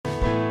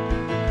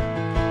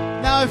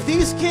Now, if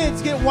these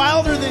kids get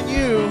wilder than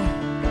you,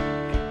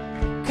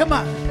 come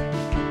on.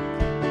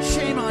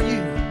 Shame on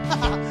you.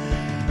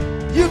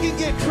 You can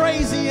get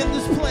crazy in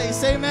this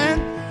place.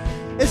 Amen.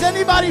 Is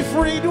anybody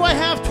free? Do I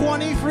have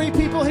 20 free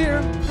people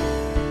here?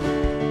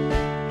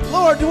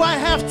 Lord, do I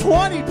have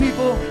 20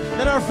 people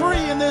that are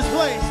free in this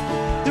place?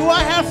 Do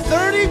I have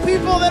 30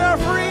 people that are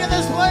free in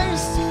this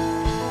place?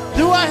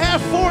 Do I have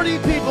 40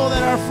 people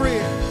that are free?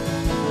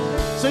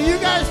 So you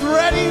guys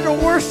ready to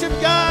worship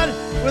God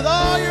with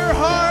all your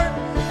heart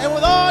and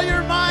with all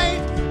your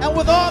might and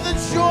with all the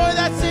joy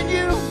that's in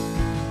you?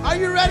 Are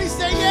you ready?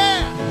 Say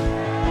yeah.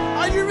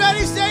 Are you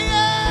ready? Say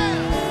yeah.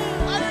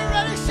 Are you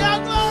ready?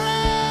 Shout glory.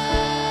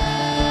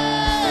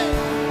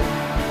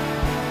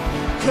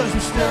 'Cause we're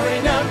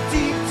stirring up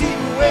deep,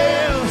 deep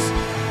wells.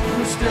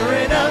 We're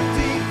stirring up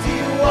deep,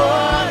 deep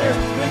waters.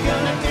 We're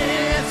gonna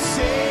dance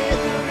in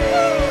the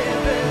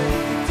river.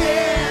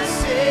 Dance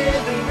in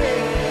the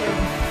river.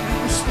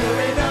 We're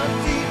stirring up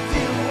deep,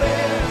 deep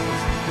wells.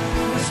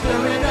 We're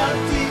stirring up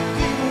deep,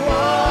 deep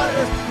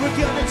waters. We're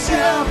gonna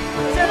jump.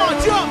 Come on,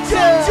 jump,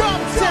 jump,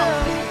 jump, jump,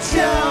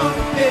 jump.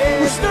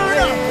 We're stirring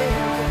up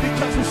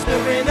because we're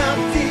stirring up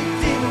deep,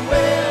 deep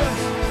wells.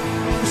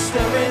 We're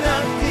stirring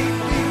up deep,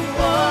 deep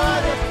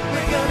waters.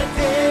 We're gonna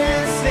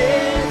dance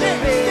in the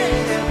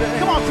river.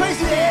 Come on,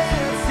 crazy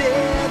dance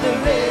in the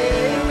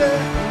river.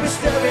 We're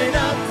stirring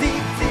up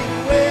deep, deep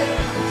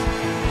wells.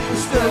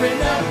 We're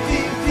stirring up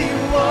deep, deep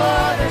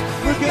waters.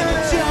 We're gonna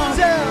jump,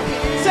 jump,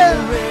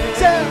 jump,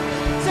 jump,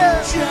 jump,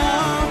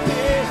 jump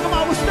in. Come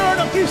on, we're stirring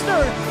up, keep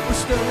stirring.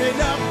 We're stirring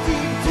up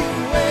deep, deep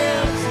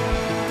wells.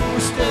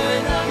 We're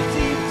stirring up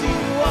deep,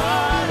 deep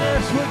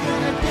waters. We're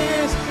gonna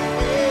dance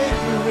in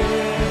the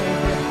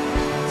river.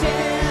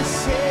 Dance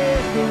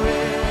in the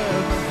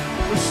river.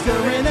 We're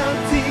stirring up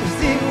deep,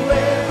 deep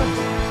wells.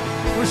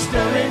 We're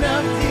stirring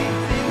up deep,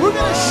 deep. We're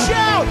gonna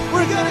shout.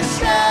 We're gonna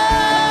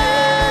shout.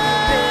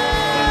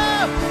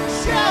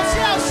 Shout,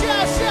 shout,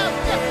 shout, shout.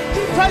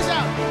 Deep cries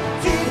out.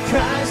 Deep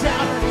cries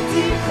out.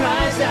 Deep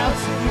cries out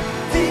to you.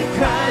 Deep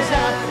cries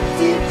out.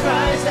 Deep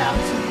cries out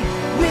to you.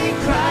 We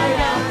cry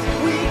out.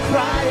 We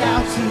cry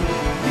out to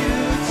you,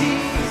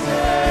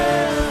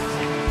 Jesus.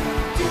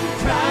 Deep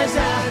cries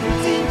out.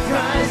 Deep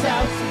cries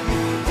out to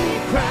you.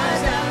 Deep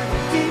cries out.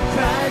 Deep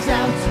cries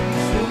out to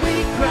you. So we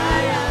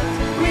cry out.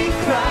 We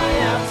cry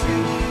out to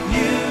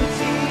you,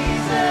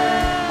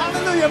 Jesus.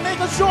 Hallelujah. Make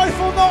a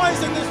joyful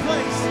noise in this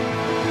place.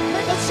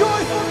 Make a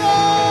joyful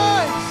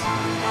noise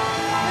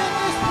in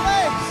this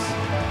place.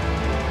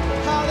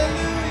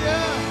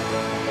 Hallelujah.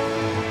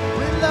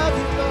 We love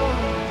you, Lord.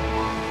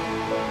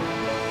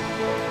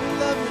 We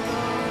love you,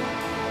 Lord.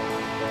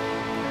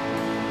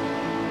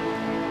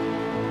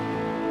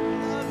 We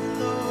love you,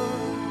 Lord.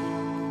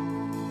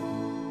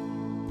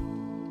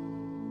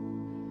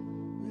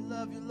 We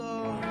love you,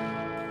 Lord.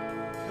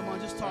 Come on,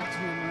 just talk to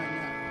him right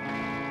now.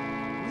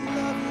 We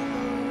love you,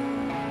 Lord.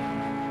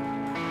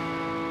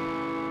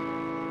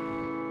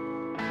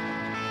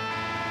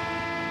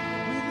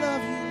 We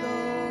love you,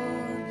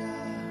 Lord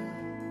God.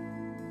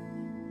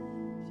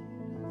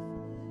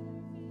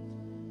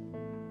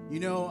 You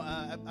know,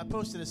 I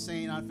posted a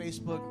saying on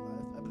Facebook,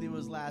 I believe it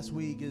was last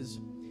week, is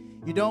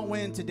you don't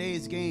win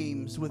today's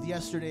games with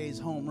yesterday's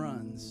home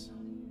runs.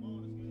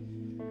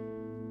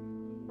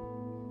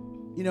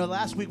 You know,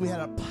 last week we had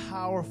a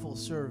powerful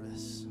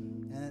service,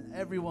 and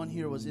everyone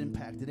here was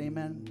impacted.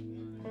 Amen.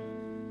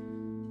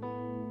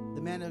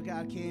 The man of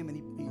God came and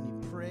he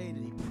prayed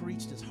and he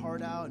preached his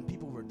heart out, and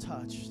people were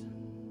touched.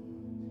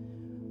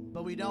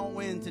 But we don't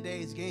win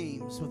today's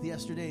games with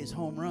yesterday's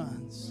home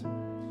runs.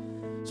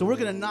 So we're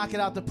going to knock it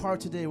out the park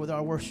today with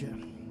our worship.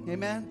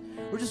 Amen.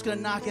 We're just going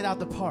to knock it out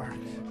the park.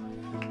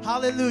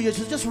 Hallelujah.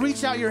 So just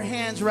reach out your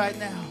hands right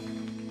now.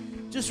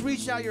 Just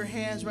reach out your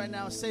hands right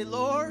now and say,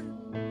 Lord,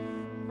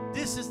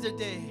 this is the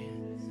day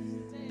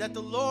that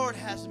the Lord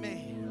has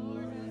made.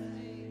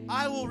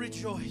 I will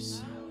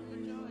rejoice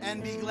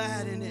and be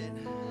glad in it.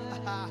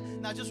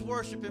 Now just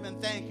worship him and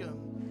thank him.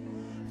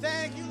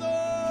 Thank you,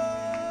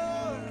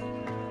 Lord.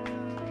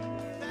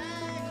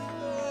 Thank you,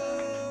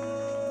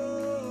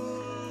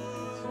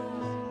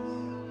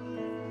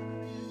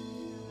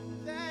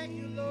 Lord. Thank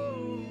you,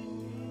 Lord.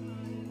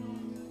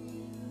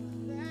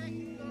 Thank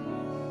you,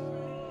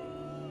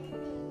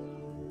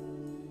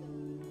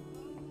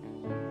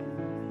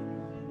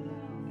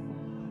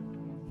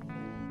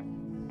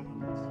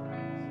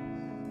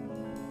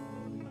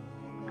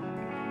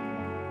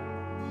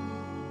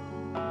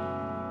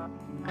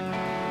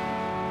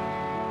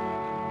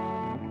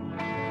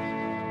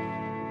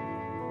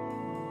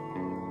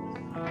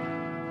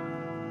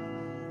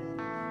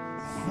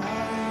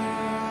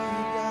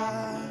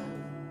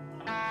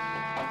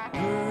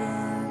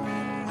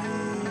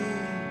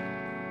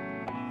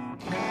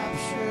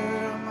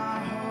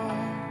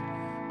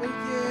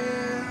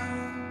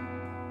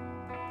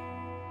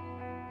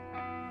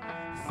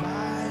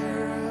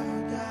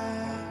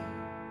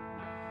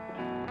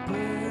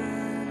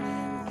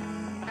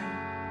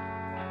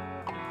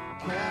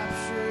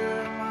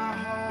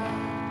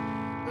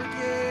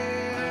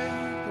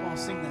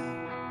 sing that.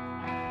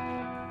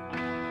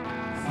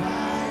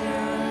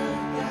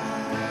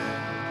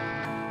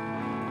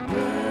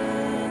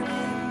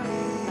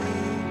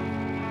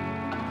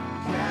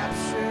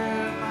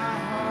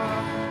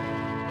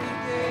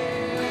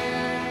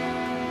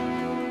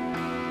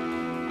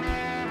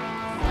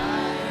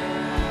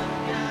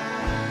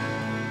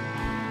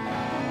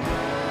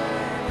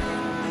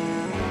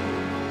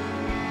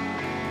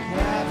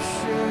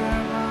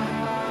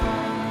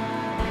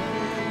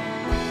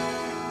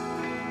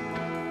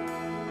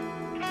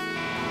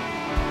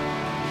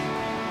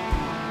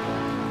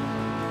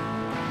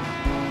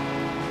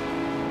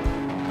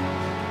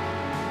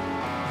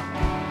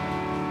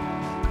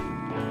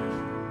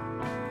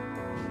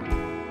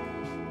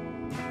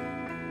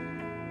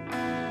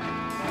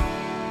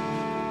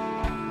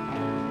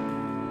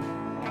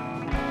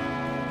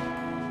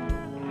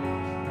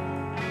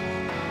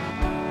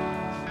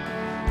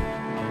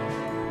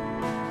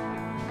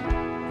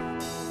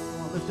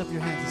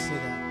 Lift your hands and say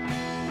that.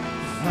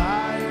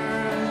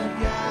 Fire of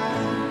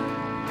God,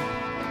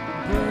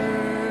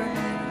 burn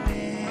in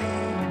me,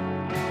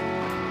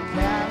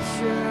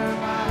 capture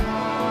my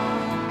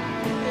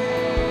heart,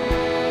 yeah.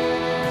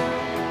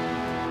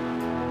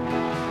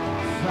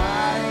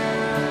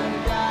 Fire of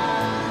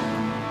God,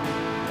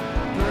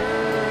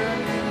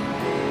 burn in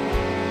me,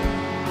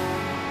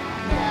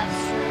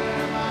 capture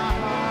my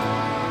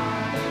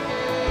heart,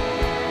 yeah.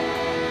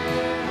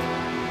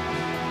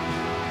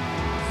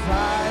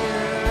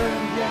 Fire of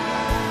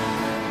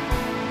God,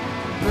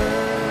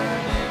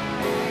 burn in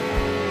me,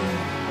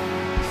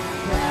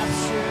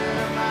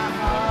 capture my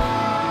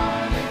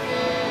heart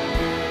again.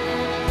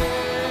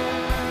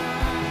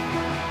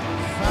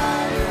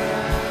 Fire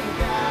of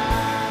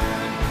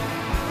God,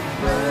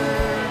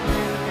 burn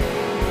in me,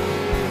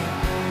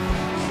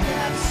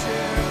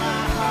 capture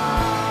my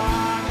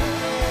heart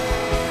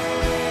again.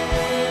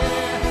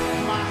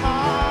 My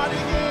heart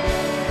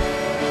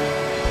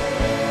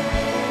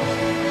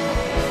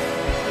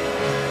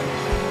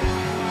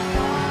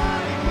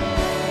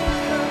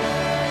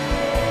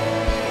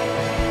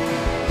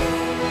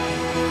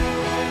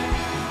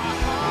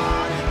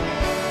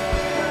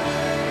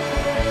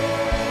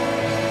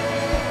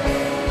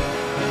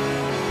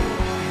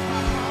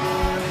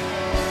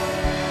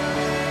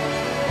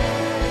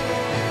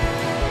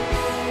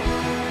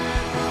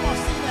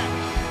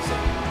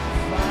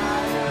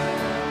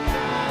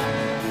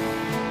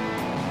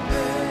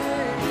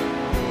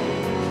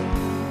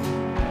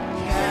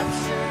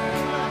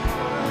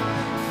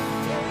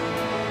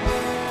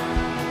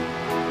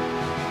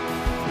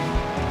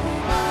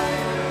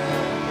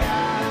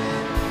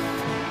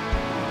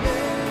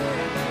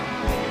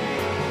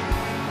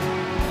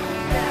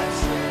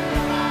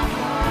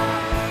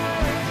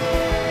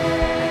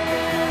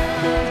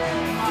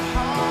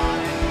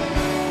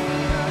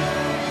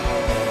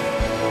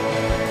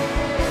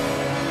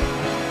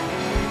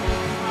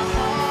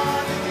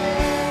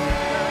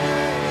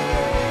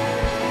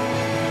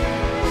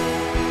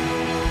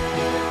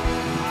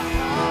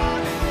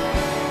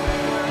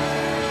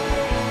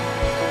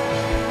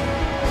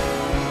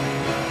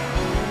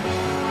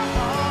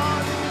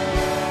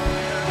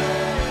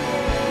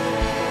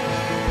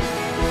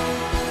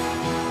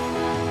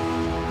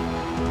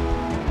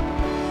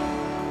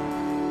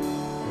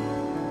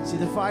See,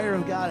 the fire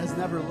of God has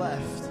never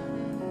left.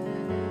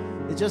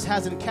 It just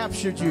hasn't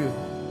captured you.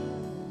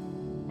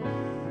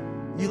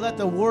 You let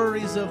the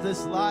worries of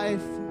this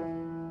life,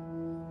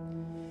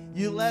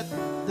 you let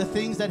the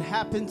things that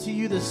happen to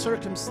you, the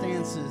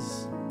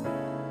circumstances,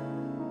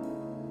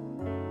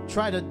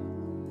 try to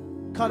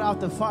cut out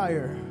the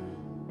fire.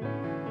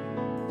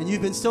 And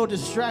you've been so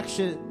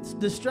distracted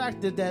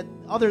that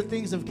other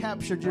things have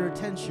captured your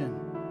attention.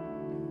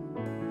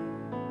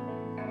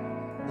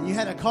 And you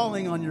had a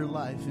calling on your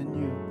life, and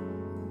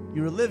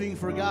you were living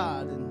for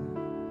God, and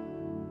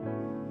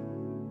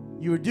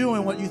you were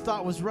doing what you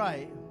thought was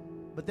right,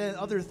 but then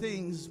other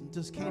things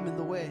just came in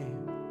the way.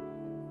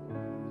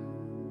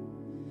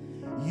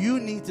 You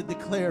need to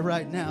declare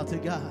right now to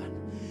God.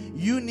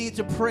 You need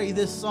to pray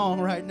this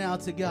song right now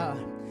to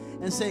God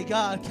and say,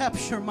 God,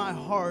 capture my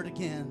heart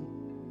again.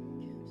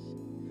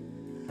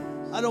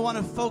 I don't want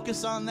to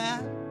focus on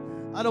that.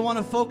 I don't want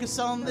to focus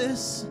on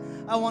this.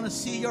 I want to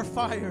see your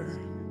fire.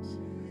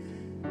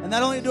 And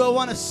not only do I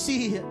want to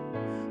see it,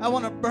 I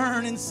want to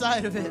burn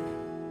inside of it.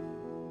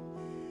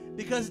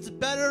 Because it's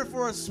better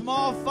for a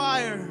small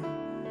fire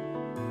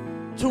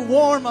to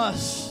warm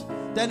us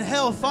than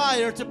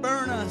hellfire to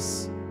burn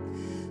us.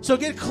 So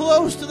get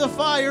close to the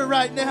fire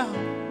right now.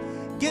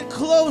 Get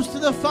close to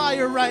the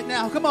fire right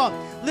now. Come on,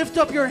 lift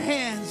up your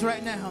hands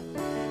right now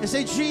and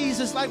say,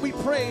 Jesus, like we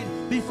prayed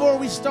before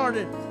we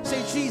started.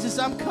 Say, Jesus,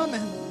 I'm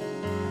coming.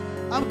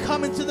 I'm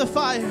coming to the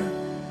fire.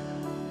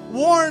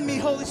 Warn me,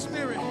 Holy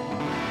Spirit.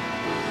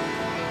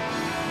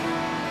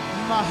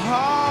 My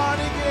heart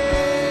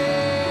again.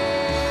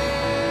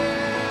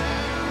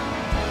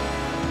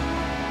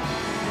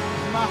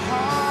 My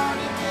heart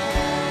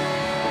again.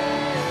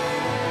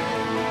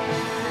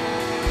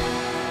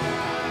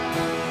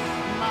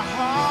 My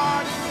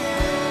heart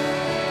again.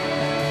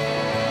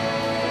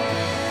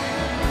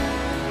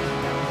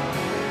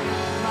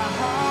 My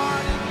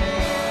heart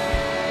again.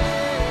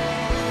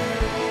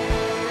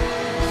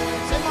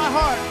 Say my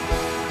heart.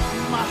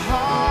 My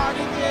heart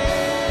again.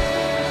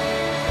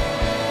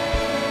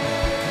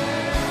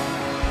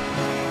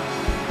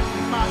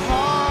 My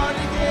heart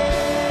again.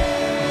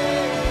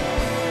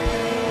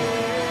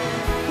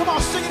 Come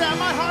on, sing it out.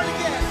 My heart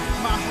again.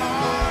 My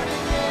heart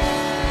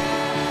again.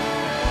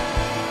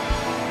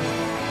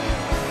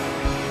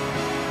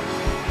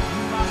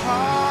 My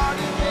heart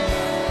again.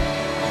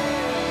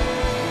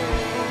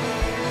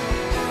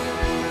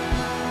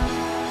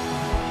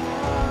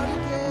 Heart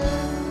again.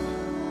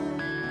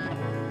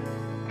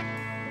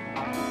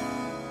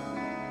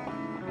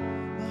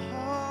 My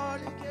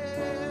heart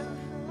again.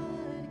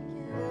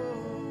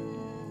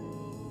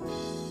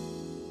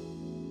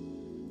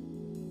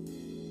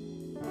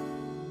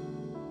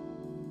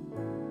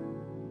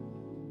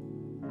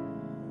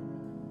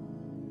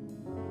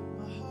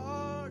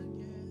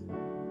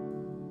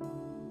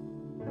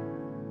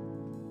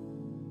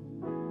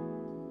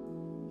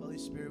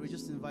 Holy Spirit, we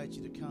just invite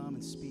you to come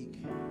and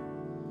speak.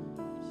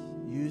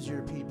 Use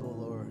your people,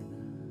 Lord.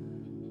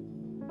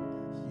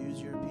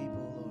 Use your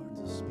people, Lord,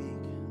 to speak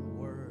a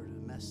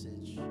word, a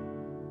message.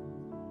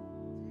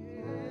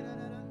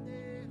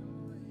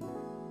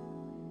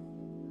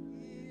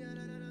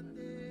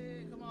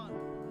 Come on.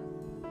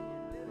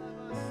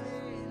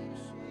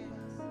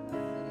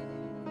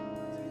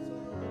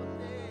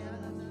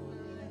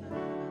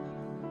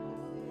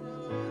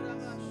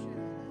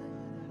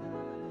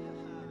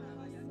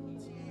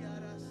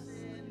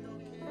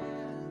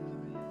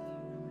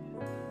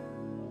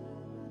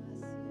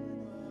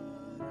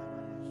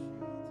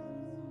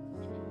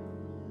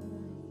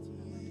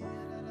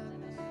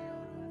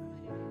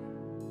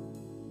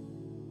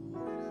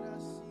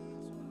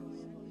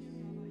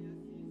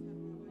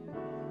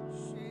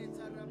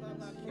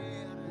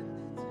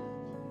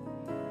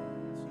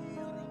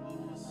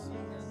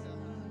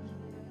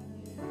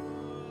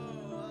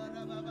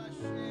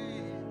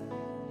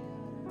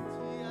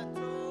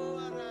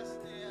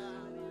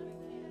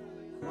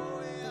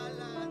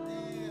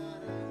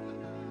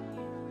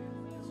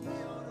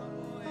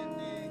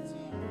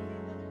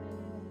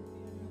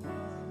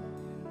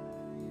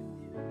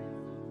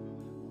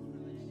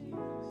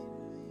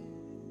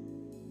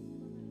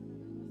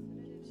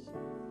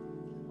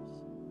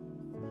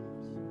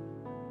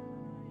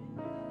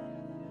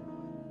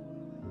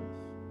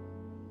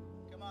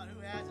 Who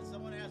has it?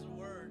 Someone has a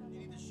word. You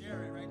need to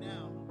share it right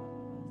now.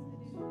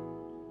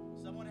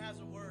 Someone has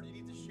a word. You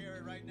need to share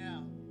it right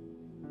now.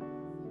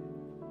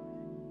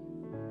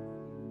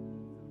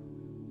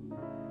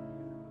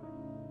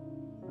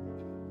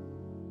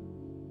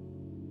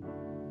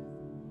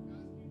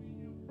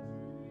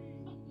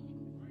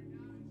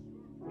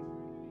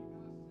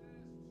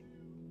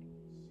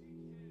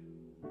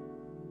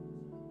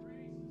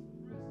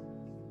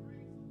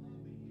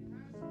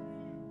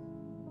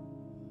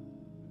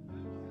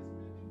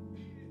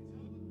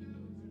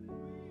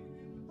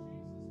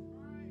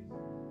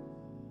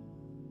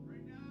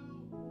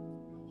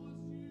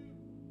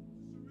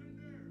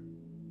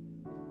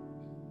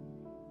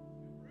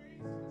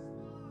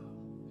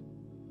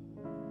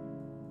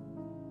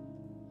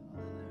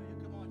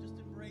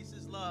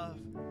 Love.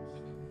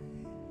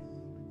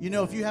 You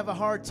know, if you have a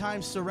hard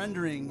time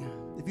surrendering,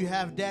 if you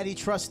have daddy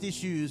trust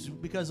issues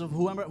because of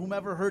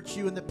whomever hurt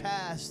you in the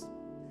past,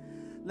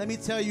 let me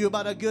tell you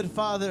about a good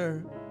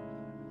father.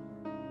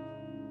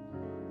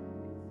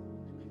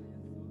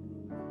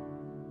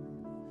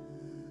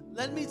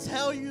 Let me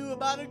tell you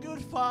about a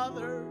good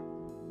father.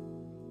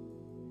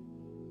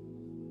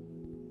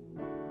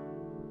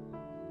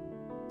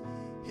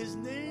 His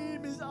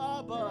name is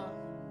Abba.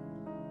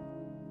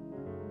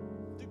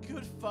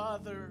 Good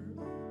Father,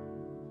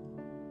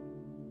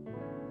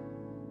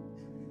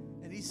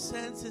 and He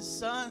sends His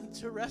Son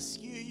to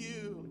rescue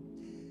you,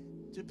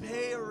 to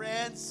pay a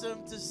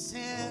ransom to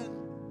sin.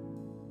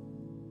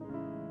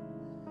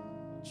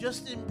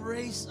 Just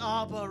embrace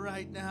Abba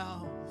right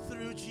now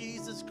through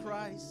Jesus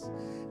Christ.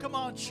 Come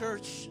on,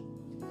 church.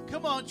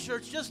 Come on,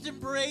 church. Just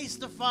embrace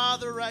the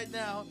Father right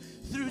now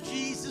through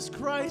Jesus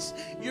Christ.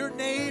 Your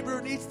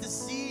neighbor needs to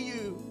see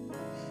you.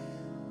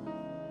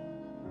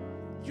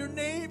 Your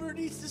neighbor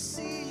needs to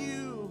see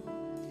you.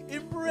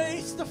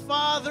 Embrace the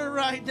Father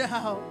right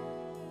now.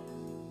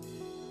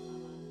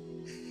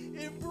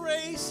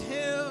 Embrace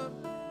Him.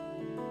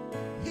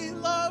 He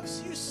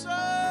loves you so.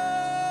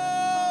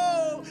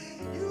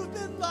 You've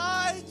been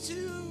lied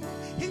to.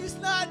 He's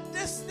not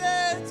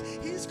distant.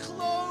 He's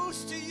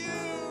close to you.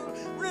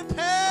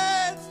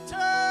 Repent.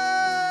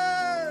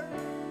 Turn.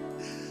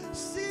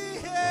 See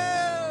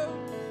Him.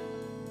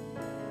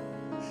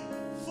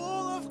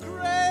 Full of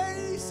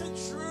grace and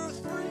truth.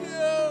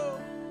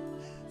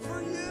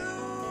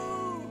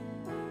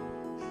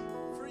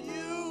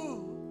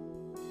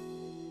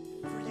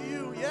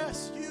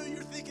 Yes, you.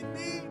 You're thinking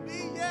me.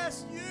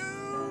 Yes,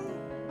 you.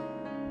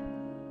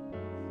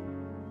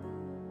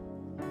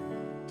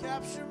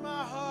 Capture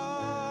my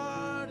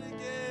heart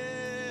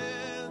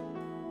again.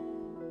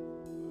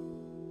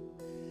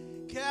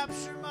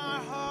 Capture my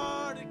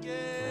heart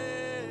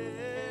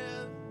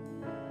again.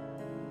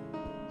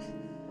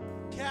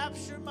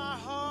 Capture my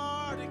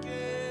heart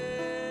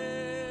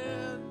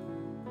again.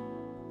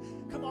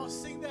 Come on,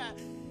 sing that.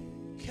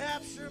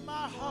 Capture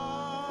my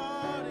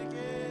heart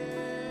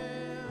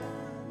again.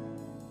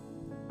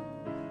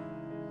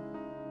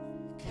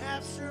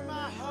 Capture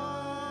my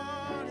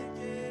heart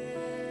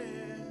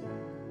again.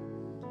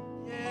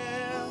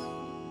 Yeah.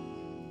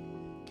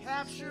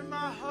 Capture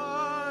my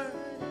heart.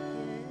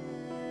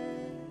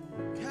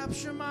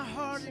 Capture my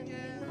heart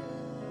again.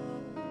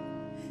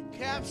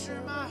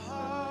 Capture my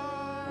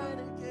heart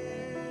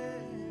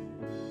again.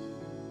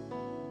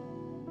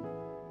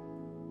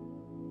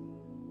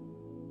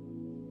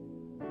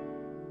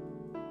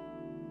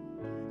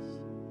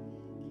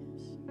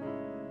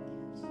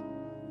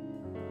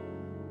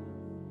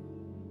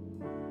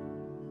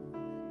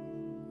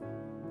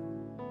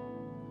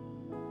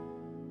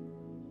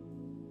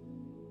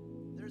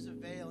 There's a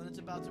veil and it's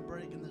about to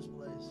break in this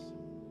place.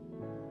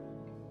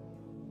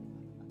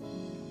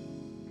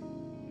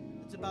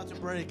 about to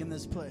break in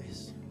this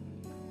place.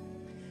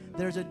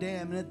 There's a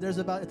dam, and it's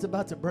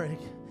about to break.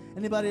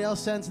 Anybody else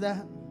sense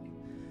that?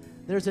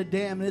 There's a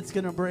dam, and it's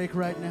going to break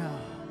right now.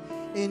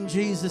 In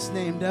Jesus'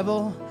 name,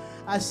 devil,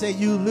 I say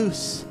you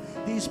loose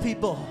these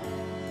people.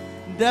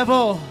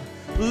 Devil,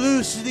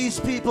 loose these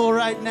people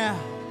right now.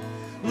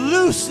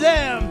 Loose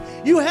them.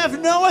 You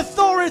have no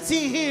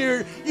authority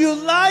here. You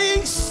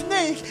lying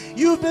snake.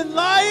 You've been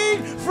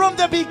lying from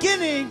the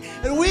beginning.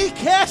 And we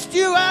cast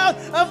you out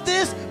of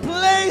this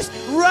place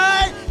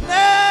right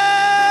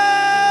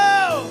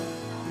now.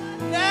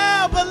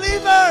 Now,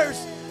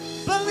 believers,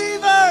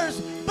 believe.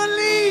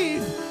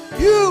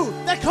 You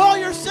that call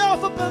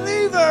yourself a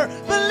believer,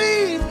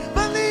 believe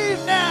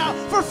now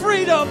for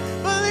freedom.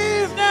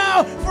 Believe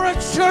now for a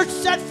church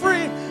set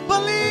free.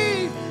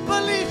 Believe.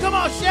 Come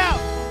on, shout.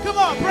 Come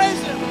on,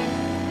 praise Him.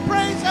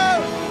 Praise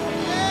Him.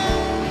 Yeah.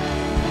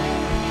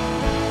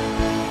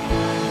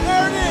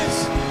 There it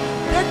is.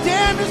 The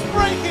dam is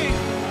breaking.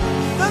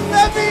 The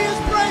levee is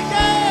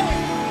breaking.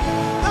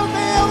 The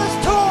veil is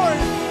torn.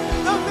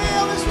 The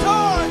veil is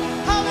torn.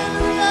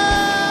 Hallelujah.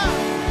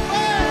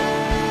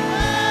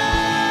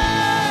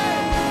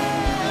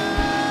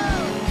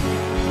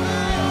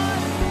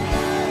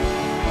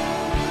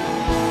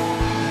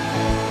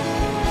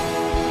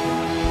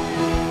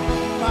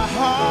 My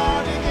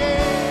heart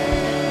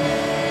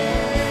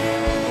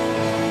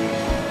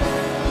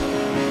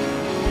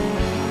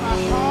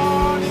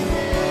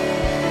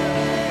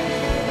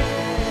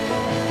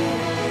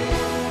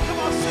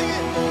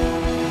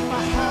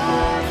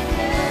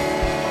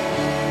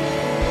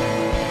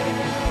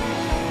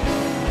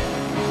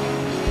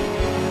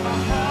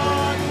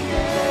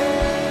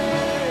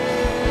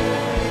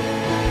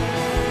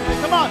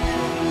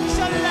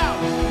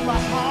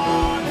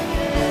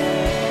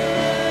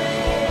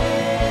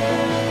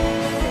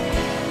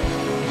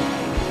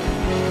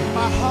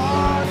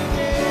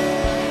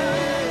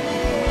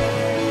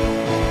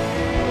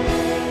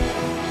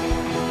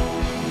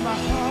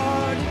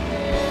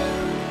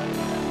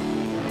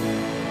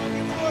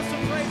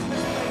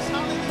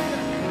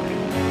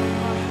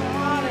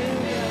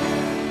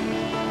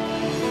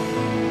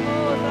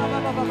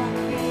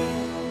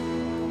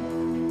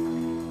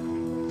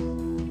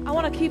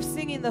keep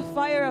singing the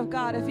fire of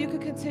God. If you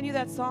could continue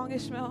that song,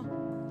 Ishmael.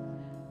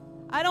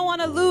 I don't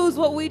want to lose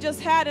what we just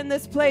had in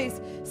this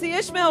place. See,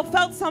 Ishmael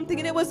felt something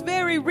and it was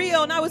very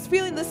real, and I was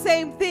feeling the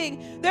same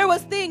thing. There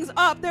was things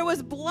up, there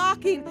was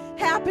blocking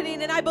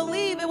happening, and I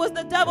believe it was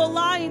the devil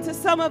lying to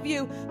some of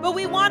you. But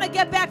we want to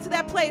get back to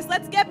that place.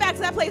 Let's get back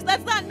to that place.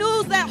 Let's not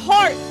lose that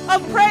heart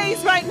of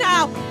praise right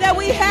now that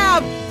we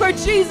have for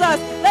Jesus.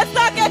 Let's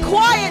not get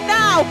quiet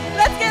now.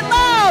 Let's get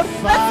loud.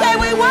 Let's say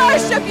we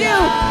worship you.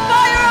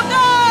 Fire of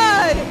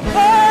God,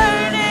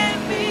 burn in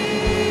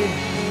me.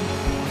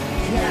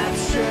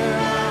 Capture.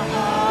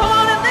 Come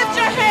on and lift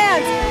your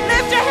hands.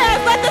 Lift your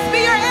hands. Let this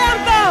be your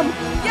anthem.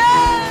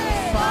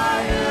 Yay!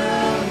 Fire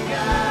of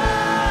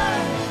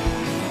God,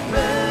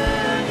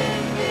 burn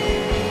in me.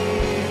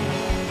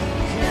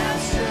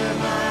 Capture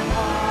my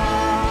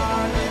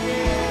heart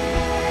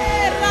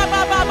again. Fire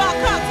of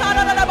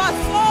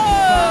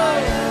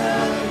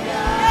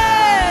God.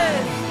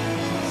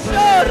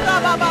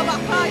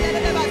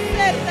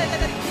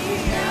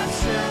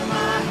 Capture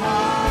my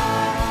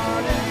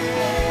heart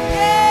again.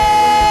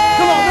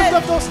 Come on, lift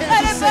up those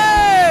hands and sing.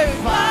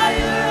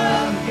 Fire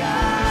of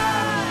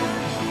God,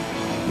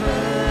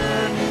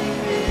 burn in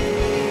me.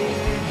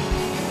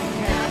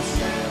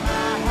 Capture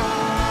my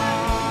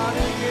heart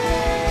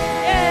again.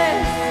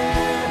 Yes.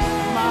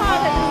 My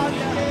heart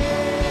again.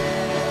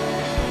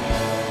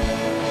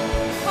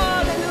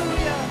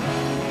 Hallelujah.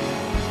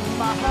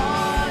 My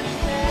heart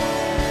again.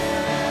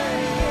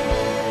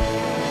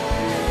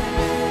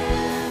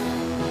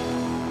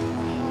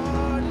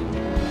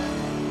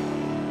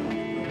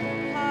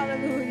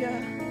 Hallelujah.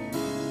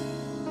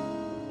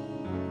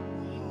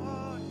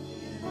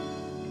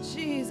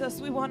 Jesus,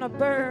 we want to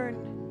burn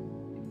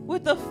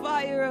with the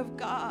fire of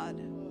God.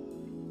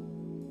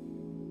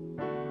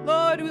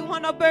 Lord, we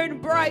want to burn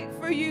bright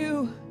for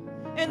you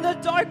in the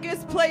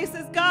darkest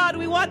places. God,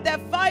 we want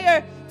that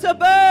fire to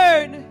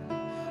burn.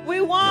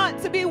 We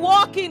want to be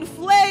walking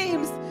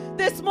flames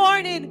this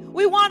morning.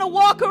 We want to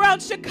walk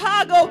around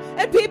Chicago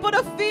and people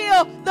to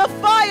feel the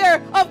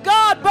fire of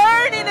God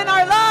burning in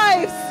our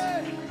lives.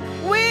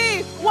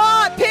 We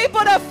want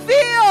people to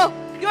feel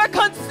your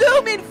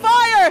consuming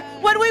fire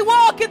when we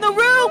walk in the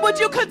room. Would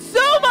you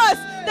consume us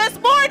this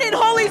morning,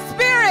 Holy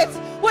Spirit?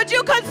 Would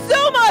you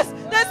consume us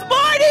this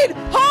morning,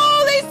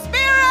 Holy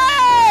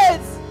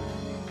Spirit?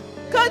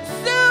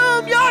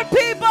 Consume your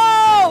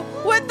people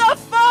with the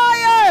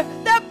fire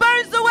that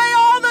burns away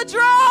all the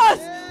dross,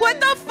 with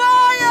the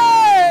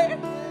fire.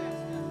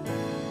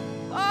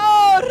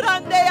 Oh,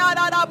 rande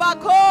yara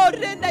rabako,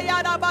 rende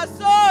yara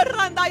baso,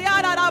 randa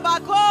yara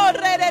rabako,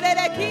 rede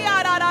de ki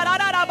yara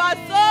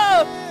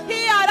rabaso, hi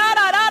yara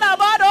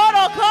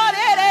rabaro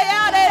korere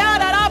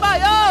yara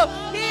rabayo,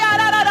 hi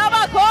yara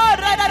rabako,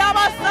 rede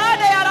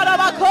rabasane yara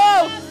rabako,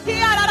 hi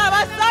yara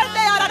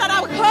rabasane yara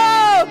rabako,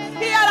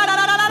 hi yara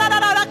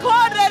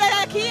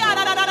korere ki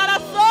yara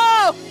rabaso.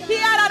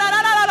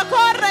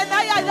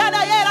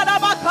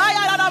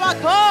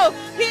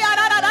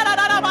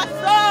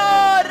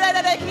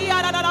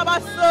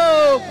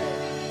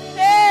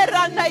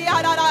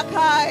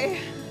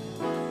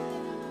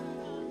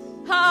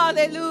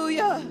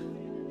 Hallelujah.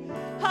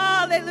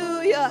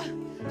 Hallelujah.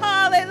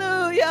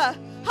 Hallelujah.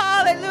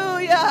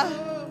 Hallelujah.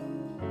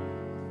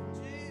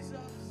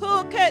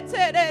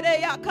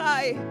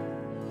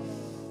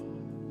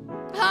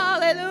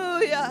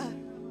 Hallelujah.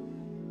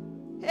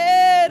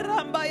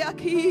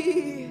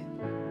 Rambayaki.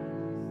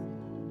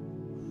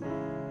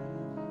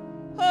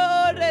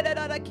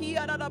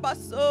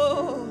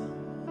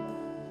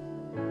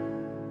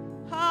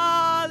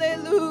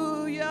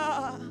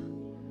 Hallelujah.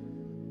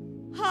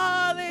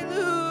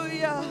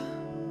 Hallelujah.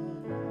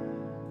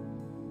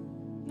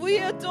 We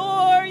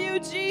adore you,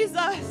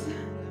 Jesus.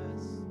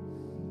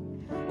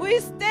 We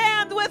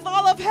stand with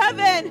all of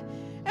heaven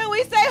and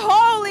we say,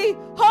 holy,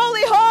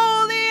 holy,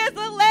 holy is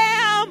the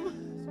Lamb.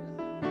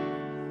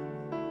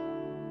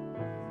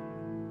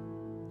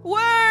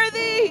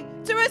 Worthy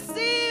to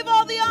receive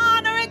all the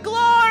honor and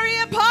glory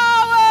and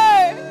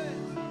power.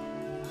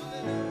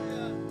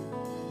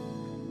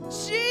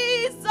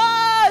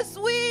 Jesus,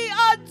 we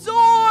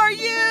adore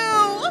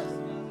you.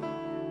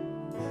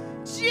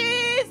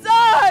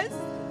 Jesus,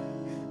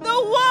 the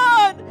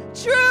one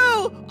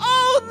true,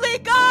 only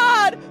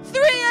God,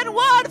 3 in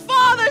 1,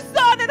 Father,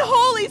 Son, and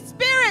Holy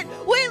Spirit,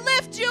 we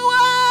lift you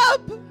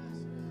up.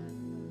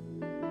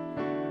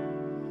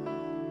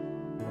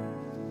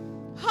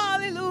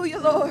 Hallelujah,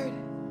 Lord.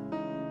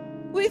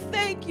 We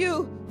thank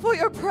you for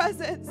your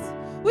presence.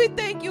 We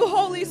thank you,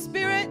 Holy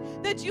Spirit,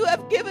 that you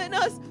have given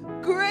us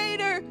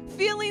greater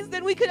feelings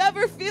than we could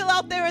ever feel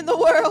out there in the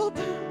world.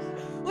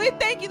 We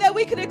thank you that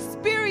we can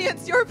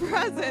experience your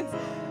presence.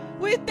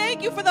 We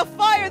thank you for the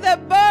fire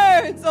that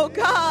burns, oh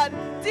God,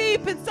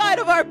 deep inside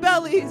of our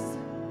bellies.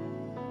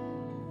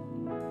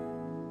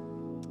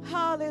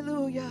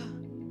 Hallelujah.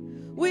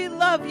 We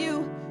love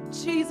you,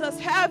 Jesus.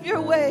 Have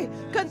your way.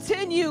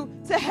 Continue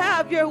to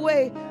have your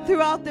way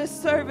throughout this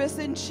service.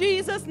 In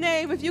Jesus'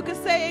 name, if you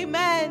could say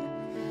amen.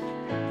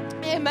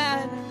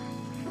 Amen.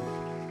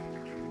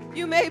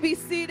 You may be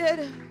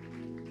seated.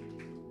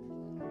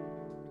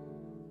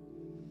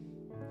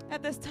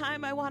 At this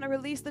time, I want to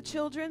release the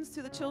children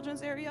to the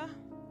children's area.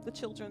 The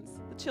children.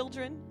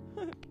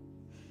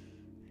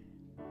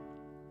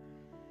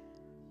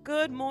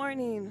 Good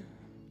morning.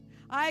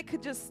 I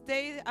could just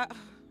stay. I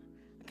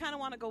kind of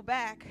want to go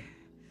back.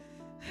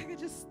 I could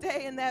just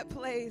stay in that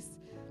place,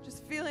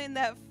 just feeling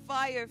that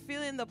fire,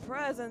 feeling the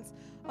presence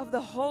of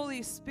the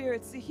Holy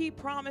Spirit. See, He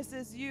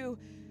promises you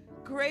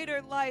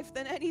greater life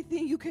than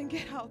anything you can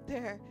get out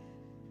there.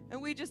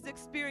 And we just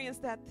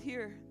experienced that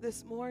here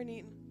this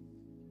morning.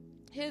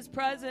 His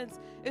presence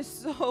is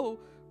so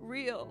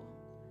real.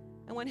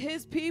 And when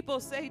His people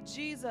say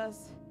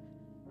Jesus,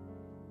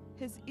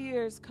 His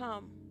ears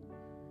come.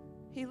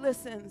 He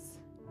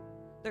listens.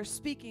 They're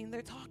speaking.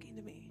 They're talking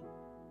to me.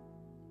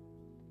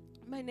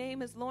 My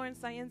name is Lauren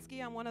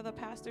Sayinsky. I'm one of the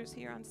pastors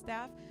here on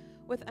staff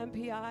with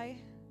MPI.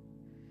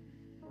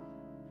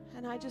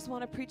 And I just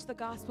want to preach the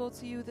gospel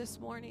to you this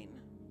morning.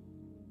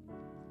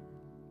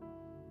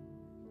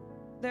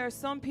 There are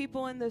some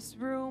people in this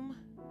room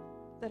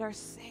that are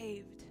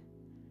saved,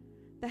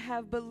 that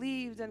have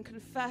believed and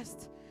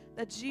confessed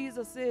that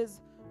Jesus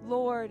is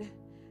Lord,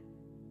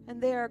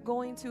 and they are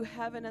going to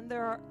heaven. And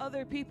there are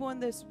other people in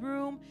this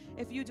room,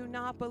 if you do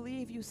not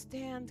believe, you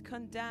stand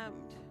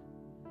condemned.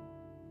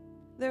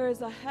 There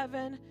is a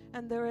heaven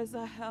and there is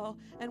a hell.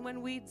 And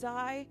when we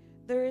die,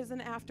 there is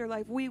an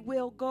afterlife. We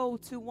will go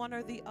to one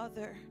or the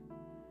other.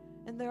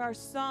 And there are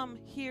some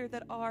here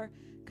that are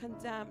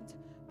condemned.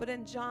 But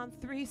in John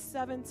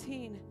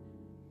 3:17,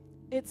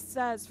 it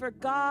says, "For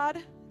God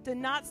did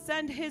not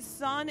send His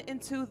Son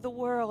into the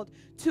world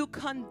to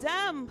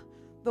condemn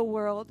the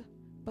world,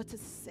 but to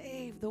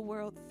save the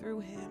world through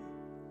Him."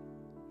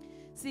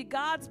 See,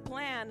 God's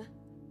plan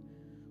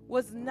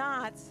was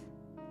not,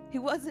 He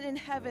wasn't in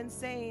heaven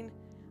saying,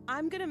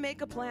 I'm going to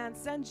make a plan,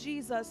 send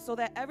Jesus so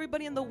that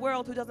everybody in the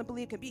world who doesn't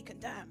believe can be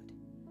condemned.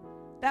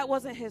 That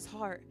wasn't His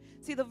heart.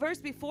 See, the verse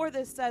before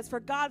this says, "For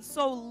God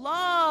so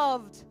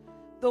loved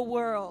the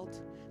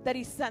world that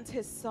He sent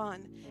His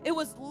Son." It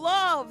was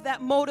love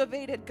that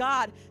motivated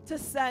God to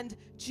send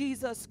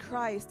Jesus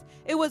Christ.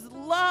 It was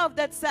love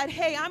that said,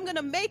 hey, I'm going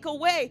to make a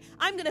way.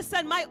 I'm going to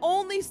send my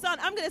only Son.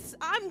 I'm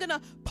going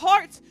to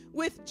part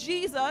with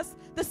Jesus,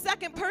 the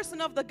second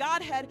person of the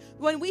Godhead.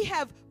 When we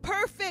have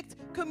perfect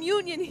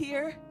communion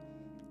here,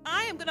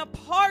 I am going to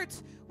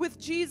part with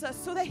Jesus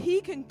so that He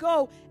can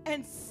go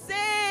and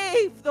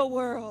save the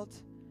world,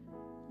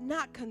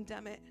 not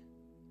condemn it.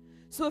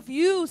 So if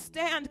you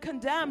stand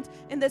condemned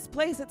in this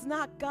place, it's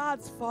not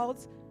God's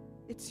fault.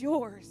 It's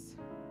yours.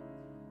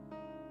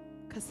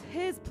 Because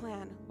His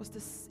plan was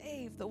to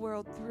save the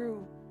world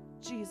through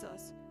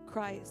Jesus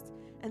Christ.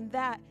 And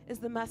that is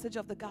the message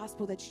of the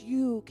gospel, that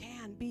you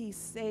can be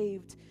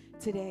saved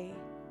today.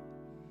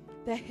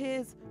 That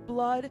His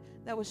blood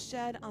that was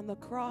shed on the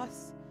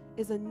cross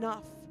is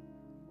enough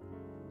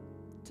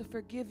to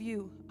forgive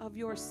you of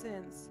your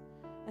sins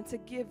and to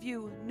give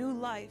you new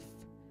life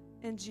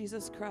in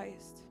Jesus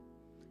Christ.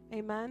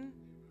 Amen.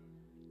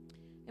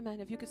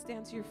 Amen. If you could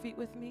stand to your feet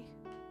with me.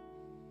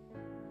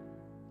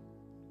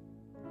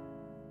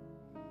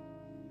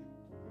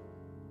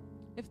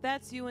 If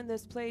that's you in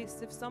this place,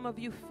 if some of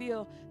you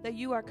feel that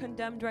you are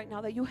condemned right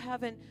now, that you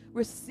haven't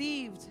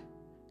received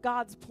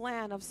God's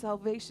plan of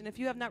salvation, if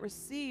you have not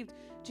received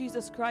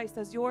Jesus Christ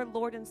as your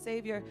Lord and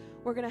Savior,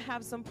 we're going to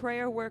have some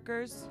prayer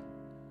workers.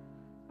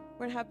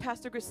 We're going to have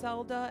Pastor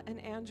Griselda and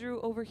Andrew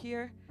over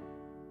here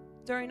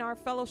during our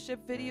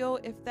fellowship video.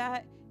 If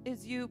that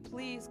is you,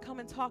 please come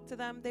and talk to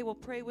them. They will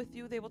pray with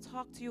you. They will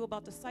talk to you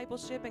about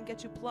discipleship and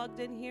get you plugged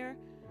in here.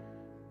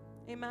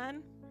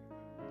 Amen.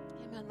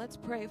 Amen. Let's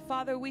pray.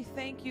 Father, we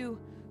thank you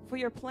for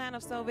your plan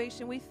of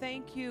salvation. We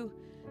thank you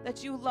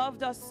that you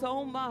loved us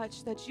so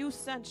much that you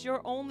sent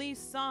your only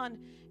Son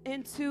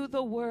into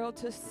the world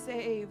to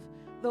save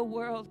the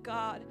world,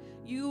 God.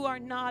 You are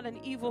not an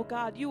evil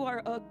God. You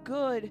are a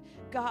good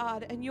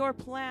God, and your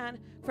plan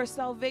for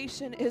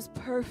salvation is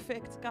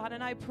perfect, God.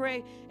 And I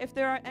pray if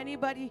there are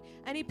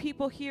any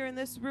people here in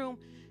this room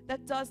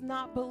that does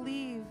not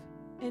believe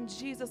in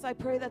Jesus, I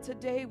pray that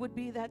today would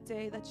be that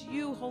day that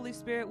you, Holy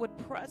Spirit, would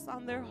press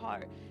on their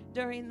heart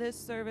during this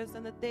service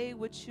and that they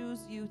would choose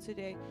you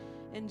today.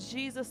 In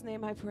Jesus'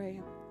 name I pray.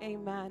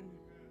 Amen.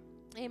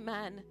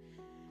 Amen.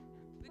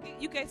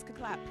 You guys can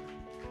clap.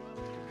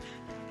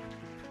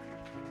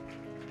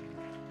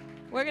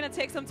 We're going to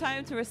take some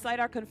time to recite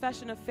our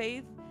confession of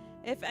faith.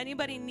 If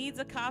anybody needs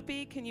a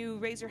copy, can you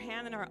raise your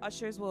hand and our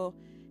ushers will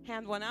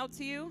hand one out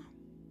to you?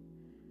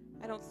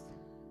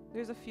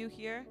 There's a few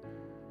here.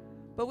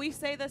 But we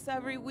say this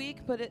every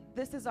week, but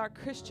this is our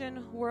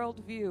Christian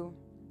worldview.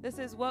 This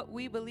is what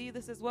we believe.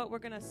 This is what we're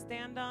going to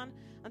stand on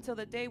until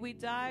the day we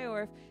die,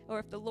 or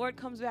if the Lord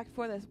comes back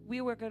for this.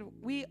 We are going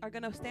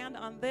to stand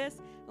on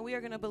this, and we are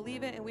going to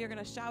believe it, and we are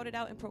going to shout it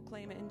out and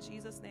proclaim it in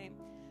Jesus' name.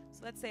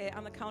 So let's say it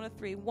on the count of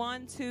 3.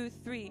 1, 2,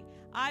 3.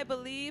 I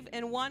believe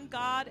in one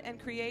God and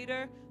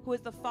Creator, who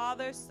is the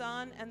Father,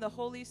 Son, and the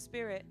Holy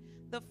Spirit.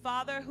 The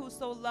Father who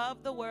so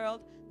loved the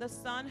world, the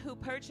Son who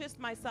purchased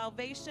my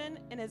salvation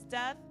in his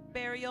death,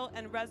 burial,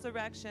 and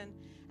resurrection,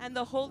 and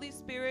the Holy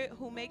Spirit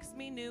who makes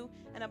me new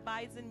and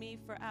abides in me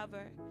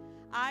forever.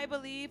 I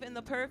believe in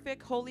the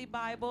perfect Holy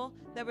Bible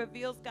that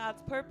reveals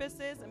God's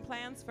purposes and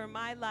plans for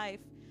my life.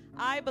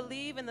 I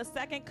believe in the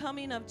second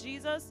coming of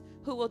Jesus,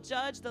 who will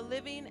judge the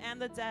living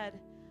and the dead.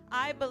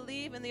 I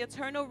believe in the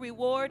eternal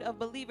reward of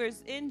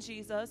believers in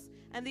Jesus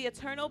and the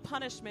eternal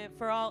punishment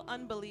for all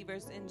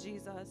unbelievers in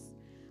Jesus.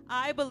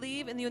 I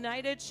believe in the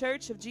United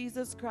Church of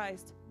Jesus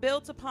Christ,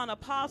 built upon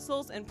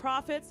apostles and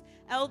prophets,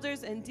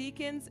 elders and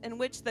deacons, in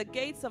which the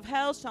gates of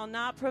hell shall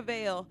not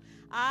prevail.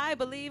 I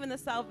believe in the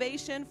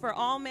salvation for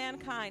all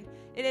mankind.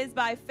 It is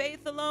by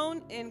faith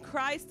alone, in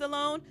Christ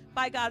alone,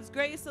 by God's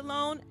grace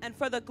alone, and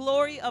for the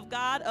glory of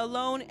God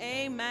alone.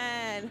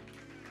 Amen.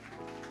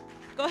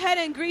 Go ahead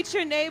and greet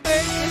your neighbors.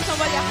 Give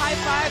somebody a high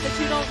five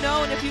that you don't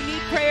know. And if you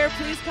need prayer,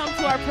 please come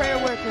to our prayer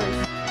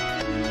workers.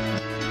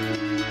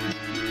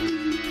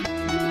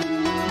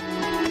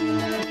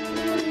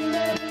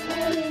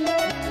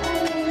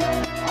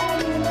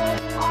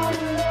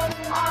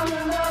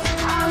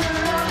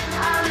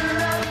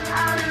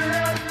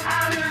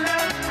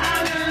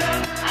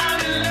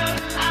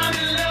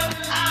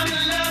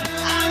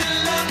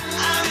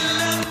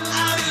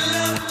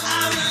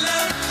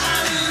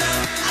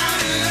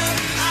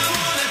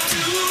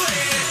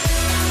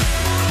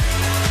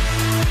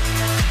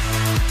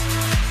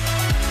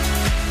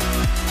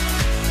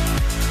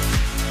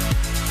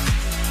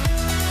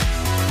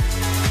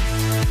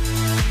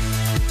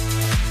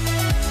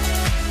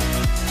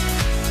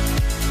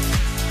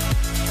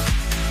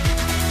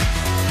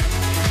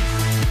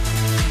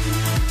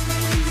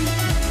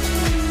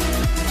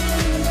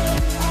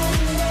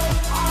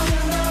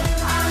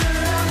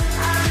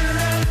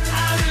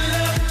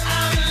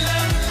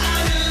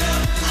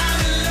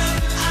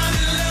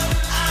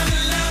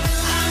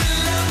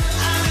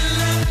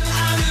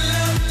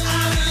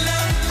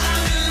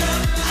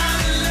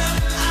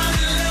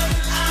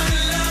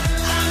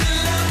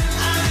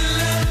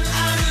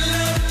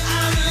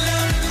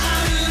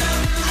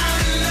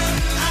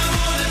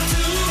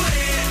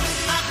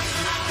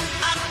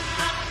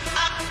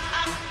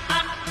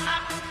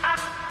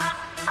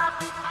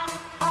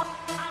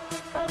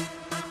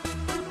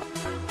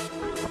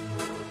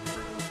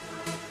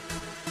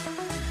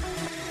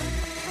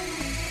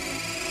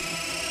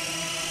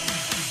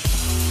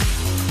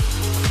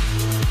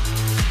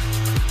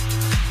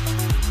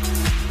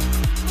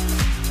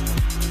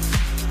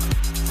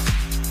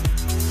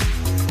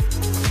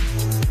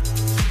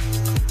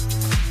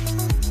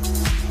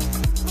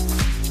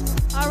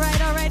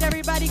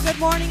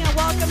 Morning and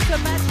welcome to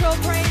Metro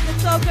Praise.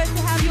 It's so good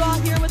to have you all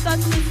here with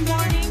us this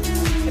morning.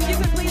 If you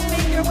could please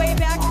make your way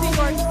back to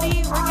your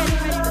seat. We're getting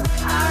ready to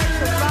start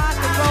to rock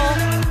and roll.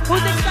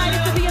 Who's excited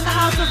to be in the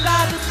house of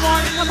God this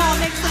morning? Come on,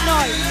 make some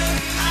noise.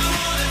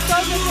 So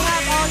good to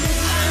have all you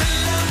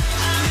here.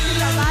 We see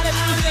a lot of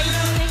new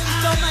faces. Thank you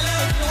so much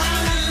for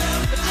joining us.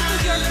 If this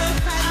is your first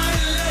time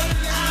here, just raise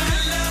your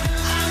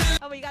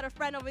hand. Oh, we got a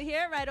friend over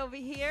here, right over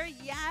here.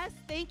 Yes,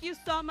 thank you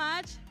so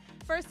much.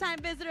 First-time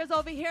visitors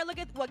over here, look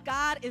at what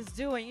God is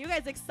doing. You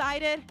guys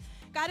excited?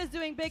 God is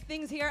doing big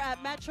things here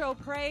at Metro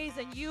Praise,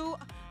 and you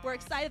We're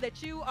excited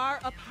that you are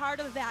a part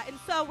of that. And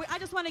so I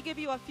just want to give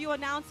you a few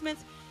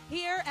announcements.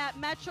 Here at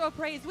Metro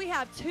Praise, we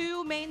have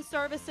two main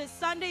services.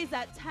 Sundays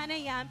at 10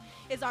 a.m.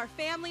 is our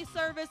family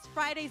service.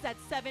 Fridays at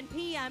 7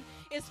 p.m.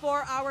 is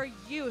for our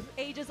youth,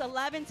 ages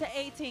 11 to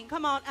 18.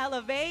 Come on,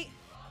 elevate.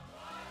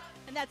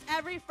 And that's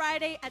every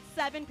Friday at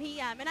 7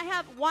 p.m. And I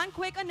have one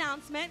quick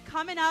announcement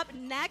coming up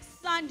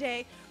next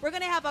Sunday. We're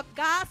going to have a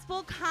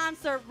gospel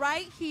concert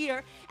right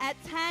here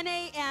at 10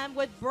 a.m.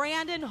 with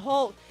Brandon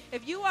Holt.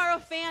 If you are a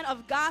fan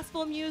of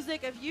gospel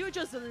music, if you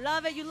just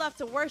love it, you love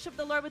to worship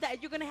the Lord with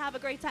that, you're going to have a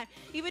great time.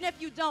 Even if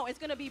you don't, it's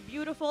going to be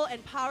beautiful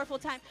and powerful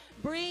time.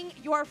 Bring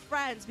your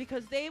friends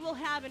because they will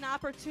have an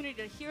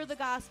opportunity to hear the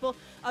gospel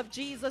of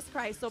Jesus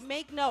Christ. So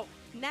make note.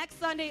 Next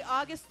Sunday,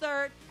 August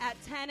 3rd at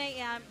 10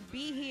 a.m.,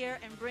 be here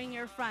and bring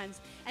your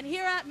friends. And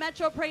here at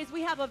Metro Praise,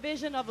 we have a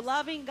vision of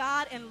loving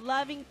God and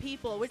loving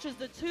people, which is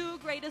the two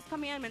greatest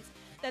commandments.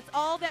 That's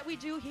all that we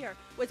do here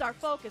with our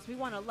focus. We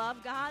want to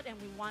love God and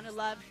we want to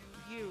love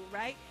you,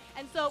 right?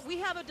 And so we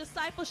have a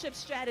discipleship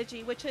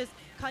strategy, which is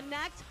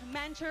connect,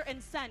 mentor,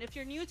 and send. If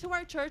you're new to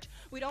our church,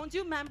 we don't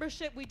do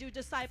membership, we do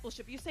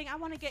discipleship. You're saying, I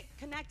want to get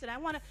connected, I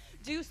want to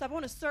do stuff, I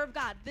want to serve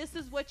God. This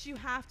is what you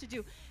have to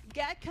do.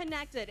 Get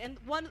connected. And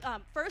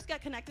first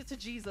get connected to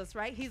Jesus,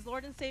 right? He's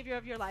Lord and Savior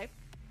of your life.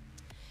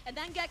 And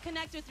then get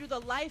connected through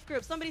the life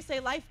group. Somebody say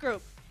life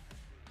group.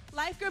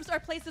 Life groups are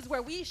places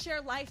where we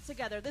share life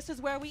together. This is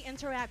where we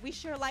interact. We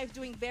share life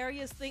doing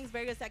various things,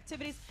 various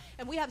activities,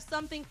 and we have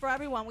something for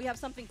everyone. We have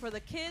something for the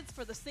kids,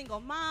 for the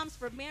single moms,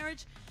 for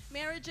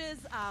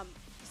marriages,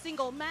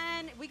 single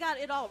men. We got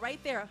it all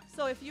right there.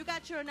 So if you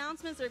got your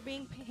announcements that are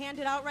being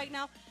handed out right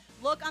now,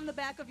 look on the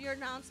back of your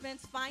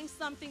announcements, find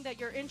something that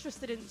you're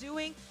interested in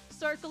doing,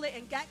 circle it,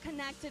 and get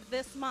connected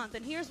this month.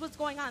 And here's what's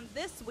going on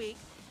this week.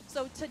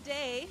 So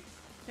today,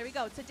 here we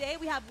go. Today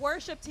we have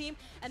worship team,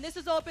 and this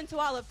is open to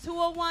all of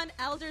 201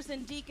 elders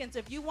and deacons.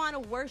 If you want to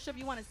worship,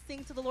 you want to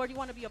sing to the Lord, you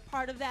want to be a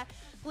part of that,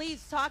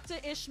 please talk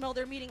to Ishmael.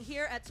 They're meeting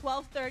here at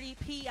 12:30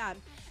 p.m.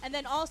 And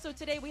then also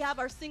today we have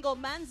our single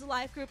men's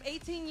life group,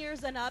 18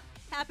 years and up,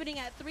 happening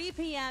at 3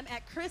 p.m.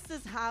 at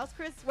Chris's house.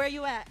 Chris, where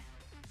you at?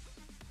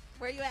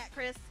 Where you at,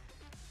 Chris?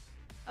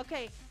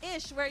 Okay,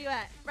 Ish, where you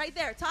at? Right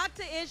there. Talk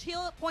to Ish.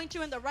 He'll point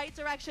you in the right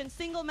direction.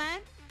 Single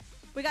men?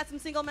 We got some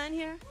single men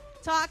here?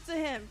 Talk to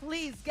him.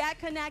 Please get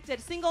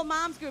connected. Single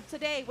moms group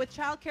today with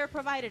childcare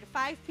provided,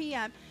 5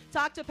 p.m.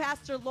 Talk to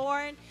Pastor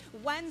Lauren.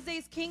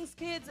 Wednesdays, King's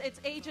Kids. It's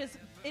ages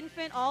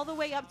infant all the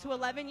way up to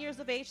 11 years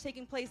of age,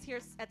 taking place here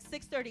at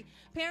 6:30.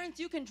 Parents,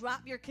 you can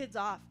drop your kids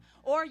off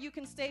or you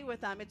can stay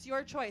with them. It's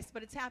your choice,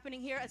 but it's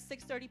happening here at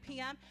 6:30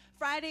 p.m.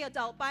 Friday,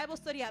 adult Bible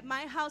study at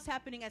my house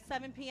happening at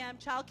 7 p.m.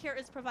 Childcare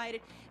is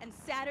provided. And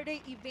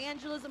Saturday,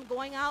 evangelism,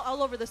 going out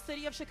all over the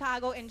city of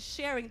Chicago and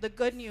sharing the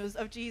good news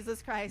of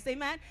Jesus Christ.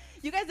 Amen?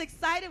 You guys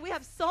excited? We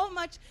have so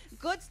much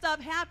good stuff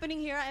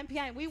happening here at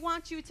MPI. We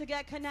want you to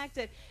get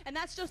connected. And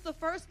that's just the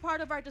first part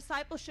of our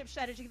discipleship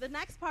strategy. The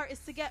next part is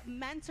to get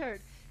mentored.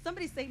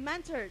 Somebody say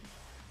mentored.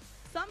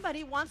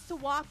 Somebody wants to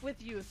walk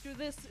with you through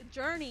this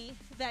journey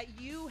that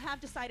you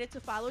have decided to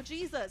follow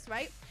Jesus,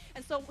 right?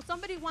 And so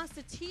somebody wants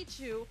to teach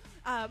you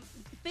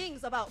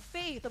things about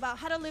faith, about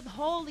how to live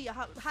holy,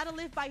 how to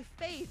live by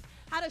faith,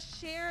 how to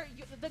share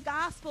the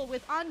gospel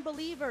with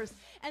unbelievers.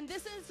 And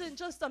this isn't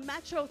just a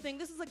Metro thing.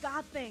 This is a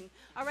God thing,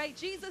 all right?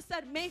 Jesus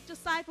said, make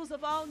disciples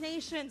of all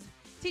nations,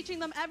 teaching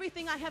them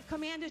everything I have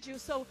commanded you.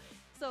 So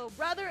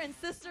brother and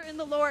sister in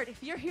the Lord,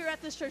 if you're here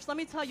at this church, let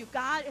me tell you,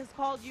 God has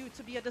called you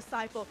to be a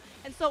disciple.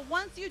 And so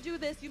once you do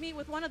this, you meet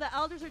with one of the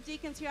elders or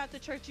deacons here at the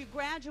church, you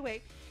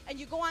graduate, and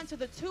you go on to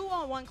the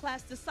 201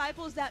 class,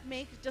 Disciples That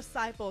Make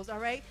Disciples, all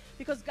right?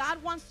 Because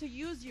God wants to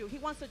use you. He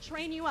wants to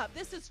train you up.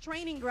 This is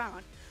training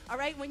ground, all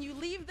right? When you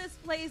leave this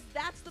place,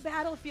 that's the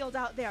battlefield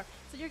out there.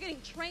 So you're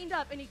getting trained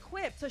up and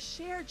equipped to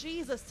share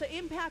Jesus, to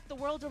impact the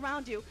world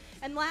around you.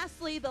 And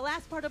lastly, the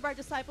last part of our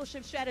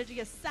discipleship strategy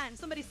is send.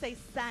 Somebody say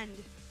send.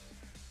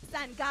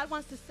 Send. God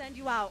wants to send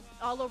you out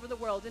all over the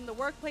world, in the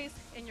workplace,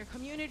 in your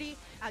community,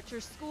 at your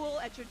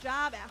school, at your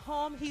job, at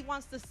home. He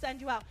wants to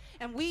send you out.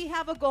 And we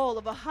have a goal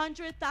of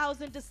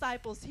 100,000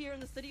 disciples here in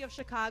the city of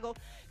Chicago,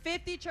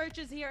 50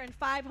 churches here, and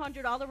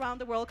 500 all around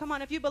the world. Come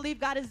on, if you believe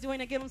God is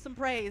doing it, give him some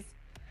praise.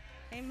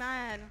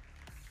 Amen.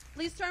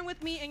 Please turn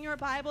with me in your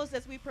Bibles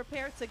as we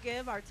prepare to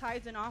give our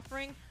tithes and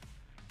offering.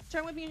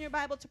 Turn with me in your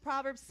Bible to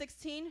Proverbs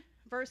 16,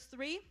 verse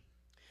 3.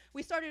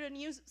 We started a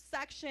new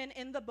section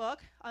in the book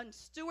on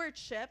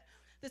stewardship.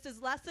 This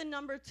is lesson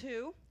number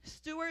 2.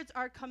 Stewards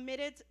are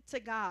committed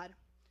to God.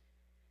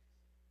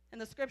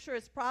 And the scripture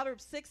is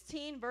Proverbs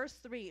 16, verse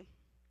 3.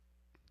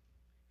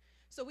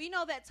 So we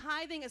know that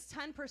tithing is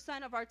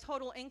 10% of our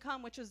total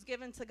income, which is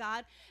given to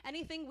God.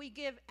 Anything we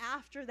give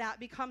after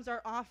that becomes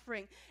our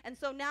offering. And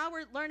so now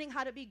we're learning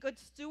how to be good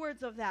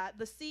stewards of that,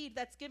 the seed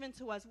that's given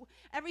to us.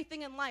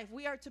 Everything in life,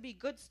 we are to be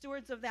good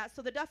stewards of that.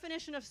 So the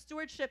definition of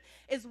stewardship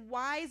is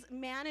wise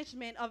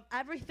management of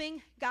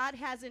everything God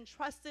has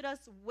entrusted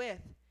us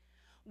with.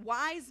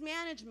 Wise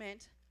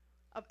management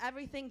of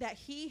everything that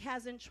he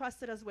has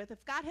entrusted us with.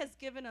 If God has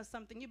given us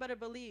something, you better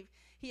believe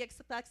he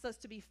expects us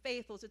to be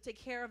faithful, to take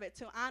care of it,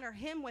 to honor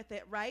him with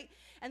it, right?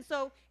 And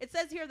so it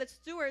says here that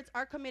stewards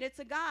are committed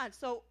to God.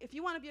 So if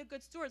you want to be a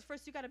good steward,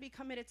 first you got to be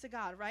committed to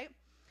God, right?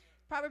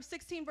 Proverbs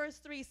 16 verse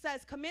 3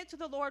 says, commit to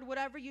the Lord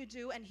whatever you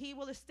do, and he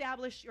will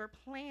establish your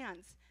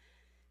plans.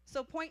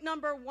 So point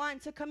number 1,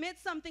 to commit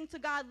something to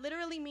God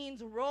literally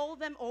means roll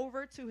them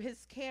over to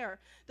his care.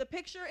 The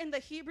picture in the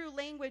Hebrew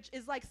language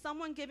is like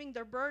someone giving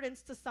their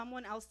burdens to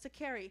someone else to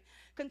carry.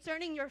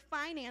 Concerning your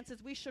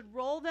finances, we should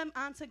roll them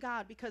onto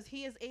God because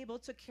he is able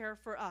to care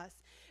for us.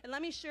 And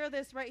let me share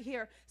this right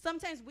here.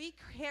 Sometimes we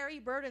carry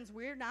burdens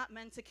we're not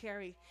meant to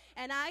carry.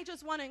 And I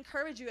just want to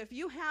encourage you, if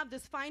you have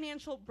this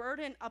financial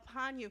burden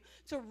upon you,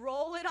 to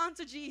roll it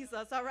onto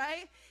Jesus, all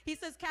right? He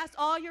says, cast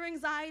all your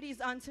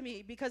anxieties onto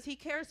me because he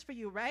cares for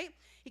you, right?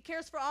 He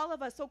cares for all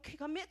of us. So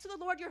commit to the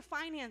Lord your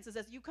finances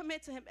as you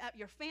commit to him at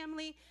your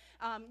family,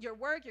 your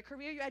work, your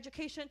career, your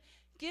education.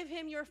 Give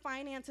him your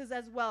finances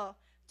as well.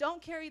 Don't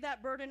carry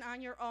that burden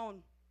on your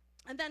own.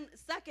 And then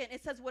second,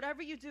 it says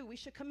whatever you do, we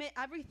should commit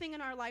everything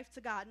in our life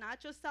to God, not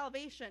just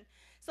salvation.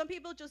 Some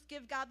people just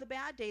give God the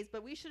bad days,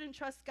 but we should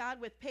entrust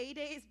God with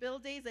paydays, bill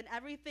days, and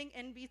everything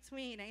in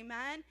between.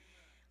 Amen?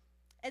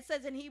 It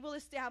says, and he will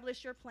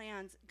establish your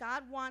plans.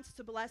 God wants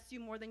to bless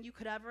you more than you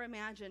could ever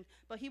imagine,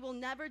 but he will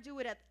never do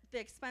it at the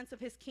expense of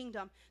his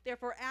kingdom.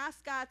 Therefore,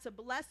 ask God to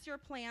bless your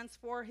plans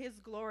for his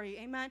glory.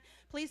 Amen?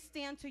 Please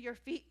stand to your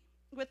feet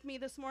with me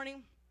this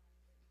morning.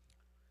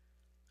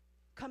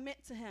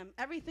 Commit to him.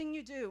 Everything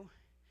you do.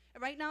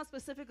 Right now,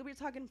 specifically, we're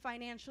talking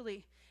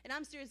financially. And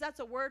I'm serious, that's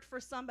a word for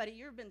somebody.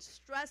 You've been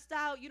stressed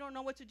out. You don't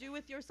know what to do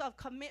with yourself.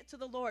 Commit to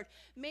the Lord.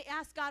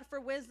 Ask God for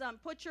wisdom.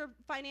 Put your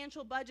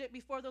financial budget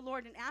before the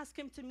Lord and ask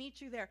him to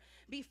meet you there.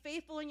 Be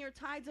faithful in your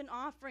tithes and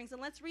offerings.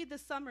 And let's read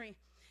this summary.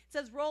 It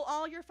says, roll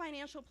all your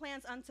financial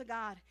plans unto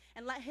God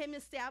and let him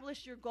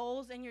establish your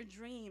goals and your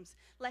dreams.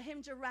 Let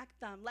him direct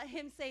them. Let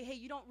him say, hey,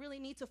 you don't really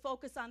need to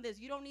focus on this.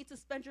 You don't need to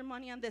spend your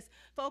money on this.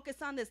 Focus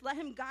on this. Let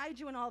him guide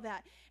you in all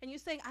that. And you're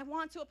saying, I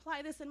want to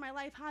apply this in my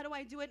life. How do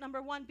I do it?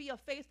 Number 1, be a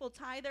faithful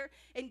tither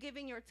in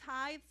giving your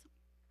tithes.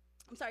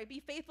 Be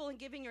faithful in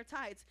giving your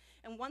tithes.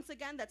 And once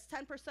again, that's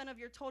 10% of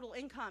your total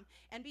income.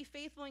 And be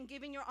faithful in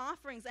giving your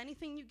offerings,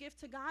 anything you give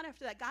to God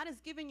after that. God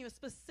has given you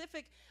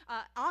specific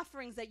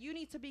offerings that you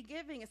need to be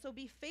giving, and so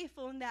be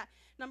faithful in that.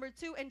 Number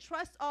 2,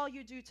 entrust all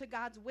you do to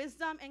God's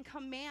wisdom and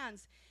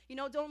commands.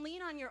 Don't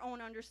lean on your own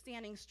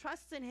understandings.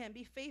 Trust in him.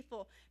 Be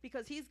faithful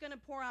because he's going to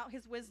pour out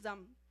his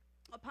wisdom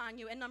upon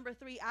you. And number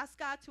 3, ask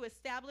God to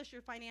establish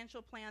your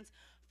financial plans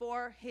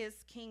for his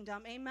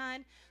kingdom.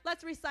 Amen.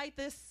 Let's recite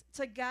this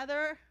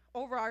together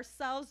over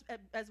ourselves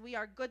as we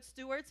are good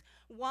stewards.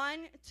 1,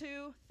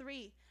 2,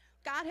 3.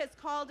 God has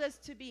called us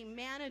to be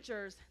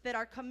managers that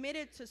are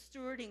committed to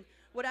stewarding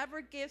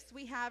whatever gifts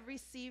we have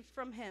received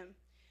from him.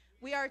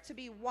 We are to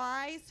be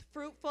wise,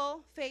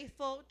 fruitful,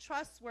 faithful,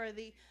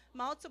 trustworthy,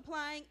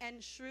 multiplying,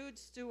 and shrewd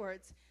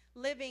stewards,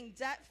 living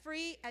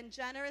debt-free and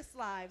generous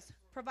lives,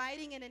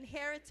 providing an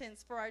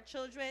inheritance for our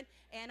children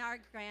and our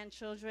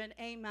grandchildren.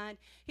 Amen.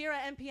 Here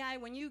at MPI,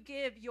 when you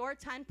give your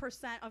 10%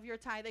 of your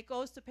tithe, it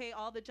goes to pay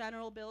all the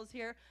general bills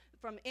here,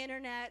 from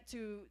internet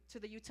to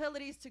the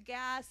utilities, to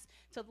gas,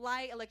 to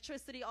light,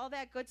 electricity, all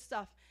that good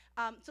stuff.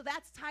 So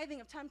that's tithing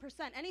of 10%.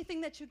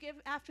 Anything that you give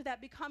after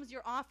that becomes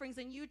your offerings,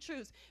 and you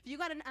choose. If you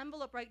got an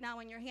envelope right now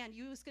in your hand,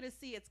 you're just going to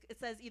see it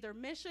says either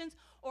missions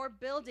or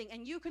building,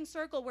 and you can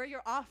circle where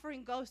your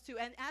offering goes to.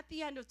 And at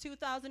the end of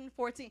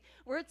 2014,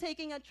 we're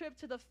taking a trip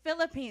to the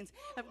Philippines.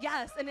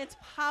 Yes, and it's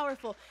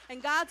powerful.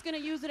 And God's going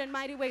to use it in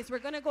mighty ways. We're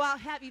going to go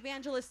out, have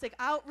evangelistic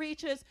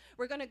outreaches.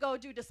 We're going to go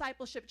do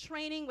discipleship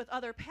training with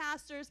other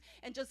pastors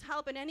and just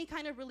help in any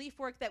kind of relief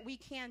work that we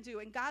can do.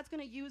 And God's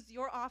going to use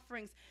your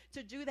offerings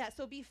to do that.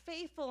 So be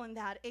faithful in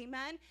that.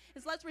 Amen.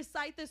 So let's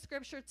recite this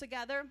scripture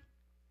together.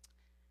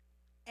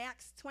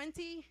 Acts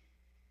 20.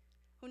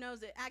 Who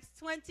knows it? Acts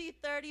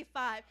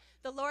 20:35.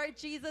 The Lord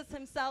Jesus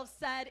himself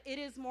said, it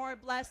is more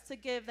blessed to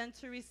give than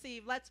to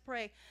receive. Let's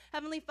pray.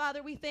 Heavenly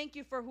Father, we thank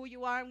you for who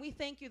you are, and we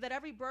thank you that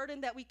every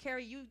burden that we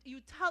carry, you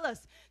tell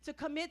us to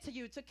commit to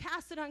you, to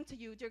cast it unto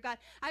you, dear God.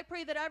 I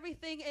pray that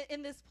everything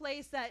in this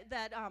place that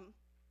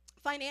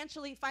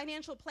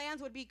financial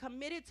plans would be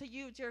committed to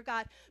you, dear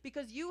God,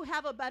 because you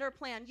have a better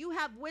plan. You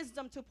have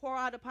wisdom to pour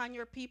out upon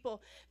your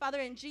people.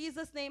 Father, in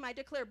Jesus' name, I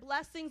declare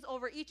blessings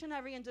over each and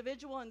every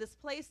individual in this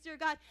place, dear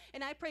God,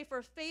 and I pray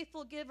for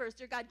faithful givers,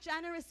 dear God,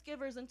 generous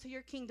givers into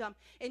your kingdom.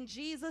 In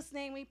Jesus'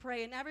 name we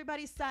pray, and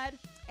everybody said,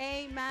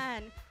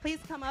 amen. Please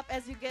come up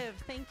as you give.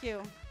 Thank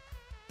you.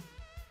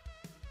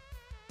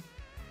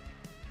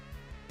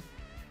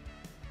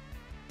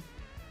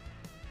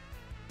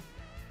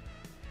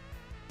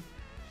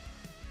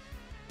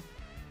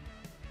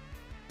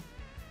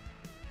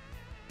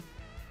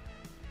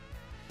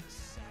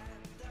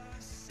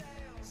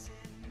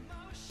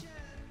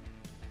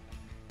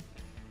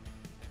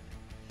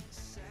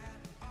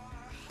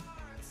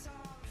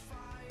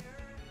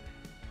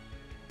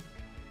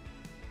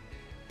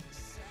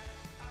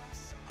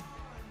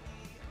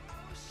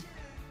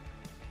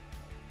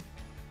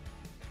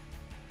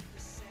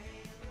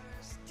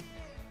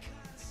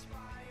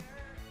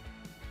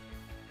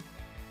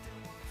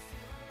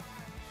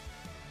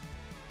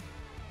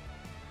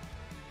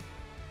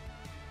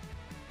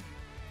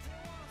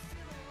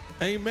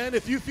 Amen.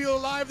 If you feel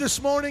alive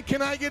this morning,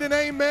 can I get an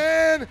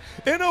amen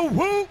and a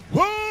whoop,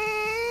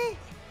 whoop?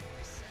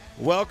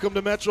 Welcome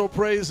to Metro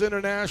Praise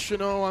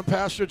International. I'm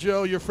Pastor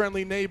Joe, your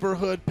friendly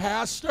neighborhood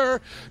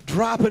pastor,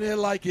 dropping it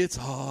like it's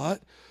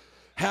hot.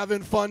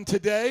 Having fun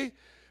today.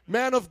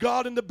 Man of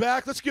God in the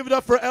back. Let's give it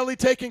up for Ellie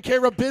taking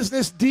care of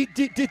business.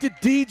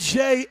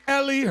 DJ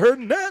Ellie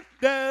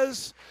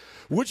Hernandez.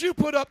 Would you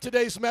put up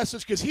today's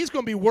message? Because he's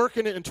going to be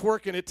working it and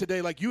twerking it today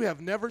like you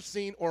have never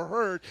seen or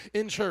heard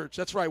in church.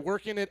 That's right,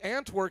 working it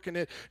and twerking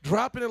it,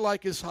 dropping it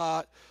like it's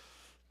hot.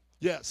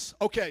 Yes.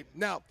 Okay,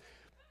 now,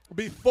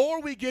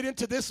 before we get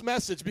into this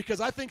message,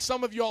 because I think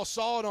some of y'all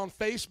saw it on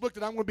Facebook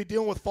that I'm going to be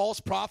dealing with false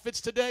prophets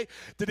today.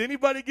 Did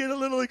anybody get a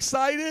little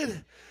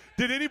excited?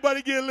 Did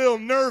anybody get a little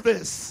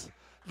nervous?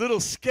 A little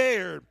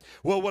scared?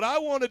 Well, what I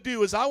want to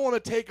do is I want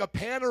to take a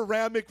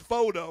panoramic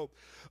photo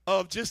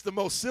of just the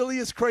most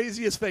silliest,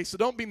 craziest face. So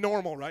don't be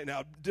normal right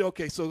now.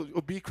 Okay, so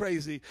be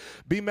crazy.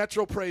 Be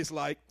Metro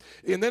Praise-like.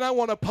 And then I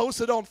want to post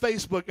it on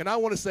Facebook, and I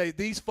want to say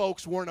these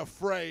folks weren't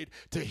afraid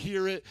to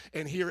hear it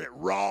and hear it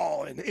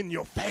raw and in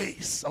your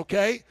face,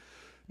 okay?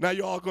 Now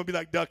you're all going to be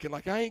like ducking,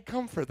 like, I ain't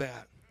come for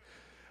that.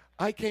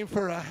 I came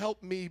for a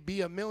help me be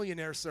a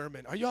millionaire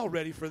sermon. Are y'all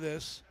ready for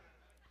this?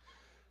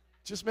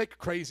 Just make a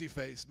crazy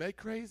face. Make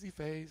crazy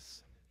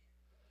face.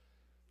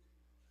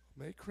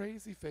 Make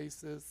crazy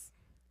faces.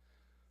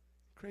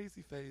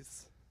 Crazy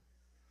face.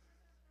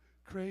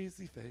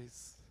 Crazy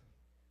face.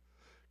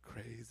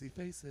 Crazy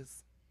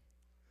faces.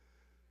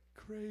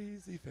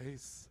 Crazy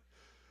face.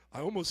 I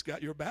almost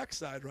got your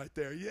backside right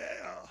there.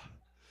 Yeah.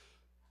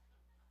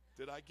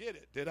 Did I get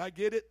it? Did I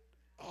get it?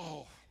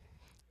 Oh,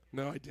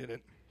 no, I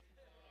didn't.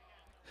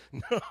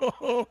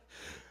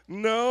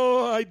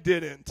 No, I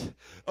didn't.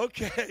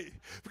 Okay.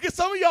 Because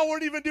some of y'all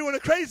weren't even doing a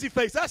crazy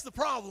face. That's the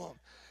problem.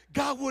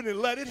 God wouldn't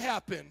let it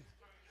happen.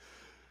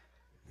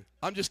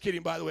 I'm just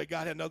kidding, by the way.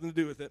 God had nothing to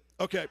do with it.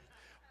 Okay.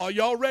 Are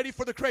y'all ready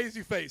for the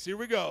crazy face? Here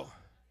we go.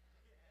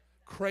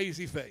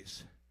 Crazy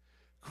face.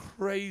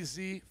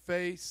 Crazy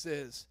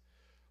faces.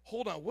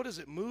 Hold on. What does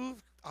it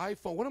move?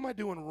 iPhone. What am I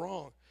doing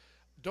wrong?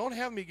 Don't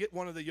have me get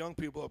one of the young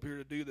people up here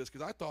to do this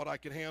because I thought I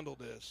could handle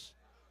this.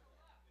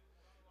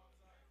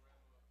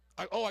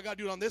 I got to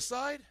do it on this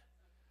side?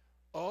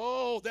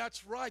 Oh,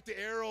 that's right, the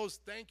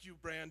arrows. Thank you,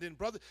 Brandon.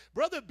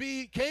 Brother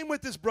B came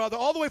with his brother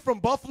all the way from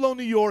Buffalo,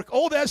 New York,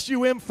 old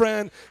SUM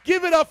friend.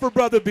 Give it up for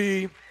Brother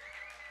B.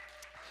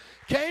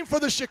 Came for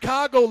the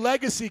Chicago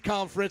Legacy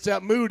Conference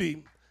at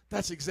Moody.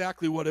 That's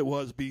exactly what it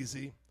was,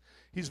 BZ.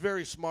 He's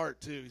very smart,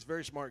 too. He's a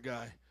very smart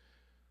guy.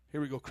 Here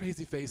we go,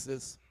 crazy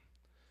faces.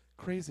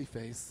 Crazy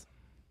face.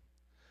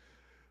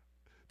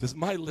 Does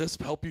my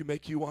lisp help you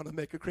make you want to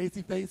make a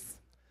crazy face?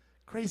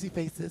 Crazy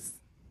faces.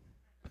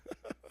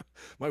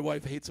 My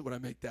wife hates it when I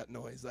make that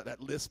noise, that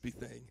lispy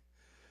thing.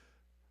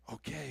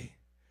 Okay.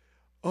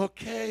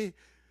 Okay.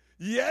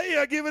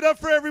 Yeah, give it up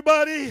for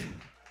everybody.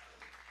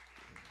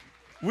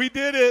 We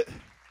did it.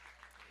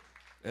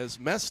 As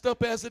messed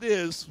up as it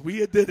is,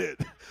 we did it.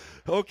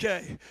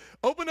 Okay.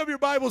 Open up your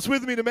Bibles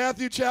with me to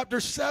Matthew chapter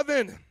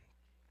 7.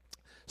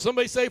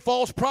 Somebody say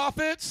false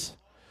prophets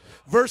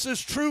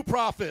versus true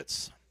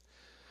prophets.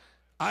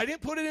 I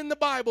didn't put it in the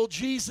Bible.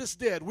 Jesus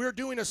did. We're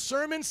doing a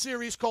sermon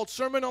series called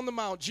Sermon on the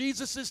Mount.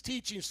 Jesus'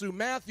 teachings through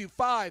Matthew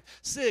 5,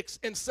 6,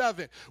 and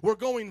 7. We're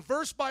going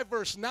verse by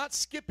verse, not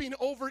skipping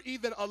over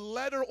even a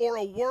letter or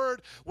a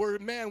word.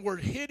 We're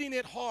hitting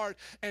it hard.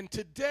 And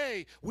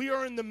today, we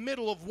are in the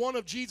middle of one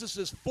of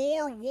Jesus'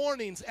 4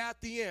 warnings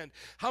at the end.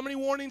 How many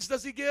warnings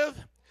does he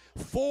give?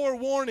 4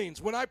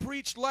 warnings. When I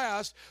preached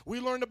last, we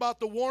learned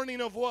about the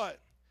warning of what?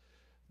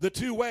 The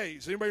 2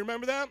 ways. Anybody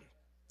remember that?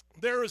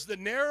 There is the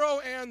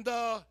narrow and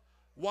the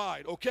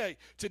wide. Okay,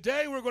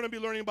 today we're going to be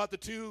learning about the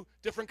 2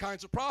 different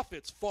kinds of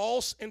prophets,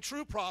 false and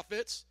true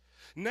prophets.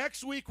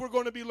 Next week we're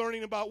going to be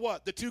learning about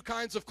what? The 2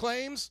 kinds of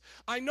claims.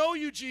 I know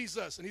you,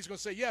 Jesus. And he's going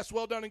to say, yes,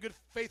 well done and good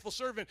faithful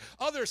servant.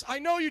 Others, I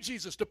know you,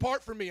 Jesus.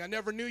 Depart from me. I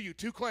never knew you.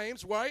 2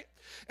 claims, right?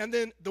 And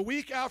then the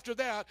week after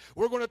that,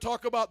 we're going to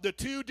talk about the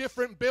 2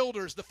 different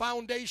builders, the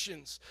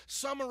foundations,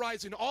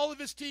 summarizing all of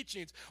his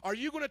teachings. Are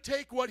you going to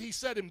take what he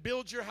said and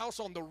build your house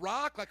on the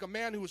rock like a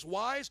man who is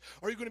wise?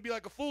 Or are you going to be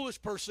like a foolish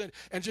person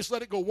and just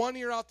let it go one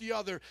ear out the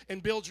other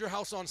and build your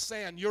house on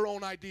sand, your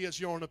own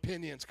ideas, your own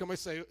opinions?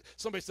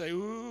 Somebody say,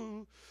 ooh.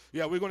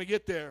 Yeah, we're going to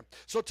get there.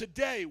 So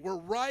today, we're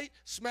right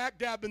smack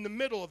dab in the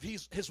middle of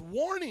his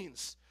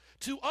warnings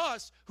to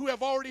us who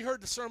have already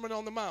heard the Sermon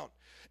on the Mount.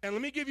 And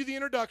let me give you the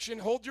introduction.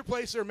 Hold your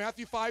place there.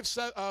 Matthew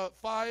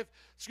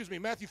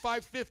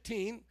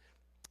 5:15.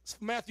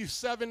 Matthew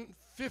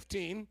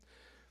 7:15.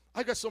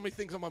 I got so many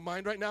things on my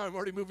mind right now. I'm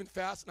already moving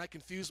fast, and I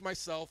confuse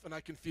myself, and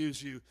I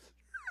confuse you.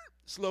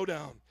 Slow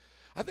down.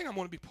 I think I'm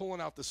going to be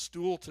pulling out the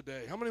stool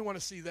today. How many want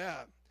to see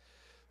that?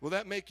 Will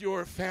that make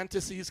your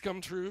fantasies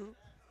come true?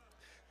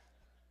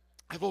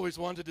 I've always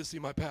wanted to see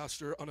my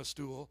pastor on a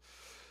stool.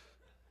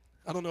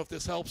 I don't know if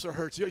this helps or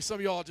hurts. Some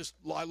of y'all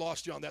I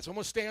lost you on that. So I'm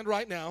going to stand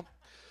right now.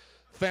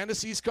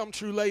 Fantasies come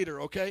true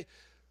later, okay?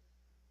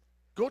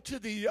 Go to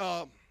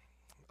the,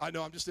 I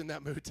know, I'm just in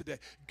that mood today.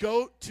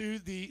 Go to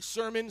the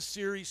sermon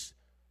series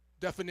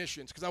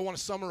definitions, because I want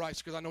to summarize,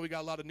 because I know we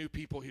got a lot of new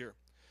people here.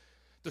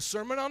 The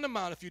Sermon on the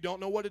Mount, if you don't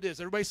know what it is,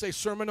 everybody say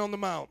Sermon on the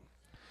Mount.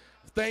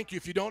 Thank you.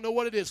 If you don't know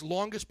what it is,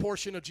 longest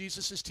portion of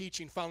Jesus'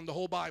 teaching found in the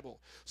whole Bible.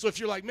 So if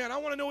you're like, man, I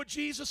want to know what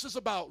Jesus is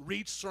about,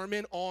 read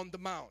Sermon on the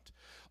Mount.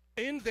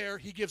 In there,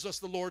 he gives us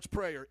the Lord's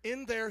Prayer.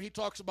 In there, he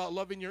talks about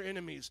loving your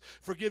enemies,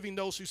 forgiving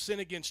those who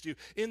sin against you.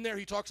 In there,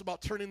 he talks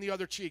about turning the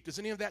other cheek. Does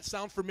any of that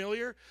sound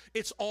familiar?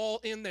 It's all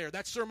in there.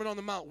 That's Sermon on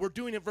the Mount. We're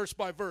doing it verse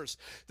by verse.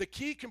 The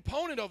key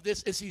component of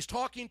this is he's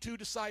talking to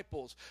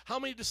disciples. How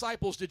many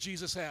disciples did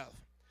Jesus have?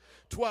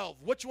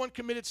 12. Which one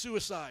committed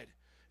suicide?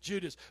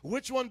 Judas.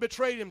 Which one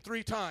betrayed him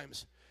 3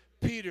 times?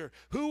 Peter.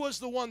 Who was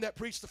the one that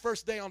preached the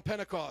first day on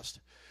Pentecost?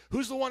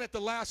 Who's the one at the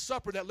Last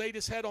Supper that laid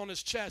his head on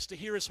his chest to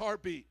hear his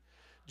heartbeat?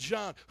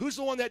 John. Who's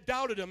the one that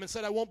doubted him and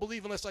said, I won't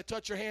believe unless I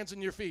touch your hands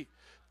and your feet?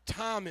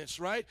 Thomas,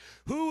 right?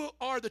 Who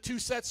are the 2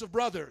 sets of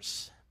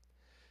brothers?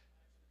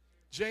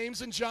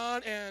 James and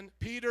John, and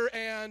Peter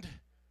and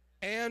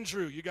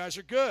Andrew. You guys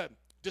are good.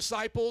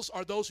 Disciples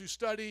are those who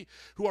study,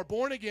 who are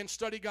born again,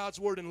 study God's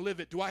word and live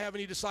it. Do I have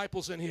any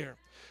disciples in here?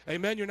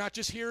 Amen. You're not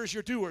just hearers,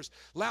 you're doers.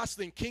 Last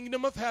thing,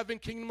 kingdom of heaven,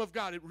 kingdom of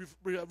God. It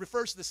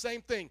refers to the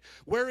same thing.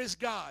 Where is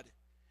God?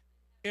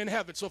 In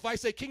heaven. So if I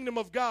say kingdom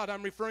of God,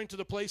 I'm referring to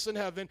the place in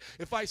heaven.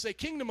 If I say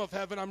kingdom of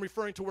heaven, I'm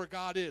referring to where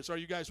God is. Are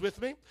you guys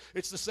with me?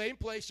 It's the same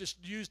place, just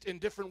used in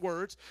different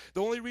words.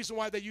 The only reason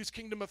why they use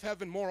kingdom of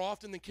heaven more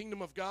often than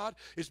kingdom of God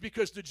is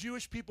because the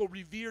Jewish people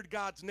revered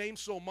God's name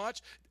so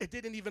much, it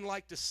didn't even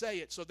like to say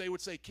it. So they would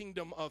say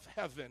kingdom of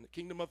heaven,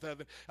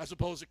 as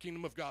opposed to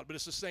kingdom of God. But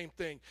it's the same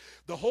thing.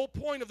 The whole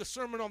point of the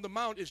Sermon on the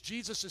Mount is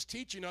Jesus is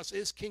teaching us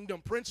is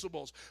kingdom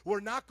principles.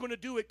 We're not going to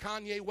do it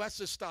Kanye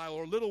West's style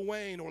or Lil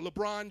Wayne or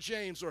LeBron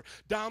James or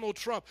Donald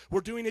Trump.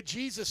 We're doing it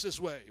Jesus'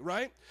 way,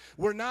 right?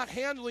 We're not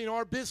handling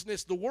our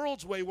business the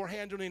world's way. We're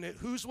handling it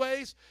whose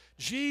ways?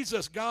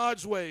 Jesus,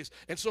 God's ways.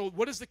 And so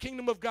what does the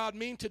kingdom of God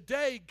mean?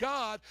 Today,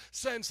 God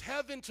sends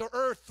heaven to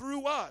earth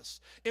through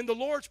us. In the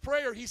Lord's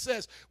Prayer, he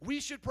says,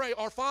 we should pray,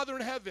 our Father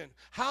in heaven,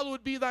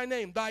 hallowed be thy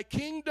name. Thy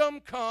kingdom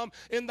come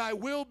and thy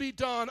will be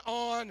done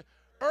on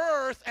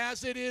earth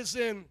as it is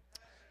in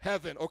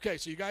heaven. Okay,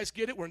 so you guys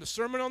get it? We're in the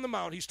Sermon on the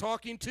Mount. He's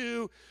talking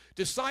to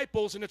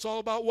disciples, and it's all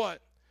about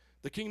what?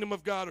 The kingdom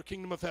of God or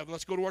kingdom of heaven.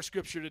 Let's go to our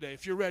scripture today.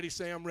 If you're ready,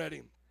 say, I'm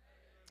ready.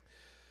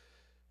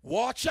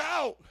 Watch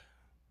out.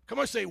 Come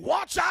on, say,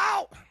 watch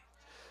out.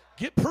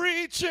 Get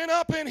preaching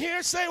up in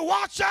here. Say,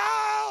 watch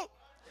out.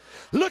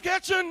 Look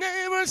at your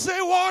neighbor and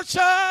say, watch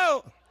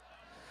out.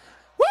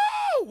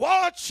 Woo!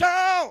 Watch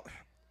out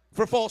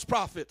for false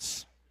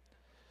prophets.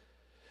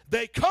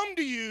 They come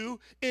to you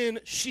in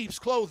sheep's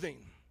clothing,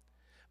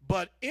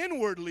 but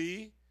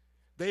inwardly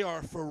they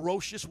are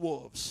ferocious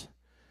wolves.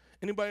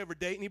 Anybody ever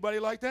date anybody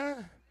like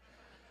that?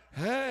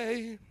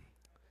 Hey.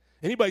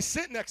 Anybody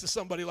sit next to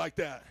somebody like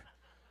that?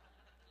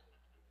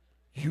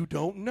 You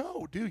don't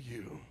know, do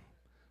you?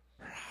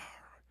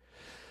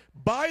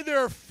 By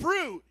their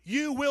fruit,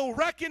 you will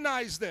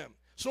recognize them.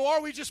 So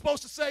are we just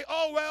supposed to say,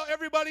 oh, well,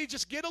 everybody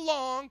just get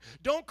along.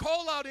 Don't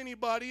call out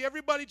anybody.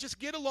 Everybody just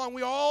get along.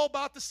 We're all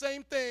about the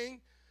same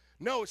thing.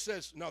 No, it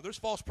says, no, there's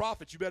false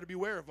prophets. You better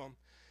beware of them.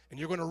 And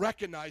you're going to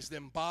recognize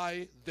them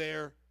by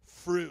their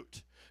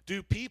fruit.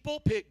 Do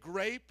people pick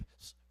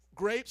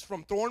grapes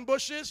from thorn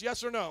bushes?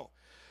 Yes or no?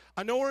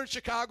 I know we're in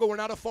Chicago. We're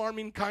not a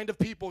farming kind of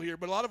people here,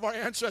 but a lot of our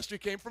ancestry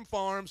came from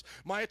farms.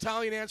 My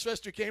Italian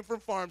ancestry came from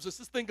farms. Let's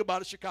just think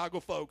about it, Chicago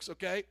folks,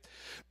 okay?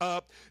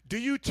 Do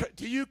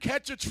you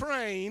catch a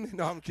train?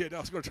 No, I'm kidding.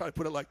 I was going to try to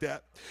put it like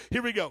that.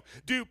 Here we go.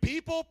 Do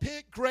people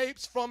pick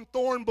grapes from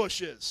thorn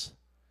bushes?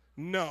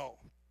 No.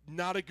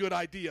 Not a good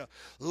idea.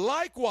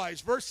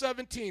 Likewise, verse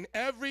 17,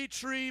 every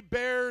tree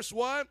bears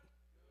what?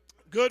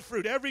 Good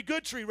fruit. Every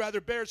good tree, rather,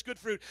 bears good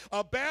fruit.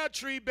 A bad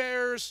tree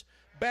bears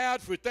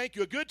bad fruit. Thank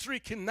you. A good tree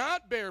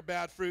cannot bear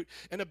bad fruit,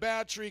 and a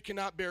bad tree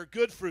cannot bear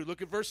good fruit.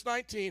 Look at verse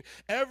 19.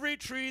 Every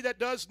tree that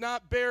does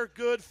not bear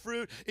good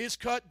fruit is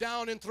cut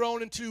down and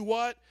thrown into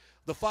what?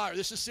 The fire.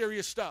 This is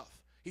serious stuff.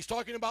 He's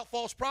talking about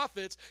false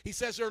prophets. He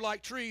says they're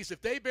like trees.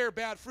 If they bear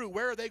bad fruit,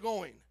 where are they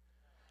going?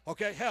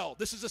 Okay, hell.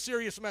 This is a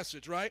serious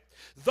message, right?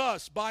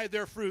 Thus, by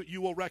their fruit,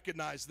 you will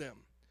recognize them.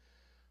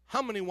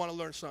 How many want to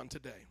learn something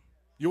today?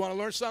 You want to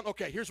learn something?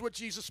 Okay, here's what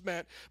Jesus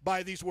meant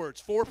by these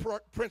words. 4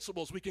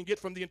 principles we can get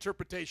from the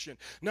interpretation.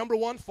 Number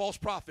 1, false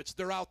prophets.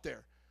 They're out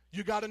there.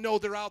 You got to know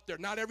they're out there.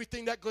 Not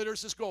everything that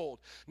glitters is gold.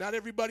 Not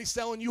everybody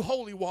selling you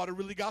holy water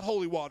really got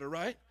holy water,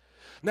 right?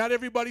 Not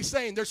everybody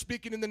saying they're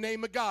speaking in the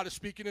name of God is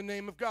speaking in the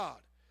name of God.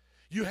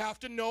 You have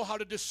to know how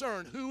to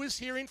discern who is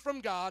hearing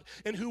from God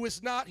and who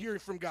is not hearing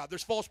from God.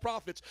 There's false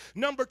prophets.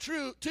 Number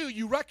 2,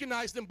 you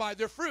recognize them by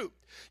their fruit.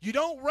 You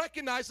don't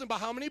recognize them by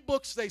how many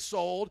books they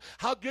sold,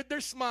 how good their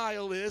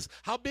smile is,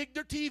 how big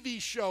their TV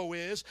show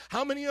is,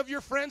 how many of your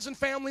friends and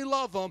family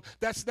love them.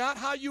 That's not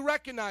how you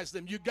recognize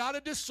them. You got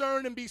to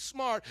discern and be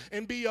smart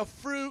and be a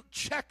fruit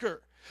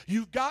checker.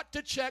 You've got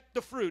to check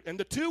the fruit. And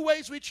the 2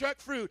 ways we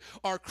check fruit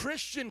are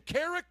Christian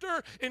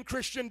character and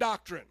Christian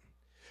doctrine.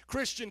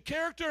 Christian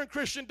character and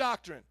Christian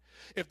doctrine.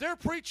 If they're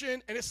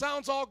preaching and it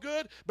sounds all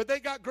good, but they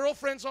got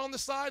girlfriends on the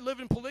side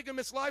living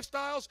polygamous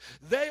lifestyles,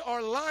 they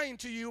are lying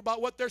to you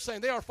about what they're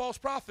saying. They are false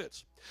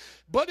prophets.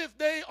 But if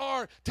they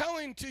are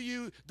telling to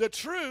you the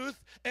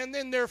truth and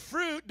then their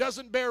fruit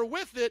doesn't bear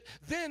with it,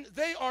 then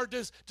they are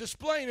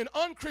displaying an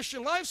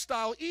unchristian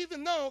lifestyle,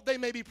 even though they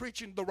may be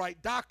preaching the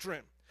right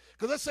doctrine.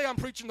 Because let's say I'm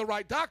preaching the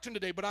right doctrine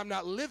today, but I'm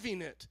not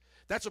living it.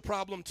 That's a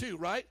problem too,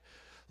 right?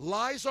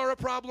 Lies are a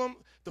problem.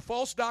 The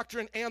false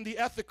doctrine and the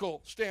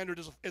ethical standard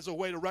is a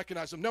way to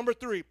recognize them. Number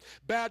 3,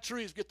 bad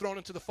trees get thrown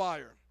into the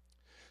fire.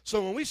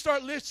 So when we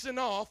start listing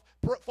off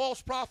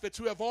false prophets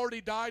who have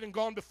already died and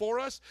gone before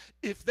us,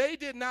 if they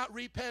did not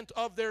repent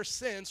of their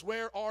sins,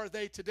 where are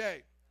they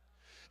today?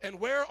 And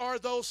where are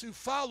those who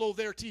follow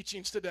their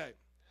teachings today?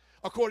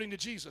 According to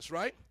Jesus,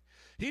 right?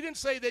 He didn't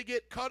say they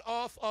get cut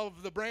off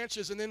of the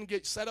branches and then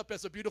get set up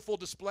as a beautiful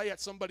display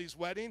at somebody's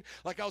wedding.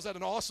 Like I was at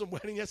an awesome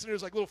wedding yesterday.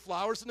 There's like little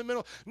flowers in the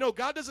middle. No,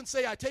 God doesn't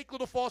say I take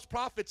little false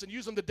prophets and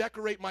use them to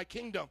decorate my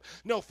kingdom.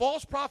 No,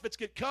 false prophets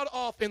get cut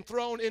off and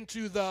thrown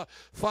into the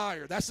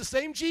fire. That's the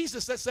same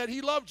Jesus that said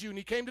he loved you and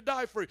he came to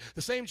die for you.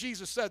 The same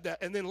Jesus said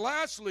that. And then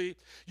lastly,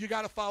 you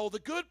got to follow the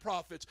good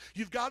prophets.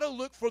 You've got to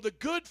look for the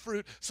good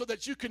fruit so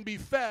that you can be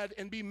fed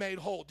and be made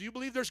whole. Do you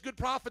believe there's good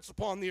prophets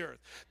upon the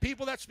earth?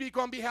 People that speak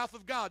on behalf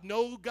of God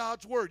know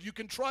God's word. You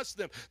can trust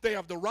them. They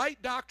have the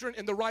right doctrine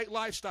and the right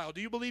lifestyle.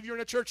 Do you believe you're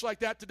in a church like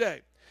that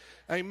today?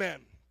 Amen.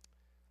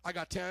 I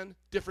got 10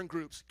 different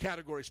groups,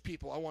 categories,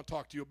 people I want to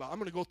talk to you about. I'm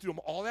going to go through them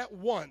all at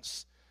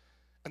once,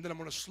 and then I'm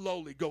going to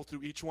slowly go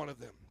through each one of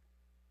them.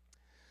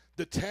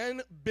 The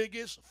 10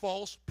 biggest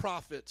false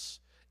prophets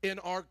in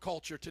our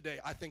culture today.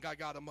 I think I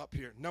got them up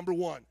here. Number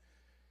 1,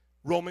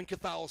 Roman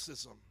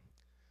Catholicism.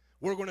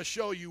 We're going to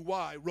show you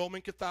why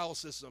Roman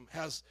Catholicism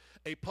has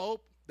a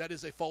pope that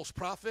is a false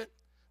prophet,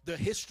 the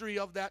history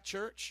of that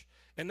church.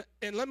 And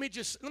let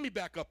me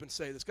back up and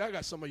say this. I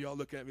got some of y'all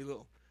looking at me a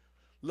little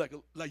like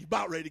you're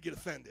about ready to get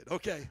offended.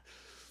 Okay.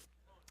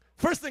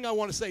 First thing I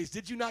want to say is,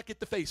 did you not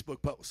get the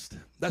Facebook post?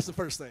 That's the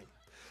first thing.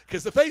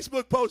 Because the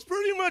Facebook post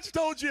pretty much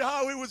told you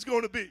how it was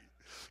going to be.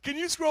 Can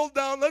you scroll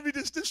down? Let me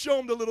just show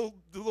them the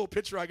little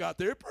picture I got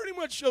there. It pretty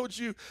much showed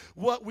you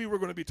what we were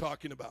going to be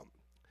talking about.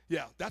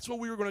 Yeah, that's what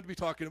we were going to be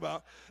talking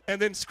about.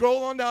 And then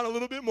scroll on down a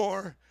little bit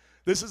more.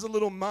 This is a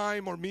little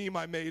mime or meme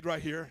I made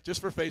right here just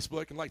for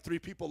Facebook, and like 3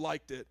 people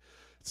liked it.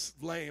 It's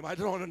lame. I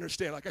don't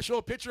understand. Like I show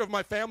a picture of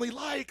my family,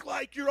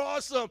 like you're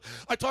awesome.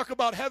 I talk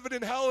about heaven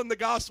and hell in the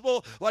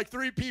gospel, like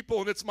 3 people,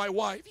 and it's my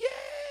wife.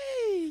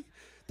 Yay!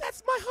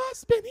 That's my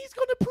husband. He's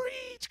going to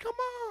preach. Come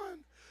on.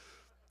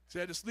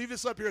 So I just leave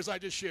this up here as I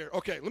just share.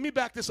 Okay, let me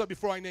back this up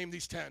before I name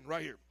these 10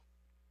 right here.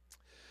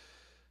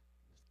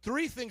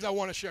 3 things I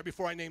want to share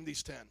before I name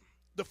these 10.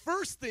 The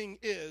first thing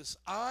is,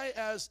 I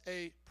as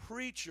a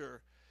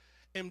preacher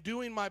am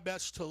doing my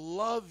best to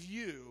love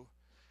you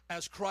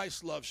as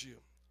Christ loves you.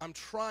 I'm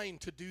trying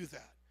to do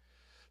that.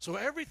 So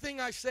everything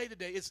I say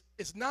today is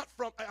not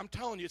from, I'm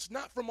telling you, it's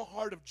not from a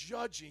heart of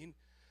judging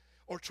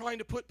or trying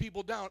to put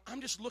people down. I'm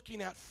just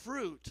looking at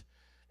fruit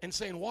and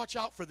saying, watch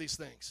out for these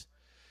things.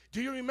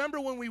 Do you remember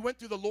when we went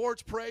through the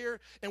Lord's Prayer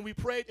and we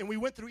prayed and we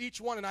went through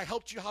each one and I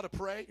helped you how to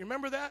pray? You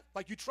remember that?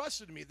 Like you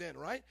trusted me then,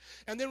 right?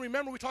 And then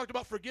remember we talked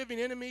about forgiving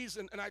enemies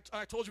and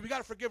I told you we got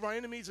to forgive our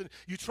enemies and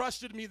you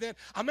trusted me then.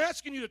 I'm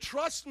asking you to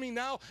trust me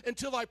now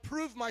until I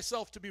prove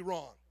myself to be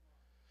wrong.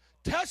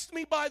 Test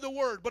me by the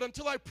word, but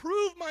until I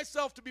prove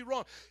myself to be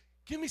wrong,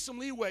 give me some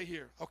leeway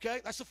here, okay?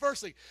 That's the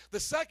first thing. The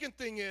second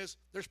thing is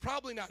there's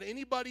probably not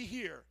anybody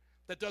here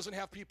that doesn't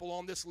have people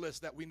on this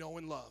list that we know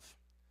and love.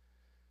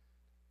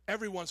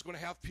 Everyone's going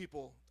to have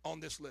people on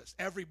this list.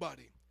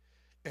 Everybody.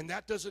 And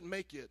that doesn't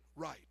make it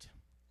right.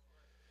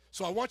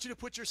 So I want you to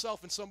put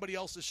yourself in somebody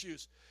else's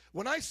shoes.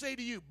 When I say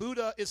to you,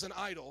 Buddha is an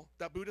idol,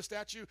 that Buddha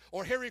statue,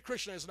 or Hare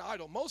Krishna is an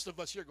idol, most of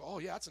us here go, oh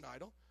yeah, it's an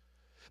idol.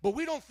 But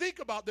we don't think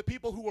about the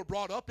people who were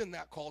brought up in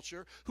that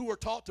culture, who were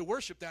taught to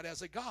worship that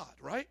as a god,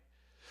 right?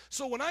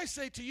 So when I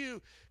say to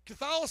you,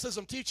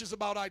 Catholicism teaches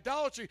about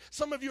idolatry,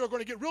 some of you are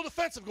going to get real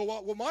defensive. Go,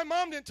 well, my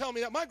mom didn't tell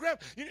me that. My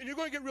you're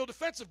going to get real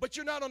defensive, but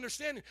you're not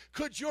understanding.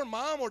 Could your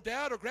mom or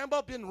dad or grandpa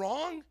have been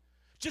wrong?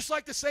 Just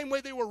like the same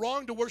way they were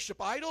wrong to worship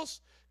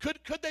idols?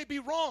 Could they be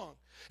wrong?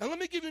 And let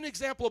me give you an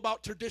example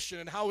about tradition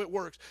and how it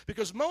works.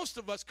 Because most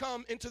of us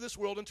come into this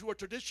world into a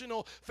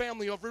traditional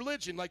family of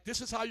religion. Like this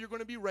is how you're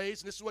going to be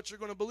raised and this is what you're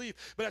going to believe.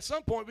 But at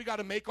some point we got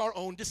to make our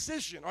own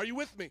decision. Are you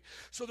with me?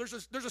 So there's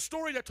a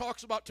story that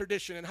talks about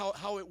tradition and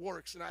how it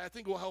works. And I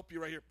think it will help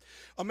you right here.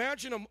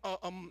 Imagine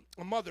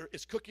a mother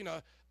is cooking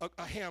a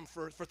ham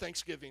for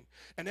Thanksgiving.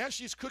 And as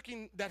she's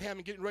cooking that ham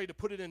and getting ready to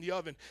put it in the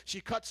oven,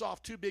 she cuts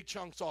off 2 big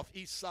chunks off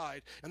each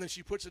side. And then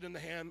she puts it in the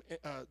ham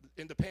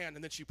in the pan.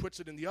 And then she puts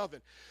it in the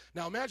oven.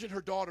 Now imagine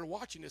her daughter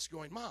watching this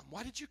going, Mom,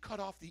 why did you cut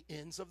off the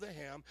ends of the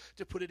ham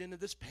to put it into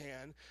this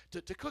pan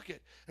to cook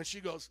it? And she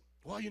goes,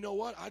 Well, you know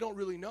what? I don't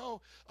really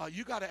know.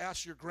 You got to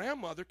ask your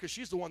grandmother because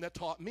she's the one that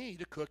taught me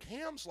to cook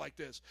hams like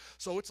this.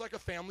 So it's like a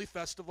family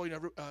festival,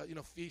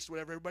 feast,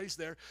 whatever. Everybody's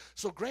there.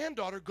 So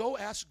granddaughter, go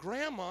ask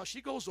grandma.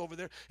 She goes over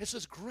there and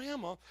says,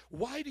 Grandma,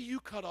 why do you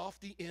cut off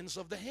the ends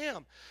of the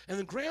ham? And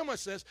then grandma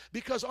says,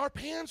 because our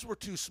pans were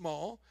too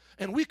small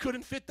and we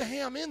couldn't fit the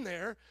ham in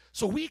there,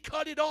 so we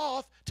cut it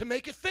off to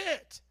make it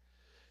fit.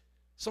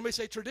 Somebody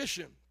say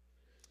tradition.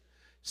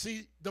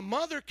 See, the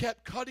mother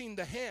kept cutting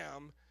the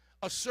ham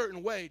a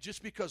certain way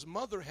just because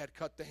mother had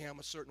cut the ham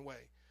a certain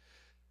way.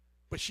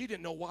 But she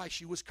didn't know why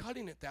she was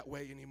cutting it that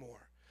way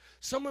anymore.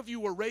 Some of you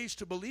were raised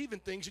to believe in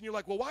things, and you're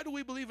like, well, why do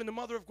we believe in the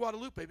Mother of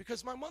Guadalupe?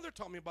 Because my mother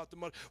taught me about the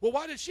mother. Well,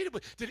 why did she?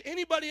 Did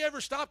anybody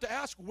ever stop to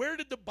ask, where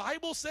did the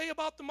Bible say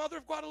about the Mother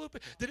of Guadalupe?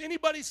 Did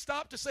anybody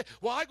stop to say,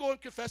 well, I go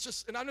and confess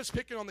this, and I'm just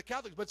picking on the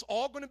Catholics, but it's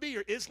all going to be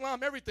here,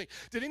 Islam, everything.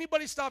 Did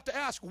anybody stop to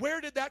ask, where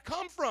did that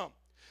come from?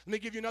 Let me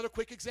give you another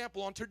quick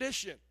example on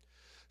tradition.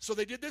 So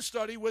they did this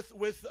study with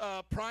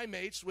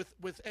primates,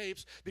 with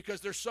apes, because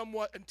they're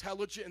somewhat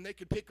intelligent and they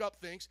can pick up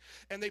things.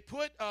 And they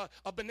put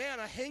a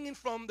banana hanging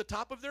from the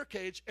top of their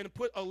cage and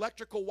put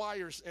electrical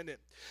wires in it.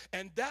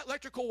 And that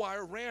electrical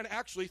wire ran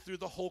actually through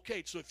the whole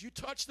cage. So if you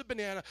touch the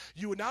banana,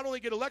 you would not only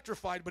get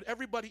electrified, but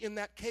everybody in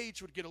that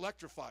cage would get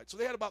electrified. So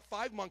they had about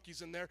 5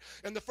 monkeys in there.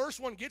 And the first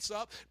one gets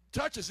up,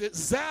 touches it,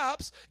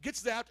 zaps,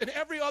 gets zapped, and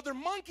every other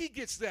monkey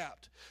gets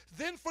zapped.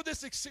 Then for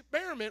this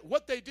experiment,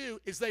 what they do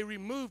is they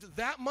removed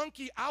that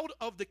monkey out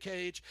of the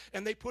cage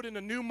and they put in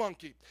a new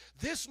monkey.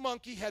 This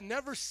monkey had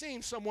never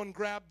seen someone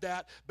grab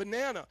that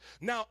banana.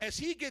 Now, as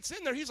he gets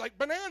in there, he's like,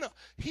 banana.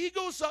 He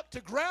goes up to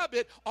grab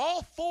it.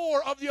 All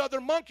 4 of the other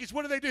monkeys,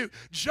 what do?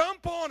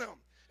 Jump on him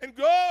and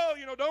go,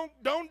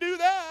 don't do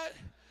that.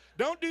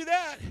 Don't do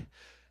that.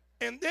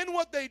 And then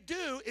what they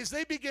do is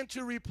they begin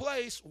to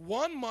replace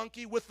one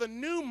monkey with a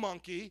new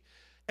monkey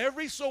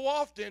every so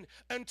often,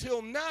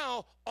 until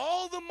now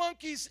all the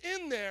monkeys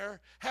in there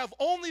have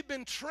only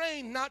been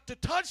trained not to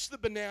touch the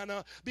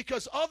banana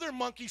because other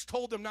monkeys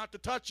told them not to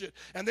touch it.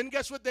 And then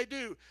guess what they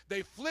do?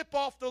 They flip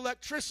off the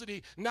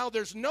electricity. Now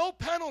there's no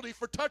penalty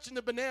for touching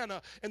the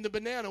banana, and the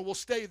banana will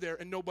stay there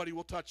and nobody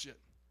will touch it.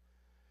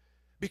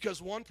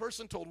 Because one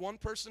person told one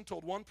person,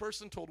 told one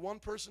person, told one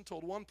person,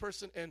 told one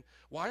person, and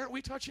why aren't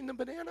we touching the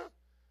banana?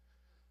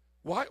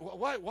 Why?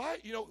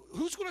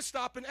 Who's going to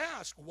stop and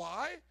ask?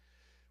 Why?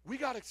 We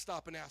got to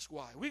stop and ask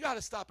why. We got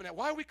to stop and ask,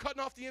 why are we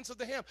cutting off the ends of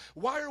the ham?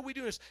 Why are we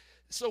doing this?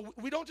 So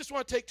we don't just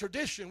want to take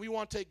tradition. We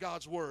want to take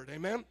God's word.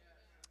 Amen?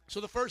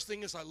 So the first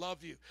thing is, I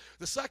love you.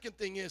 The second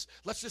thing is,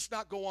 let's just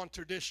not go on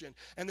tradition.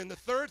 And then the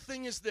third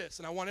thing is this,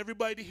 and I want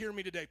everybody to hear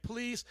me today.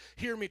 Please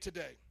hear me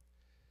today.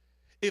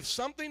 If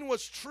something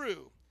was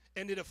true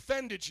and it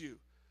offended you,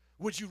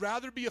 would you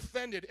rather be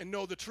offended and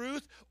know the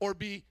truth or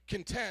be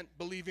content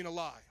believing a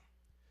lie?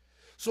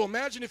 So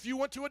imagine if you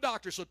went to a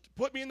doctor. So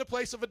put me in the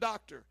place of a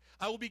doctor.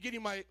 I will be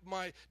getting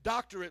my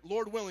doctorate,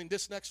 Lord willing,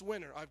 this next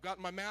winter. I've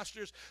gotten my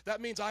master's. That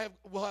means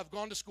will have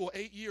gone to school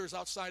 8 years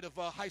outside of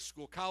high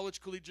school,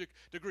 college, collegiate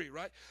degree,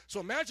 right?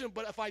 So imagine,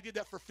 but if I did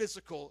that for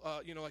physical,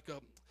 like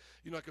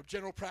a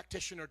general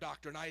practitioner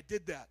doctor, and I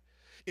did that.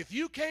 If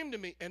you came to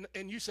me and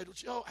you said,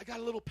 Joe, I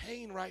got a little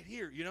pain right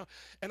here,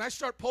 and I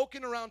start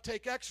poking around,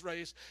 take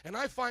x-rays, and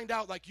I find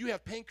out like you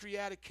have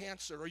pancreatic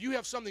cancer or you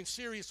have something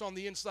serious on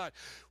the inside,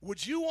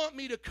 would you want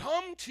me to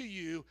come to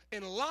you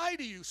and lie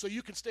to you so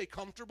you can stay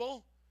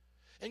comfortable?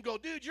 And go,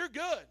 dude, you're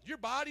good. Your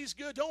body's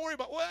good. Don't worry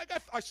about,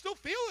 I still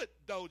feel it,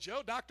 though,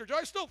 Joe. Dr. Joe,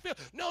 I still feel it.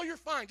 No, you're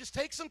fine. Just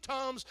take some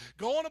Tums,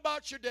 go on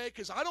about your day,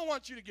 because I don't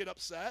want you to get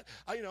upset.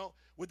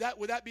 Would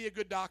that be a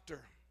good doctor?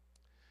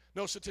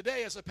 No, so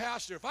today as a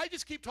pastor, if I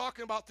just keep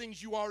talking about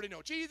things you already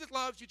know, Jesus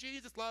loves you,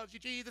 Jesus loves you,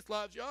 Jesus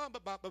loves you,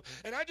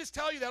 and I just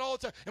tell you that all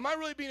the time, am I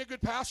really being a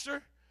good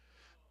pastor?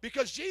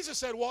 Because Jesus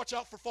said, watch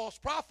out for false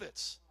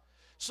prophets.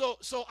 So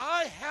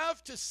I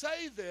have to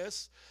say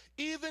this,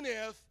 even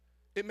if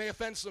it may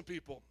offend some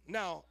people.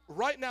 Now,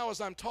 right now as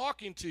I'm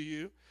talking to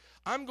you,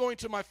 I'm going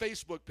to my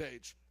Facebook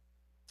page,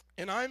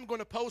 and I'm going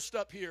to post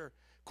up here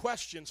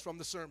questions from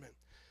the sermon.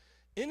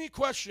 Any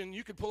question,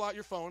 you can pull out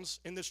your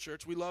phones in this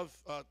church. We love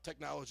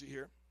technology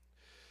here.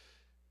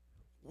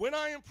 When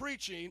I am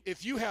preaching,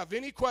 if you have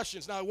any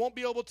questions, now I won't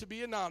be able to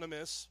be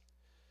anonymous.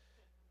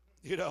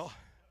 You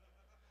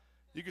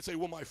could say,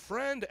 well, my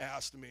friend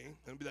asked me.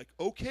 And be like,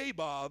 okay,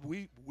 Bob,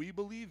 we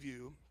believe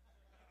you.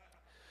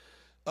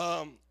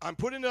 I'm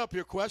putting up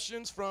here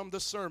questions from the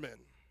sermon.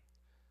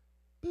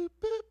 Boop,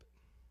 boop.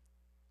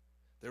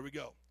 There we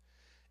go.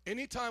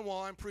 Anytime while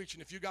I'm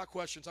preaching, if you got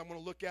questions, I'm going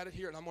to look at it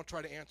here, and I'm going to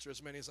try to answer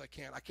as many as I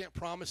can. I can't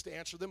promise to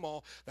answer them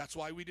all. That's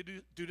why we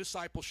do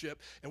discipleship,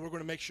 and we're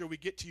going to make sure we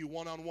get to you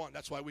one-on-one.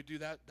 That's why we do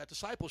that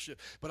discipleship.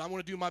 But I'm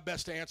going to do my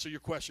best to answer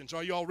your questions.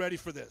 Are you all ready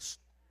for this?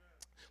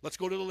 Let's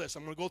go to the list.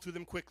 I'm going to go through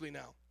them quickly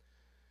now,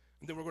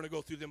 and then we're going to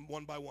go through them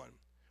one by one.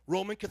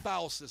 Roman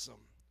Catholicism.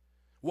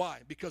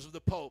 Why? Because of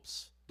the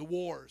popes, the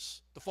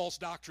wars, the false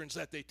doctrines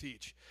that they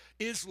teach.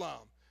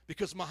 Islam,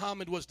 because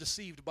Muhammad was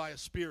deceived by a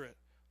spirit.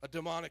 A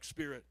demonic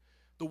spirit,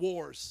 the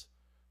wars,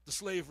 the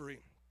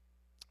slavery.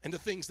 and the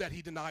things that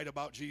he denied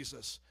about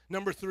Jesus.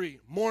 Number 3,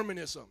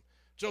 Mormonism.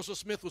 Joseph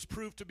Smith was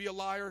proved to be a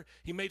liar.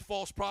 He made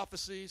false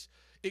prophecies.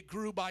 It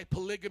grew by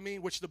polygamy,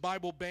 which the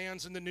Bible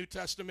bans in the New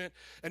Testament.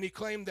 And he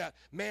claimed that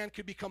man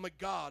could become a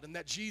god and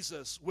that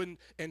Jesus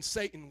and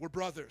Satan were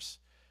brothers.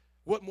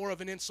 What more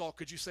of an insult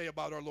could you say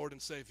about our Lord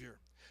and Savior?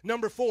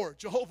 Number 4,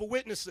 Jehovah's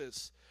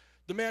Witnesses.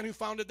 The man who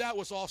founded that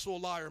was also a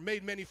liar,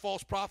 made many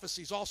false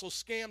prophecies, also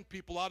scammed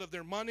people out of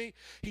their money.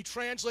 He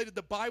translated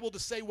the Bible to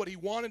say what he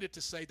wanted it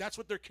to say. That's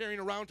what they're carrying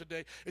around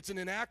today. It's an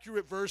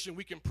inaccurate version.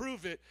 We can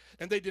prove it.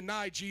 And they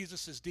deny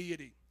Jesus'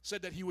 deity,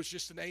 said that he was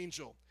just an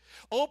angel.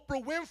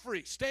 Oprah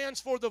Winfrey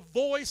stands for the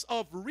voice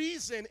of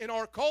reason in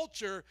our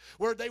culture,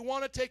 where they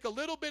want to take a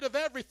little bit of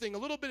everything, a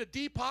little bit of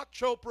Deepak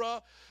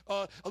Chopra,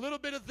 a little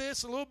bit of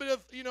this, a little bit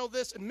of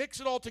this, and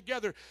mix it all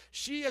together.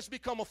 She has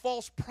become a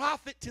false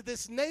prophet to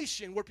this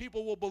nation, where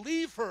people will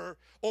believe her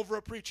over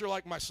a preacher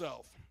like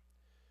myself.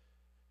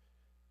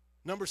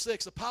 Number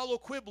 6, Apollo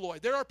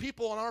Quibloi. There are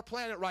people on our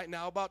planet right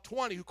now, about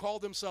 20, who call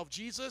themselves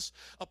Jesus.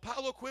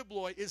 Apollo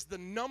Quibloi is the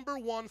number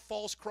 1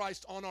 false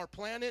Christ on our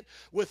planet,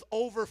 with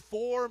over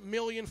 4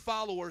 million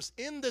followers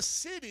in the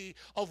city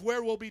of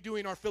where we'll be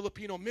doing our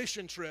Filipino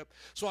mission trip.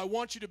 So I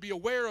want you to be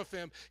aware of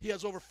him. He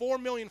has over 4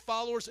 million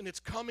followers, and it's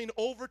coming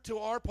over to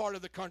our part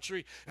of the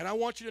country. And I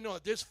want you to know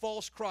that this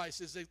false Christ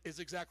is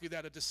exactly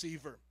that, a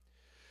deceiver.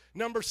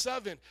 Number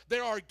 7,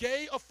 there are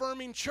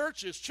gay-affirming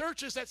churches,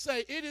 churches that say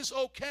it is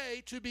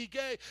okay to be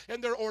gay,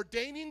 and they're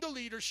ordaining the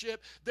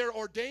leadership, they're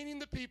ordaining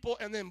the people,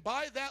 and then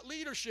by that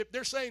leadership,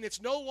 they're saying it's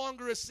no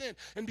longer a sin.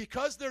 And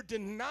because they're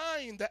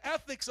denying the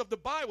ethics of the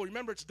Bible,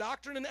 remember, it's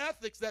doctrine and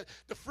ethics, that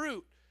the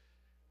fruit,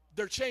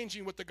 they're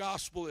changing what the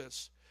gospel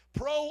is.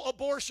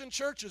 Pro-abortion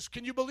churches,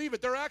 can you believe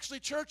it? There are actually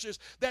churches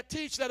that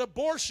teach that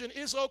abortion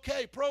is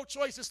okay.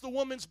 Pro-choice, it's the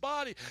woman's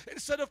body.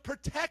 Instead of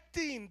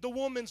protecting the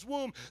woman's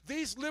womb,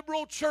 these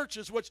liberal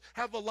churches, which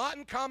have a lot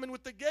in common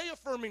with the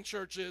gay-affirming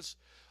churches,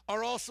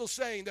 are also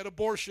saying that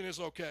abortion is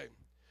okay.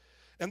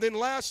 And then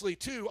lastly,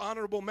 2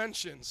 honorable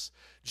mentions.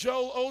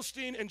 Joel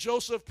Osteen and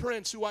Joseph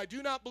Prince, who I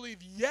do not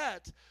believe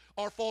yet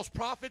are false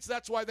prophets.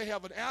 That's why they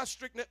have an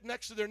asterisk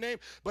next to their name.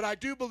 But I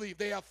do believe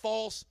they have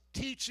false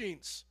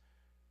teachings.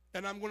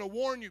 And I'm going to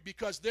warn you,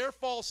 because their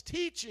false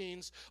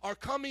teachings are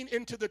coming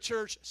into the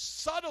church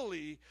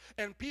subtly,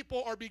 and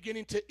people are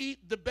beginning to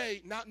eat the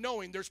bait, not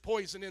knowing there's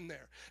poison in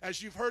there.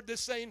 As you've heard this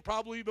saying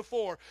probably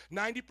before,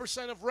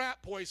 90% of rat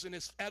poison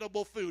is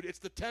edible food. It's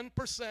the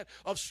 10%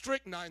 of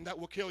strychnine that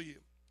will kill you.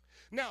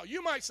 Now,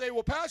 you might say,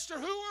 well, Pastor,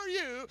 who are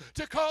you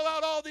to call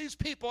out all these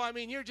people? I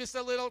mean, you're just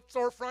a little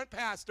storefront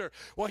pastor.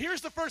 Well,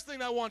 here's the first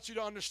thing I want you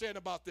to understand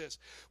about this.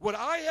 What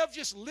I have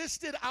just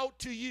listed out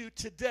to you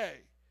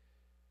today,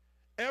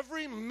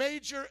 every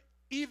major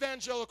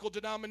evangelical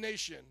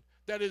denomination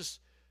that is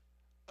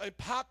a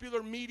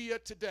popular media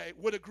today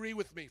would agree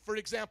with me. For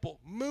example,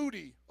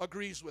 Moody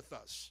agrees with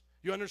us.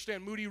 You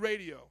understand? Moody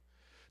Radio.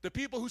 The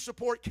people who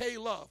support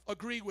K-Love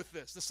agree with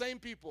this, the same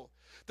people.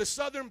 The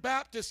Southern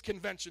Baptist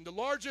Convention, the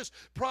largest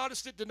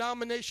Protestant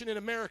denomination in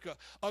America,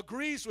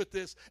 agrees with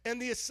this.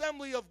 And the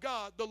Assembly of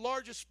God, the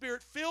largest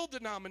Spirit-filled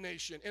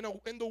denomination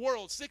in the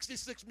world,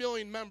 66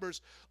 million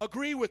members,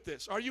 agree with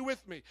this. Are you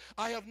with me?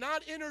 I have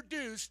not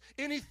introduced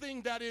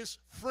anything that is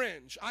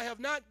fringe. I have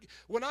not,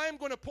 when I am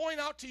going to point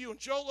out to you, and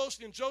Joel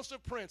Osteen and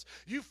Joseph Prince,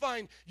 you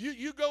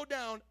go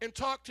down and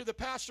talk to the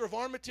pastor of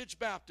Armitage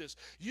Baptist.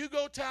 You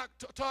go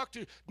talk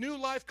to New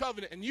Life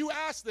Covenant, and you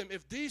ask them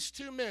if these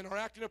 2 men are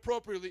acting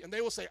appropriately, and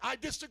they will say, I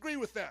disagree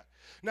with that.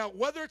 Now,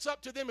 whether it's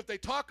up to them, if they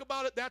talk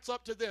about it, that's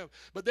up to them.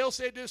 But they'll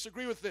say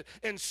disagree with it.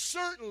 And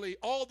certainly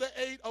all the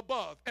 8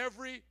 above,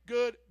 every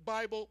good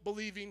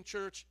Bible-believing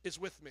church is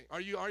with me.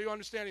 Are you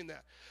understanding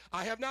that?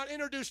 I have not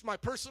introduced my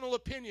personal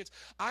opinions.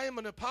 I am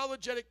an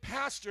apologetic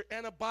pastor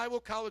and a Bible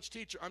college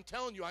teacher. I'm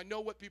telling you, I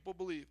know what people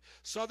believe.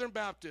 Southern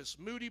Baptist,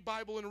 Moody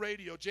Bible and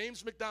Radio,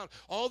 James McDonald,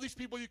 all these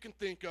people you can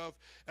think of,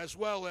 as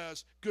well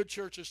as good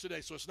churches today.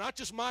 So it's not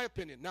just my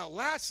opinion. Now,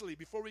 lastly,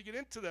 before we get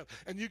into them,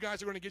 and you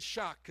guys are going to get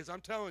shocked, because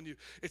I'm telling you,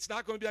 it's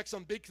not going to be like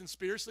some big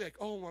conspiracy, like,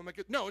 oh my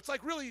God. No, it's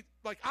like really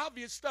like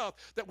obvious stuff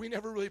that we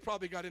never really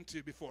probably got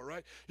into before,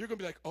 right? You're going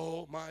to be like,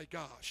 oh my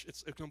gosh,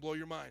 it's going to blow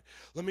your mind.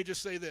 Let me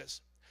just say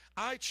this.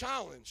 I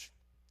challenge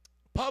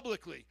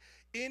publicly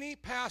any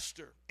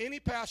pastor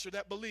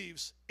that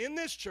believes in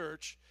this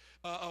church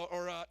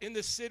or in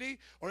this city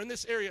or in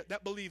this area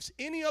that believes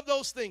any of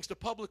those things to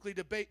publicly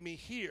debate me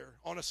here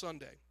on a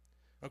Sunday.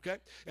 Okay?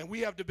 And we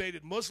have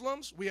debated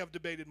Muslims, we have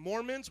debated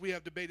Mormons, we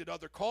have debated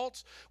other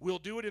cults. We'll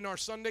do it in our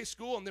Sunday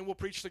school, and then we'll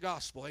preach the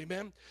gospel.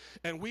 Amen?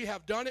 And we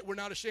have done it. We're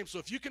not ashamed. So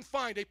if you can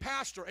find a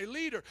pastor, a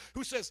leader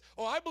who says,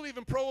 oh, I believe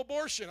in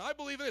pro-abortion, I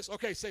believe in this.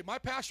 Okay, say, my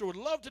pastor would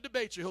love to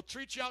debate you. He'll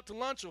treat you out to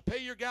lunch. He'll pay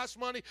your gas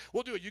money.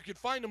 We'll do it. You can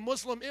find a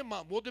Muslim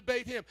imam. We'll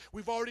debate him.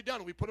 We've already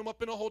done it. We put him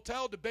up in a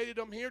hotel, debated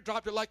him here,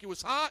 dropped it like it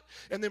was hot,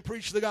 and then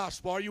preached the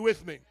gospel. Are you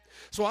with me?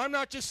 So I'm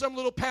not just some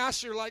little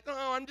pastor like,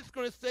 oh, I'm just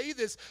going to say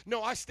this.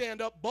 No, I stand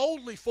up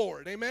boldly for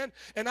it, amen?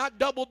 And I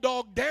double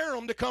dog dare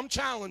them to come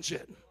challenge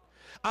it.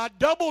 I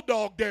double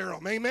dog dare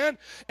them, amen?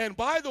 And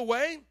by the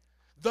way,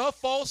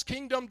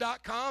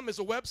 TheFalseKingdom.com is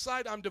a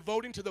website I'm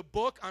devoting to the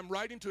book I'm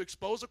writing to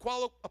expose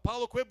Apollo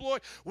Quibloy.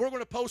 We're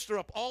going to poster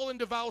up all in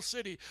Davao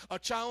City a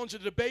challenge, a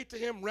debate to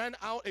him, rent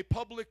out a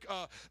public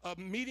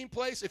meeting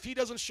place. If he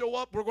doesn't show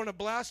up, we're going to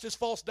blast his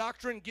false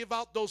doctrine, give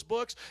out those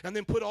books, and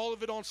then put all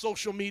of it on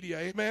social media.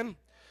 Amen?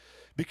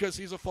 Because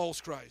he's a false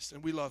Christ,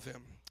 and we love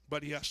him.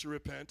 But he has to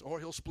repent, or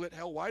he'll split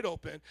hell wide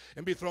open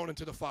and be thrown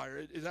into the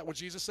fire. Is that what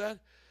Jesus said?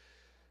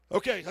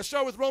 Okay, let's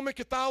start with Roman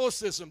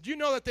Catholicism. Do you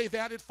know that they've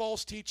added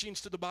false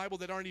teachings to the Bible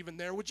that aren't even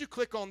there? Would you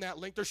click on that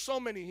link? There's so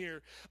many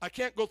here. I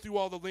can't go through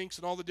all the links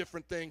and all the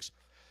different things.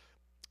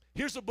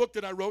 Here's a book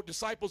that I wrote,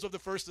 Disciples of the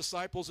First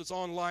Disciples. It's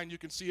online. You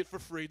can see it for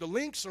free. The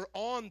links are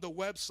on the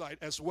website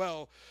as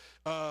well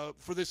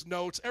for this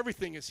notes.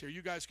 Everything is here.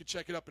 You guys can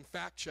check it up and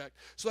fact check.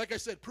 So like I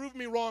said, prove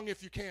me wrong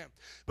if you can.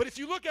 But if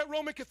you look at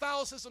Roman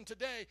Catholicism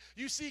today,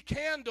 you see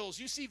candles.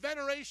 You see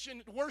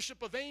veneration,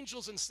 worship of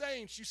angels and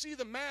saints. You see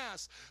the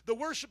Mass, the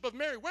worship of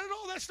Mary. Where did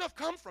all that stuff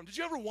come from? Did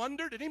you ever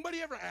wonder? Did anybody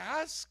ever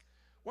ask?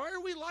 Why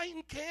are we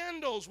lighting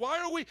candles? Why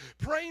are we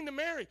praying to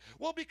Mary?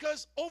 Well,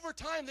 because over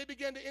time they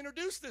began to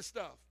introduce this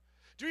stuff.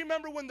 Do you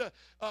remember when did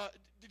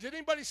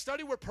anybody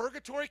study where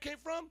purgatory came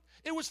from?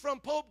 It was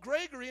from Pope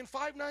Gregory in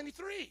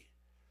 593.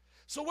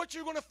 So what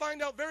you're going to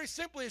find out very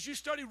simply as you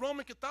study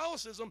Roman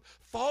Catholicism,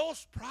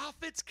 false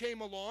prophets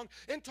came along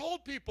and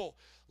told people,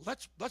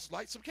 let's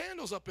light some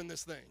candles up in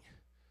this thing.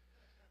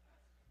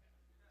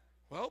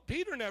 Well,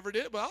 Peter never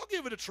did, but I'll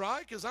give it a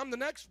try because I'm the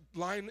next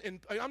line, and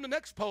I'm the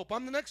next pope.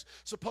 I'm the next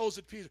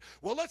supposed Peter.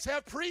 Well, let's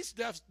have priests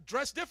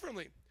dress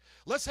differently.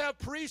 Let's have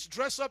priests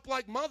dress up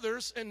like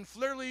mothers in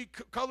flirty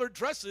colored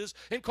dresses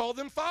and call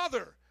them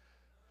father.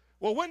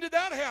 Well, when did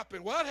that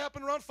happen? Well, that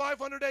happened around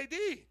 500 AD.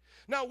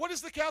 Now, what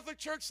does the Catholic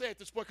Church say at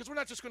this point? Because we're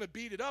not just going to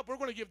beat it up. We're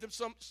going to give them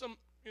some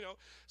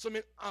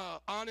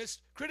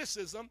honest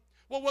criticism.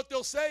 Well, what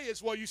they'll say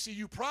is, well, you see,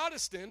 you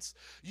Protestants,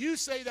 you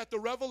say that the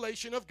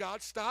revelation of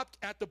God stopped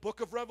at the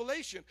book of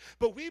Revelation.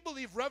 But we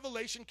believe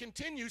revelation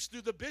continues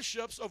through the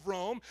bishops of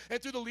Rome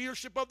and through the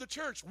leadership of the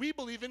church. We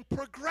believe in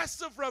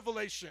progressive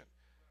revelation.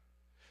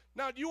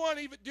 Now,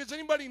 does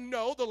anybody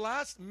know the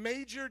last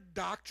major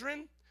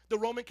doctrine the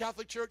Roman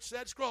Catholic Church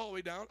said? Scroll all the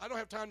way down. I don't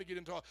have time to get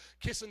into all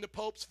kissing the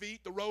Pope's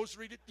feet, the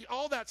rosary,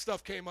 all that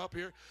stuff came up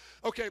here.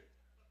 Okay.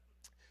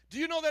 Do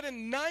you know that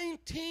in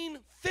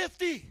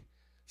 1950,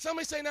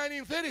 somebody say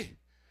 1950.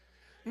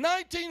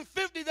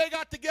 1950, they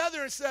got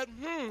together and said,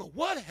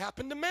 what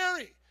happened to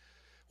Mary?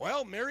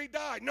 Well, Mary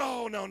died.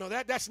 No,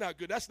 that's not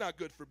good. That's not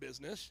good for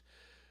business.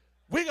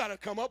 We got to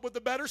come up with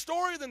a better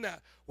story than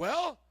that.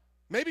 Well,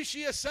 maybe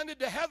she ascended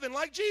to heaven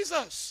like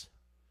Jesus.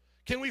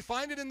 Can we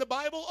find it in the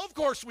Bible? Of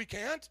course we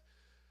can't.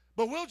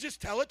 But we'll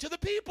just tell it to the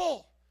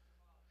people.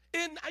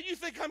 You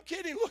think I'm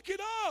kidding? Look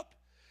it up.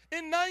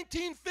 In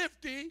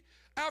 1950,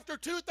 after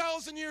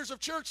 2,000 years of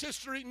church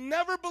history,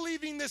 never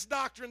believing this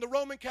doctrine, the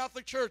Roman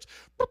Catholic Church,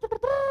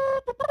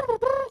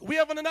 we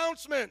have an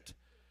announcement.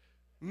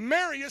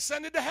 Mary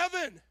ascended to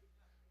heaven.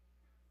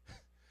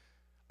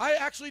 I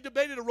actually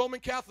debated a Roman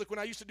Catholic when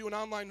I used to do an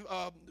online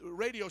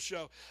radio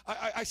show.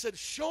 I said,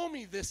 show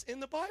me this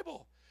in the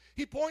Bible.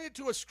 He pointed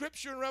to a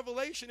scripture in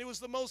Revelation. It was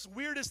the most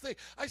weirdest thing.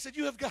 I said,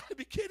 you have got to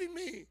be kidding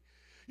me.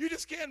 You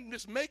just can't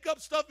just make up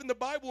stuff in the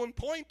Bible and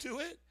point to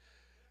it.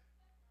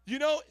 You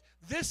know,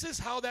 this is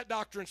how that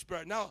doctrine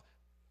spread. Now,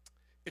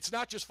 it's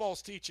not just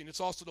false teaching. It's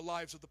also the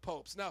lives of the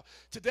popes. Now,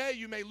 today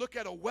you may look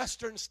at a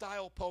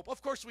Western-style pope.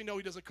 Of course, we know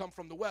he doesn't come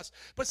from the West.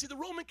 But see, the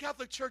Roman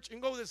Catholic Church,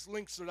 and go to this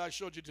links that I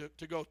showed you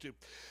to go to.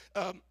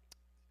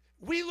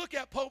 We look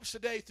at popes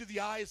today through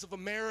the eyes of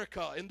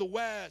America in the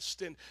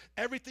West, and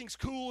everything's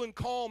cool and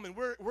calm, and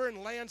we're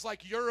in lands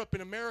like Europe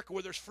and America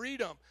where there's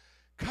freedom.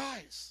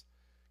 Guys,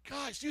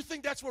 do you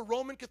think that's where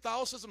Roman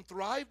Catholicism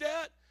thrived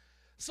at?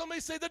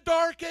 Somebody say the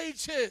Dark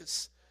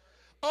Ages.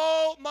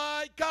 Oh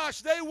my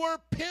gosh, they were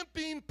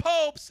pimping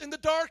popes in the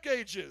Dark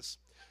Ages.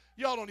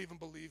 Y'all don't even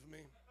believe me.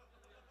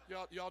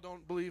 Y'all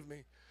don't believe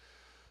me.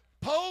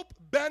 Pope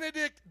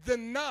Benedict the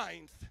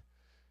Ninth.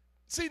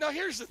 See, now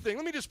here's the thing.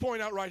 Let me just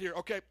point out right here,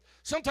 okay?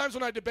 Sometimes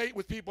when I debate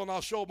with people and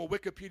I'll show them a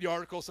Wikipedia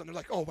article, and they're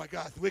like, oh my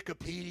God,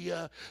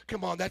 Wikipedia.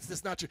 Come on,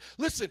 that's not true.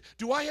 Listen,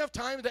 do I have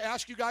time to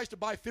ask you guys to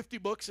buy 50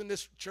 books in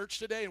this church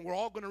today and we're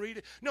all going to read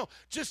it? No,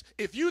 just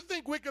if you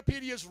think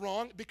Wikipedia is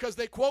wrong because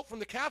they quote from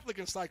the Catholic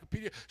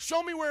Encyclopedia,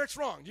 show me where it's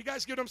wrong. You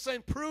guys get what I'm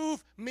saying?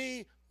 Prove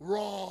me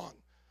wrong.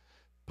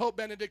 Pope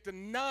Benedict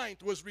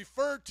IX was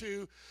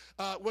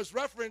was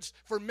referenced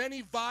for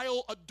many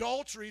vile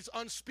adulteries,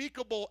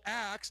 unspeakable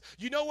acts.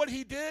 You know what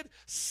he did?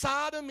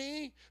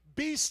 Sodomy,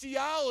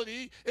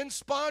 bestiality, and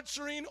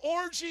sponsoring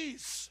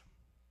orgies.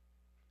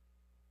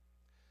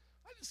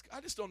 I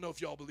just don't know if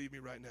y'all believe me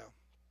right now.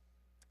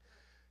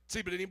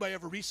 See, but did anybody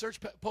ever research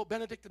Pope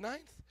Benedict IX?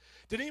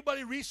 Did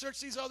anybody research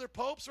these other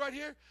popes right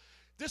here?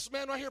 This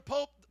man right here,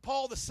 Pope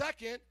Paul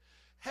II,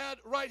 had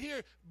right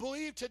here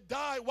believed to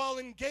die while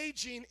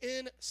engaging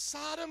in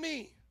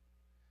sodomy.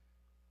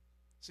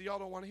 See, y'all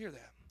don't want to hear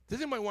that. Does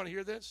anybody want to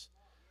hear this?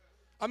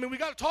 I mean, we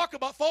got to talk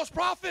about false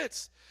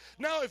prophets.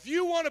 Now, if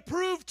you want to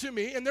prove to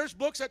me, and there's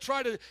books that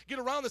try to get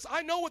around this,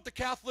 I know what the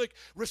Catholic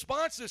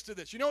response is to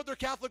this. You know what their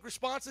Catholic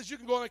response is? You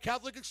can go on a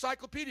Catholic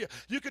encyclopedia.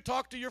 You could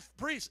talk to your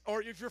priest,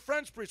 or if your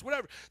friend's priest,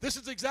 whatever. This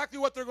is exactly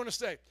what they're going to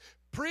say.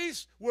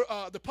 Priests,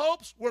 the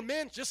popes were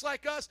men just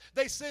like us.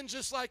 They sinned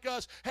just like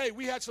us. Hey,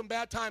 we had some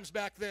bad times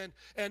back then,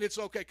 and it's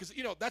okay. Because,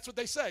 you know, that's what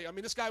they say. I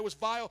mean, this guy was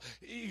vile.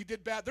 He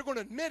did bad. They're going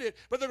to admit it,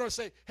 but they're going to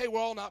say, hey, we're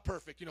all not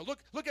perfect. You know,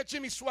 look at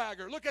Jimmy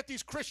Swaggart. Look at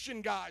these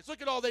Christian guys.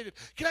 Look at all they did.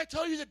 Can I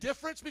tell you the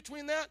difference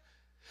between that?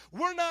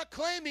 We're not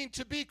claiming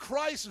to be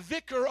Christ's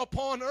vicar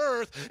upon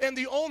earth and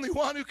the only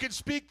one who can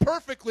speak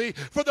perfectly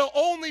for the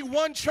only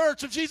one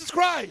church of Jesus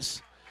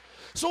Christ.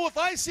 So if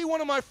I see one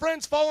of my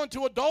friends fall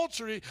into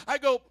adultery, I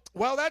go,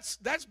 well, that's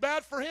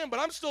bad for him, but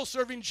I'm still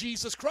serving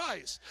Jesus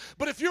Christ.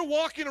 But if you're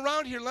walking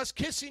around here, less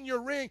kissing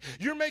your ring,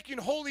 you're making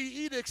holy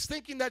edicts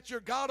thinking that you're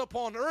God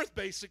upon earth,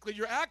 basically.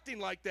 You're acting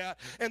like that,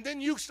 and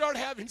then you start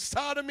having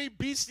sodomy,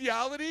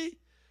 bestiality,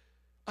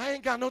 I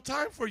ain't got no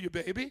time for you,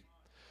 baby.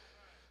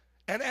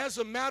 And as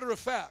a matter of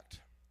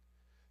fact,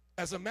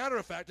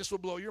 this will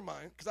blow your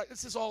mind, because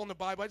this is all in the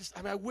Bible.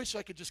 I wish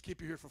I could just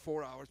keep you here for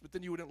 4 hours, but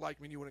then you wouldn't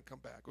like me and you wouldn't come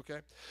back, okay?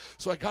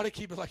 So I got to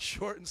keep it like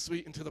short and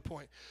sweet and to the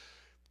point.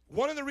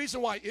 One of the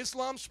reasons why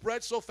Islam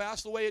spread so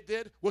fast the way it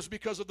did was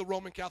because of the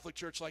Roman Catholic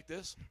Church like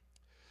this.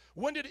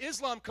 When did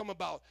Islam come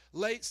about?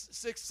 Late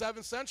 6th,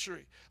 7th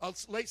century,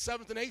 late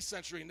 7th and 8th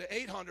century, in the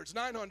 800s,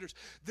 900s.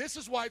 This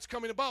is why it's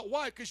coming about.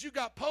 Why? Because you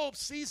got popes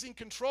seizing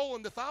control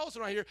in the 1000s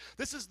right here.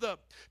 This is the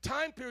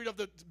time period of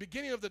the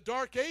beginning of the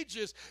Dark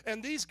Ages,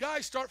 and these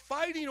guys start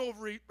fighting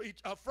over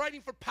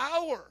fighting for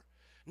power.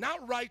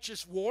 Not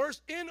righteous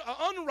wars,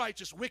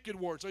 unrighteous, wicked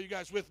wars. Are you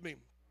guys with me?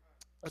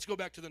 Let's go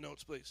back to the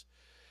notes, please.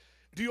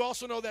 Do you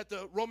also know that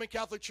the Roman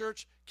Catholic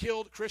Church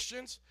killed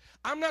Christians?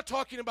 I'm not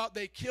talking about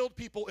they killed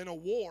people in a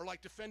war,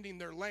 like defending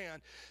their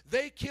land.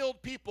 They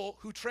killed people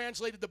who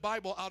translated the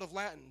Bible out of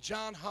Latin.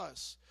 John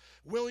Huss,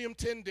 William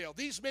Tyndale.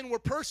 These men were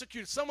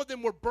persecuted. Some of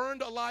them were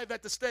burned alive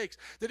at the stakes.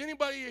 Did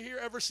anybody here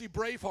ever see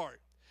Braveheart?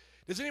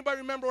 Does anybody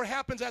remember what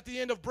happens at the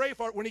end of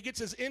Braveheart when he gets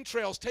his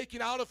entrails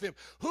taken out of him?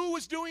 Who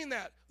was doing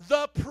that?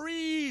 The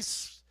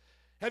priests.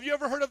 Have you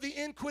ever heard of the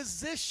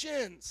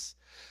Inquisitions?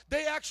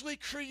 They actually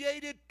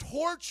created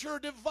torture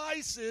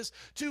devices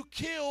to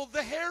kill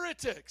the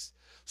heretics.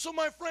 So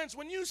my friends,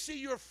 when you see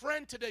your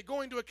friend today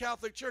going to a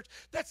Catholic church,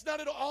 that's not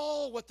at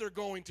all what they're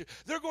going to.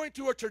 They're going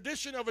to a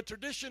tradition of a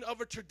tradition of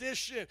a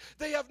tradition.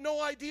 They have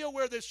no idea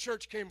where this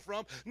church came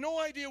from,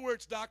 no idea where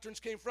its doctrines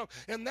came from.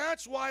 And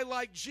that's why,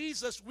 like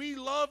Jesus, we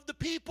love the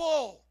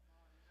people,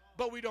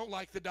 but we don't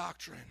like the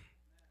doctrine.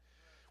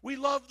 We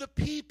love the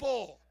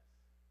people.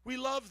 We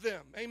love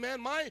them.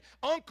 Amen. My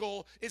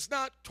uncle is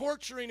not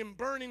torturing and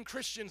burning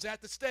Christians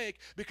at the stake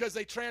because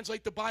they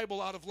translate the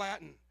Bible out of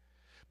Latin.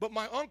 But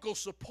my uncle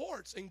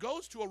supports and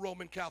goes to a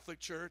Roman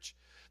Catholic church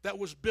that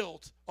was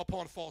built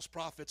upon false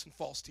prophets and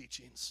false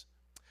teachings.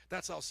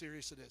 That's how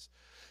serious it is.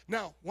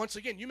 Now, once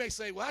again, you may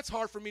say, well, that's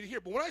hard for me to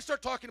hear. But when I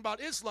start talking about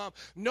Islam,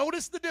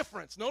 notice the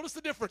difference. Notice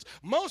the difference.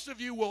 Most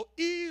of you will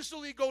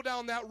easily go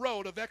down that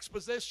road of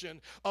exposition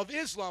of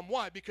Islam.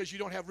 Why? Because you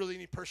don't have really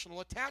any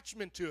personal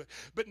attachment to it.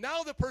 But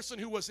now the person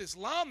who was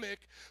Islamic,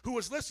 who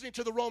was listening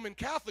to the Roman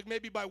Catholic,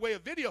 maybe by way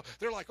of video,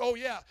 they're like, oh,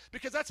 yeah,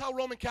 because that's how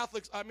Roman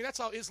Catholics, that's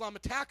how Islam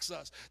attacks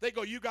us. They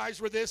go, you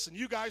guys were this, and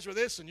you guys were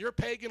this, and you're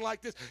pagan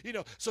like this.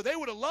 So they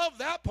would have loved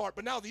that part,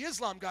 but now the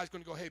Islam guy's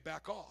going to go, hey,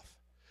 back off.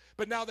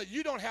 But now that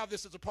you don't have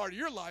this as a part of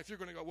your life, you're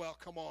going to go, well,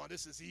 come on,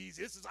 this is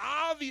easy. This is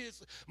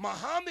obvious.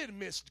 Muhammad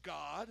missed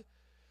God.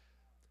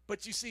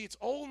 But you see, it's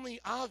only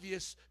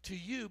obvious to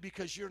you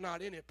because you're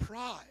not in it.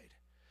 Pride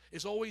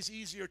is always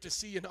easier to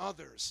see in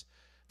others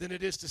than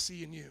it is to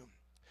see in you.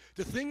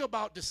 The thing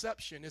about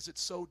deception is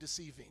it's so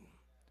deceiving.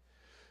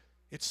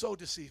 It's so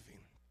deceiving.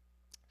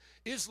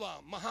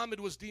 Islam, Muhammad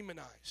was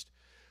demonized.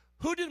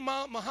 Who did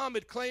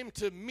Muhammad claim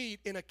to meet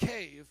in a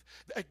cave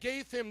that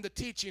gave him the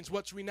teachings,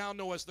 which we now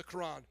know as the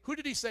Quran? Who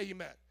did he say he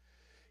met?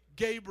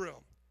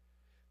 Gabriel.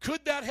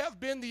 Could that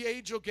have been the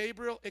angel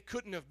Gabriel? It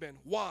couldn't have been.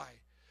 Why?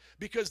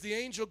 Because the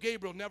angel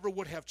Gabriel never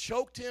would have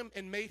choked him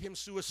and made him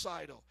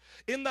suicidal.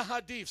 In the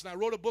hadiths, and I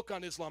wrote a book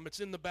on Islam, it's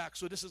in the back,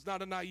 so this is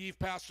not a naive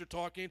pastor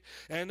talking,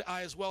 and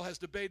I as well has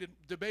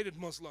debated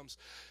Muslims.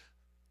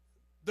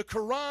 The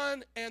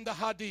Quran and the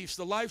Hadiths,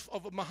 the life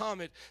of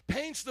Muhammad,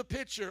 paints the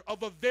picture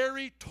of a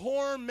very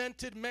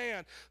tormented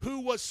man who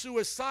was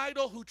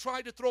suicidal, who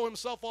tried to throw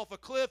himself off a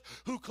cliff,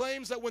 who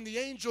claims that when the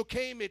angel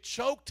came, it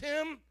choked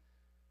him.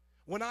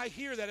 When I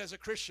hear that as a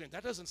Christian,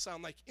 that doesn't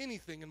sound like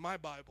anything in my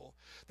Bible.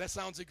 That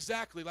sounds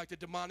exactly like the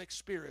demonic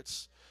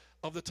spirits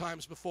of the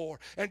times before.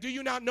 And do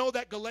you not know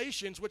that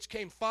Galatians, which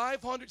came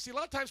 500, see, a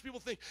lot of times people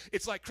think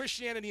it's like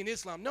Christianity and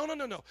Islam. No.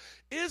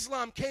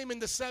 Islam came in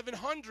the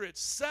 700s,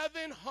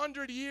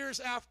 700 years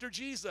after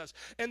Jesus.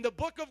 And the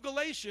book of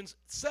Galatians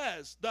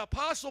says, the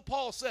Apostle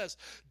Paul says,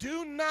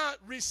 do not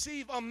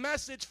receive a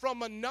message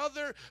from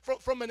another,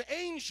 from an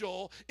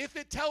angel if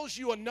it tells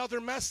you another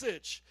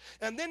message.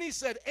 And then he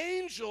said,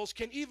 demons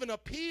can even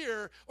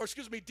appear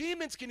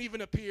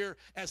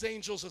as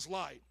angels as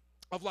light.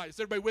 of light. Is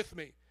everybody with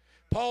me?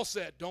 Paul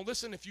said, don't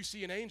listen if you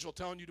see an angel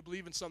telling you to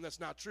believe in something that's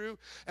not true.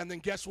 And then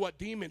guess what?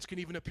 Demons can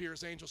even appear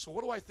as angels. So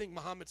what do I think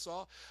Muhammad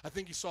saw? I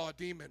think he saw a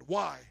demon.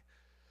 Why?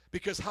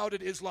 Because how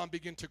did Islam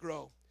begin to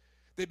grow?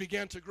 They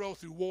began to grow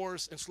through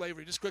wars and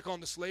slavery. Just click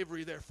on the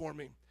slavery there for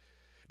me.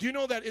 Do you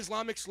know that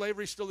Islamic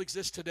slavery still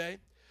exists today?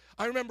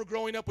 I remember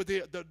growing up with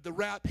the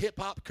rap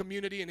hip-hop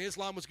community, and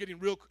Islam was getting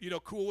real,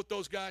 cool with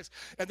those guys.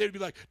 And they'd be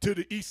like, to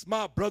the east,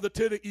 my brother,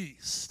 to the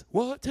east.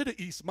 What? To the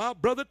east, my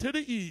brother, to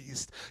the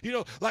east.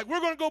 Like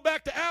we're going to go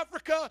back to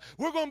Africa.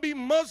 We're going to be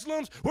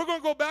Muslims. We're going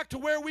to go back to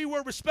where we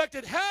were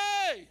respected.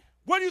 Hey,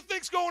 what do you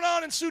think's going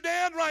on in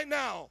Sudan right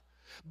now?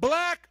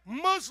 Black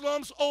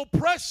Muslims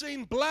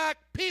oppressing black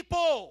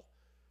people.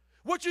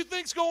 What you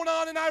think's going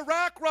on in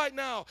Iraq right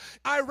now?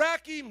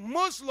 Iraqi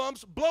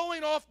Muslims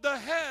blowing off the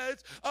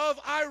heads of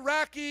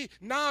Iraqi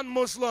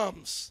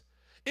non-Muslims.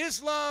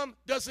 Islam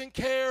doesn't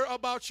care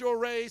about your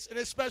race, and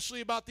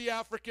especially about the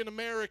African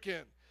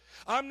American.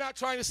 I'm not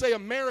trying to say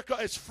America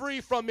is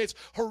free from its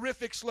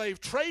horrific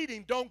slave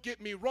trading, don't get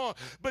me wrong,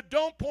 but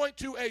don't point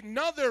to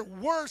another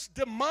worse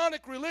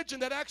demonic religion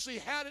that actually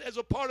had it as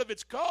a part of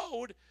its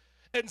code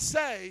and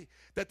say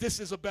that this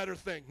is a better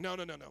thing. No.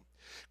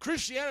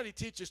 Christianity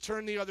teaches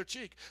turn the other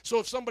cheek. So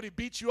if somebody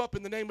beats you up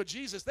in the name of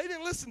Jesus, they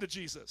didn't listen to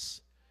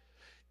Jesus.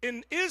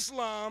 In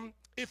Islam,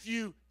 if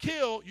you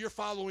kill, you're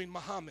following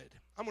Muhammad.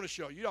 I'm going to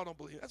show you. Y'all don't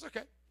believe it. That's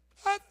okay.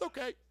 That's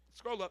okay.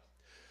 Scroll up.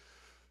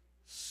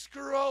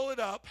 Scroll it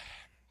up.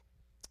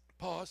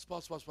 Pause.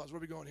 Where are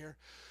we going here?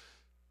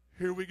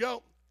 Here we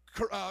go.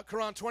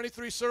 Quran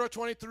 23, Surah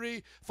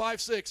 23,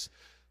 5, 6.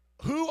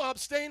 Who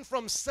abstain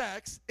from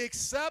sex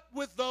except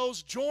with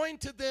those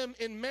joined to them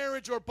in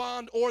marriage or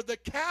bond, or the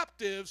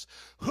captives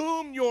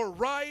whom your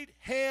right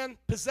hand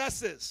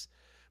possesses.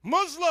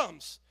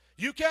 Muslims,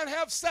 you can't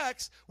have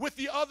sex with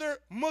the other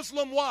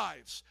Muslim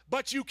wives,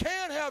 but you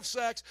can have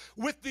sex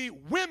with the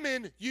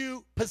women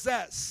you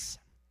possess.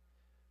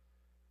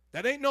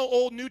 That ain't no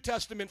Old New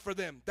Testament for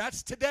them.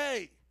 That's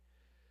today.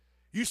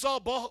 You saw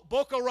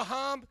Boko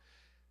Haram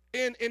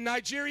in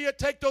Nigeria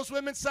take those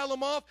women, sell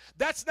them off.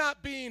 That's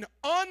not being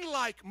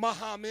unlike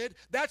Muhammad.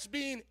 That's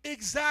being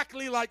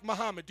exactly like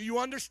Muhammad. Do you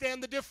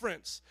understand the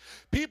difference?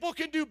 People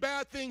can do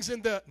bad things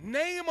in the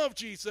name of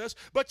Jesus,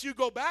 but you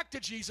go back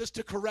to Jesus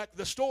to correct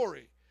the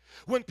story.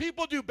 When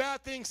people do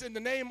bad things in the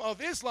name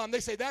of Islam, they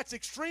say that's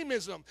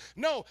extremism.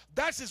 No,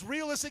 that's as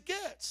real as it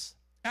gets.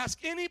 Ask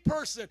any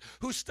person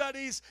who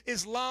studies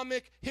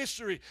Islamic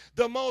history.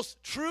 The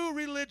most true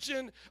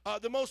religion,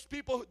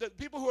 the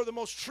people who are the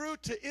most true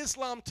to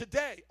Islam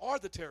today are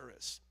the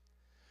terrorists,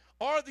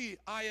 are the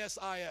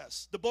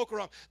ISIS, the Boko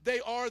Haram. They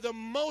are the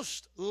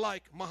most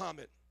like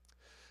Muhammad.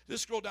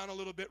 Just scroll down a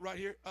little bit right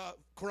here.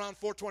 Quran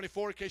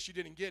 4:24, in case you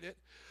didn't get it.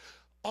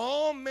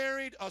 All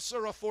married,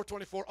 Surah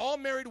 4:24, all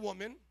married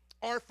women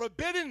are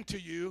forbidden to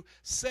you,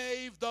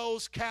 save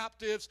those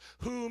captives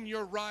whom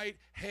your right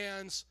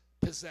hands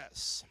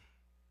possess.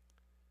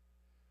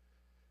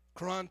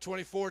 Quran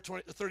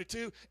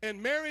 24:32, and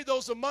marry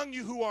those among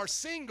you who are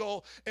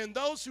single, and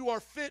those who are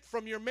fit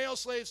from your male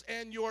slaves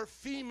and your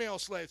female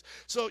slaves.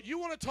 So you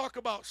want to talk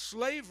about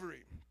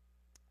slavery.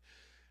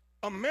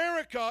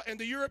 America and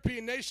the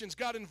European nations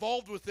got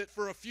involved with it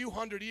for a few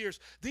hundred years.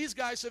 These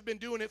guys have been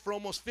doing it for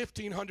almost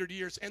 1,500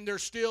 years, and they're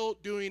still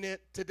doing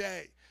it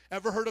today.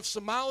 Ever heard of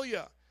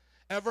Somalia?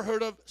 Ever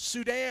heard of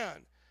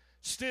Sudan?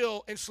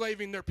 Still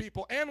enslaving their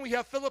people. And we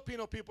have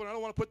Filipino people, and I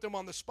don't want to put them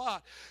on the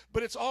spot,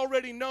 but it's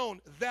already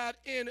known that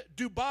in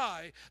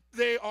Dubai,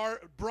 they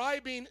are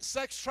bribing,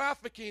 sex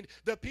trafficking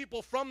the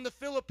people from the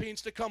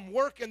Philippines to come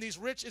work in these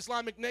rich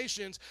Islamic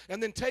nations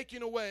and then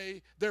taking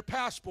away their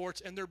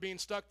passports, and they're being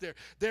stuck there.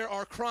 There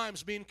are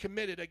crimes being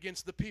committed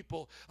against the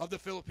people of the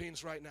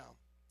Philippines right now.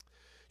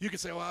 You can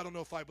say, well, I don't know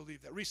if I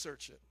believe that.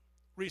 Research it.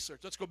 Research.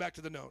 Let's go back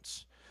to the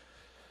notes.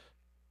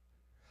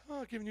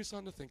 Giving you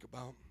something to think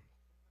about.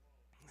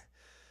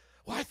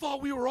 Well, I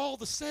thought we were all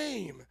the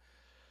same.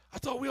 I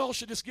thought we all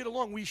should just get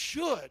along. We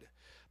should.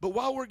 But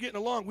while we're getting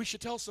along, we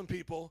should tell some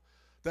people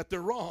that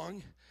they're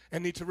wrong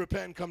and need to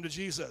repent and come to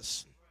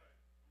Jesus.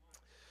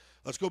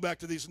 Let's go back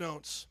to these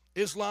notes.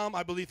 Islam,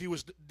 I believe he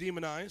was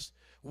demonized.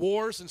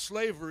 Wars and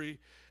slavery,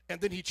 and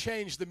then he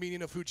changed the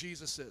meaning of who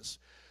Jesus is.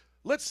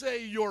 Let's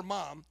say your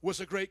mom was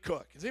a great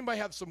cook. Does anybody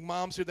have some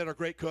moms here that are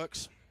great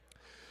cooks?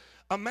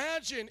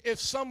 Imagine if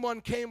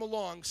someone came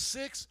along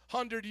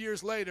 600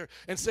 years later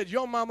and said,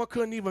 your mama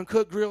couldn't even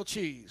cook grilled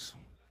cheese.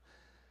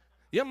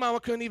 Your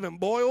mama couldn't even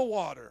boil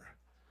water.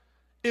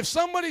 If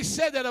somebody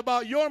said that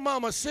about your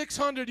mama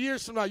 600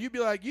 years from now, you'd be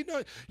like, you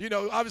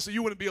know, obviously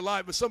you wouldn't be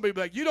alive, but somebody would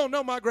be like, you don't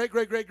know my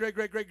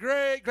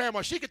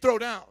great-great-great-great-great-great-grandma. She could throw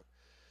down.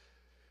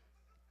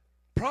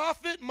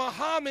 Prophet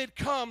Muhammad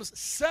comes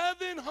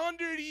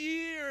 700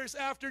 years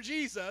after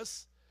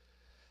Jesus,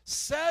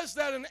 says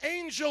that an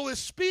angel is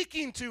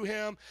speaking to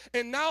him,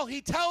 and now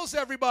he tells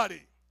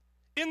everybody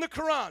in the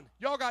Quran,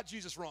 y'all got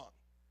Jesus wrong.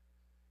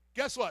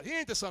 Guess what? He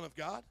ain't the Son of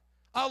God.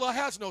 Allah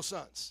has no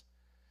sons.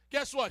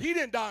 Guess what? He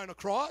didn't die on a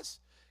cross.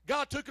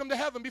 God took him to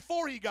heaven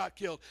before he got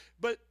killed.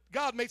 But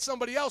God made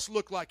somebody else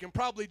look like him,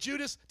 probably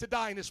Judas, to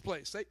die in his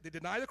place. They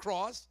deny the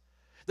cross.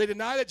 They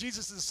deny that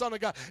Jesus is the Son of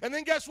God. And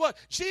then guess what?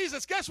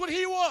 Jesus, guess what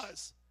he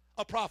was?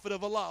 A prophet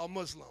of Allah, a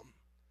Muslim.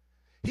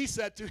 He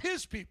said to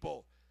his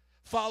people,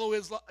 follow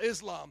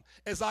Islam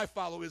as I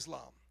follow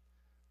Islam.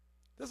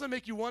 Doesn't it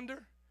make you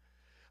wonder?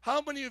 How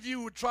many of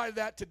you would try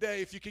that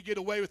today if you could get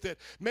away with it?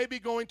 Maybe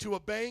going to a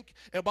bank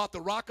about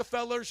the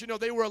Rockefellers. You know,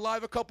 they were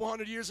alive a couple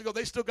hundred years ago.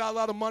 They still got a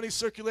lot of money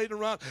circulating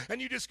around.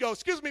 And you just go,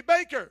 excuse me,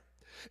 banker,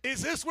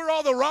 is this where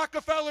all the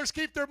Rockefellers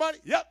keep their money?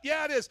 Yep,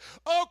 yeah, it is.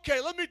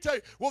 Okay, let me tell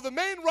you. Well, the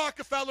main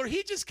Rockefeller,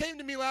 he just came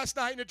to me last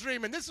night in a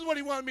dream, and this is what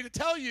he wanted me to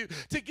tell you,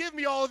 to give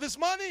me all of his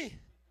money.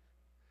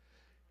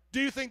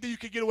 Do you think that you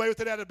could get away with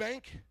it at a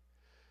bank?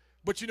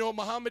 But you know what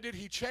Muhammad did?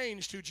 He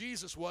changed who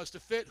Jesus was to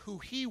fit who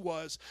he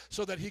was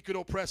so that he could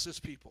oppress his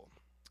people.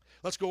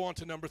 Let's go on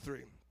to number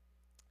 3.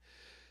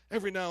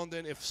 Every now and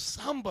then, if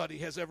somebody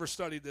has ever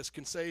studied this,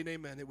 can say an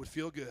amen, it would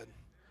feel good.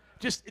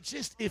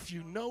 Just if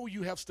you know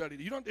you have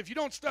studied it. If you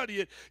don't study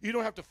it, you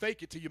don't have to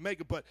fake it till you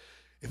make it. But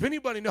if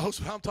anybody knows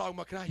what I'm talking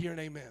about, can I hear an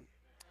amen?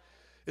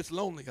 It's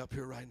lonely up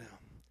here right now.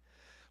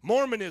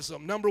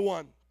 Mormonism, number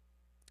 1.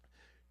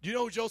 Do you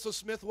know who Joseph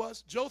Smith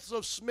was?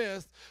 Joseph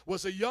Smith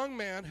was a young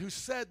man who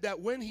said that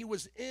when he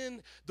was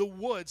in the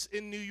woods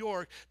in New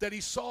York, that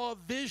he saw a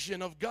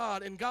vision of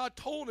God, and God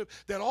told him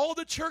that all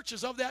the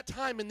churches of that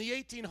time in the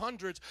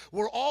 1800s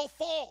were all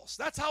false.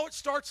 That's how it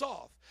starts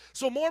off.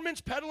 So Mormons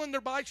pedaling their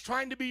bikes,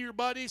 trying to be your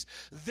buddies,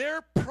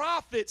 their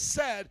prophet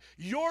said,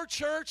 your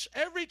church,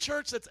 every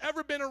church that's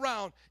ever been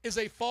around, is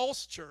a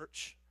false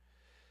church,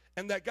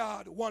 and that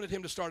God wanted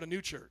him to start a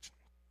new church.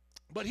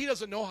 But he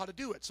doesn't know how to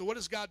do it. So what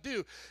does God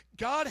do?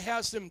 God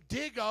has him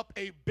dig up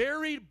a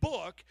buried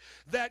book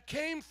that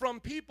came from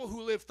people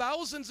who lived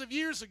thousands of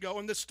years ago.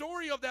 And the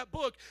story of that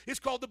book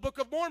is called the Book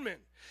of Mormon.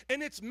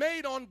 And it's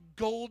made on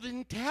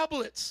golden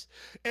tablets.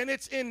 And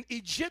it's in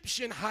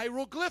Egyptian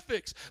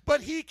hieroglyphics. But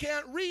he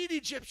can't read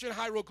Egyptian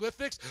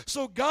hieroglyphics.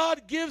 So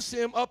God gives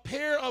him a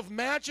pair of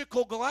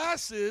magical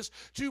glasses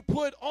to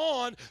put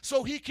on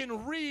so he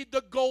can read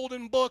the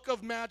golden book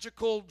of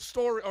magical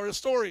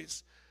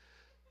stories.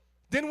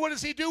 Then what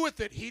does he do with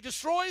it? He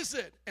destroys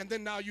it. And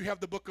then now you have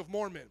the Book of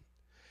Mormon.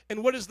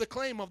 And what is the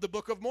claim of the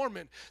Book of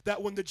Mormon?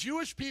 That when the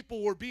Jewish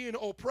people were being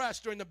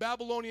oppressed during the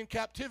Babylonian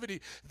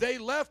captivity, they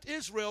left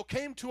Israel,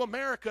 came to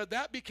America.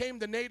 That became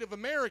the Native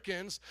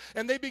Americans,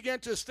 and they began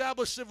to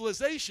establish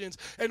civilizations.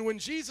 And when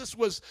Jesus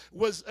was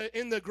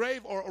in the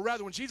grave, or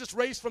rather when Jesus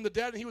raised from the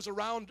dead and he was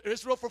around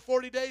Israel for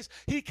 40 days,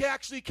 he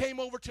actually came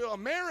over to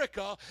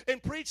America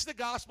and preached the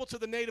gospel to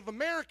the Native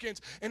Americans.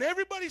 And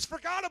everybody's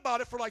forgot about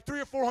it for like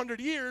 300 or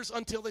 400 years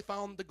until they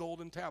found the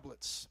golden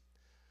tablets.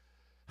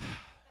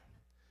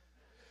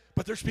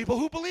 But there's people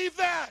who believe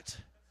that.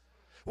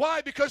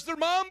 Why? Because their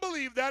mom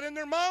believed that, and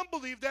their mom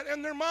believed that,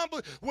 and their mom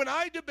believed. When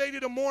I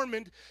debated a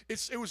Mormon,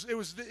 it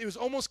was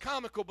almost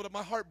comical, but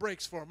my heart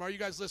breaks for them. Are you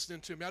guys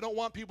listening to me? I don't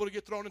want people to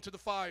get thrown into the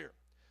fire.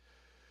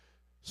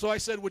 So I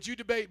said, would you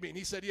debate me? And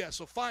he said, yes.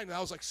 So finally, I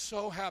was like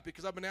so happy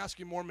because I've been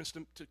asking Mormons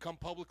to come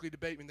publicly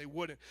debate me, and they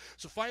wouldn't.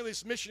 So finally,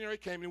 this missionary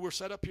came, and we're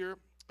set up here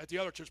at the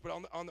other church, but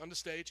on the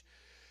stage.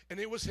 And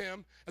it was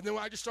him. And then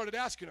I just started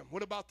asking him,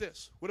 what about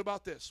this? What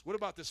about this? What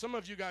about this? Some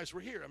of you guys were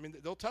here. I mean,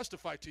 they'll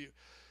testify to you.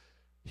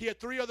 He had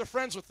 3 other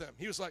friends with him.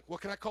 He was like, well,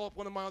 can I call up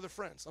one of my other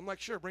friends? I'm like,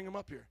 sure, bring him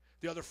up here.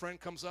 The other friend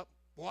comes up.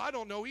 Well, I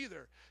don't know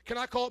either. Can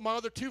I call up my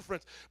other 2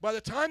 friends? By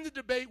the time the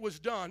debate was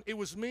done, it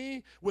was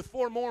me with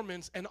 4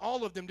 Mormons, and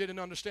all of them didn't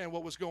understand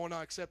what was going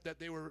on except that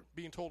they were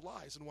being told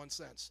lies in one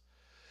sense.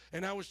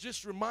 And I was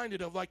just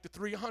reminded of like the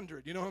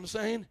 300, you know what I'm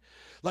saying?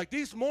 Like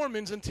these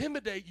Mormons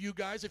intimidate you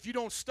guys if you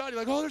don't study.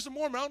 Like, oh, there's a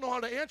Mormon, I don't know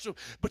how to answer him.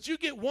 But you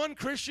get one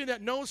Christian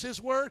that knows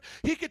his word,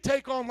 he could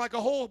take on like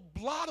a whole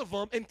lot of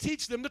them and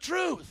teach them the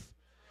truth.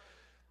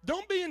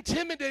 Don't be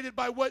intimidated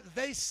by what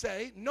they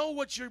say. Know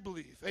what you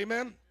believe,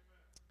 amen?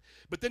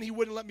 But then he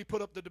wouldn't let me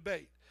put up the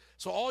debate.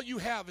 So all you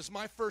have is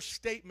my first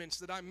statements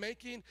that I'm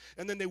making,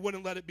 and then they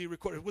wouldn't let it be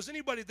recorded. Was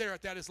anybody there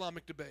at that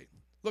Islamic debate?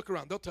 Look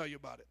around, they'll tell you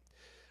about it.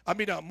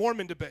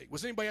 Mormon debate.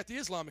 Was anybody at the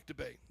Islamic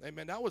debate?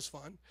 Amen. That was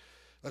fun.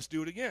 Let's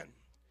do it again.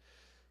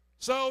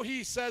 So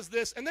he says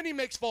this, and then he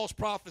makes false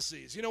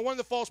prophecies. You know, one of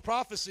the false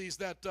prophecies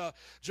that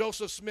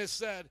Joseph Smith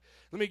said,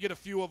 let me get a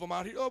few of them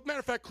out here. Oh, matter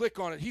of fact, click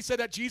on it. He said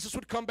that Jesus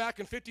would come back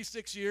in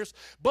 56 years.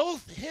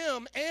 Both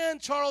him and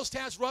Charles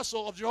Taze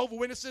Russell of Jehovah's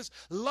Witnesses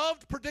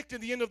loved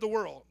predicting the end of the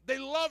world. They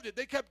loved it.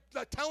 They kept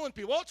telling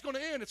people, oh, it's going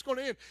to end. It's going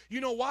to end.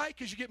 You know why?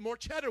 Because you get more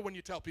cheddar when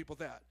you tell people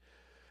that.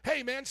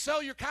 Hey, man,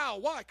 sell your cow.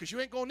 Why? Because you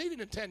ain't going to need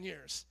it in 10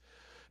 years.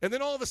 And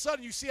then all of a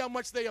sudden you see how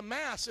much they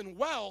amass in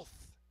wealth.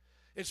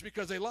 It's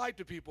because they lied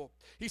to people.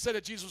 He said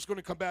that Jesus was going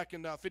to come back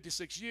in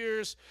 56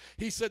 years.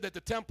 He said that the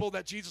temple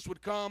that Jesus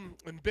would come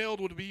and build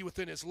would be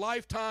within his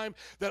lifetime,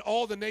 that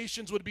all the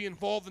nations would be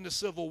involved in the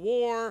Civil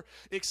War,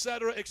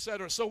 etc.,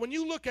 etc. So when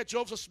you look at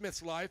Joseph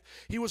Smith's life,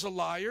 he was a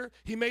liar.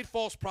 He made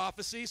false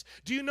prophecies.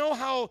 Do you know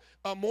how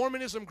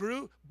Mormonism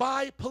grew?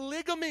 By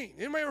polygamy.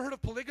 Anybody ever heard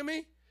of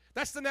polygamy?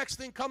 That's the next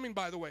thing coming,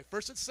 by the way.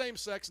 First it's same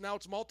sex, now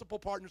it's multiple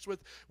partners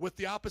with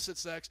the opposite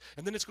sex,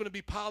 and then it's going to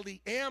be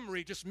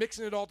polyamory, just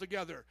mixing it all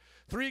together.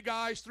 3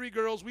 guys, 3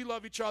 girls, we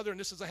love each other, and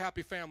this is a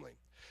happy family.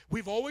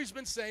 We've always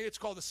been saying it's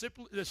called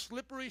the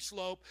slippery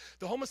slope.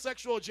 The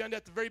homosexual agenda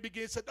at the very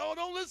beginning said, no,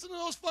 don't listen to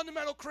those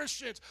fundamental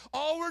Christians.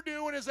 All we're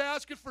doing is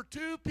asking for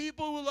 2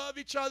 people who love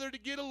each other to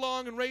get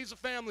along and raise a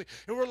family.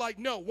 And we're like,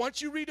 no,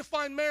 once you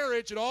redefine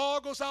marriage, it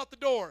all goes out the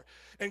door.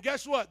 And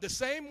guess what? The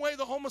same way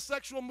the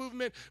homosexual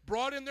movement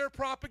brought in their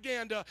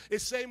propaganda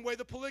is the same way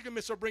the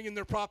polygamists are bringing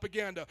their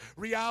propaganda.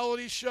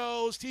 Reality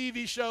shows,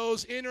 TV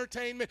shows,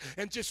 entertainment,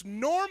 and just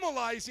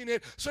normalizing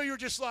it so you're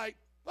just like,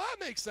 well,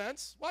 that makes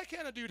sense. Why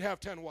can't a dude have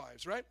 10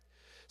 wives, right?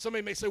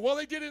 Somebody may say, well,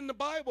 they did it in the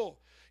Bible.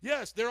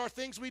 Yes, there are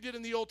things we did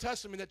in the Old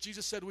Testament that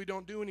Jesus said we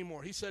don't do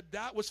anymore. He said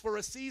that was for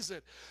a season.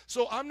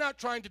 So I'm not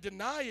trying to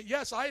deny it.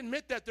 Yes, I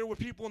admit that there were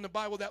people in the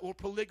Bible that were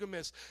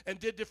polygamists and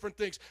did different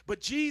things.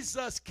 But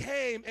Jesus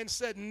came and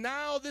said,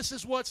 now this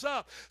is what's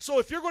up. So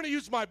if you're going to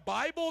use my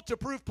Bible to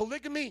prove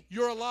polygamy,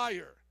 you're a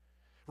liar,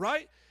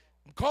 right?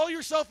 Call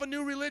yourself a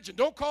new religion.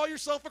 Don't call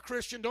yourself a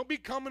Christian. Don't be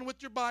coming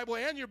with your Bible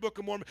and your Book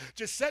of Mormon.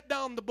 Just set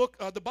down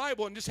the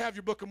Bible and just have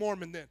your Book of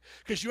Mormon then,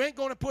 because you ain't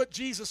going to put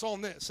Jesus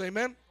on this.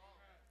 Amen?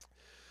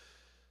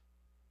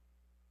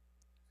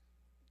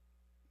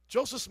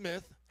 Joseph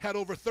Smith had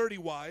over 30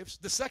 wives.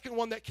 The second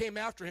one that came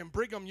after him,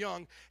 Brigham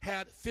Young,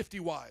 had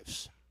 50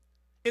 wives.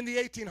 In the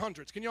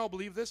 1800s. Can you all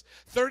believe this?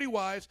 30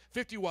 wives,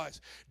 50 wives.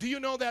 Do you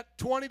know that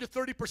 20 to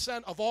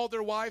 30% of all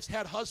their wives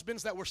had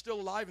husbands that were still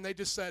alive, and they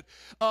just said,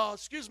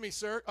 excuse me,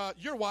 sir,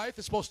 your wife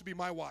is supposed to be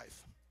my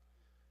wife.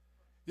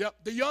 Yep.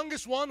 The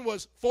youngest one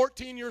was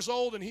 14 years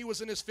old, and he was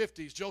in his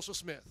 50s, Joseph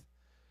Smith.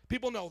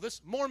 People know this.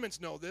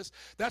 Mormons know this.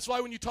 That's why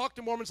when you talk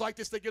to Mormons like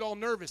this, they get all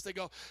nervous. They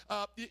go,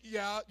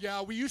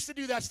 yeah, we used to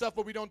do that stuff,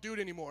 but we don't do it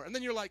anymore. And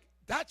then you're like,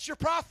 that's your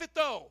prophet,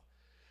 though.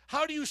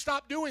 How do you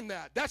stop doing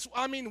that?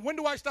 When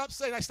do I stop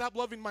saying I stop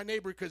loving my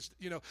neighbor? Because,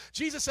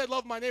 Jesus said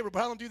love my neighbor, but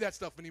I don't do that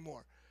stuff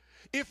anymore.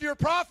 If your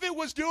prophet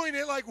was doing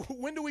it, like,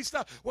 when do we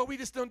stop? Well, we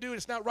just don't do it.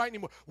 It's not right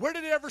anymore. Where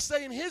did it ever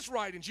say in his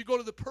writings? You go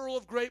to the Pearl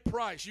of Great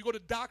Price. You go to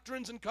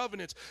Doctrines and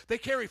Covenants. They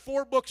carry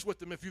 4 books with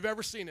them if you've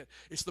ever seen it.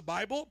 It's the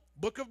Bible,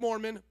 Book of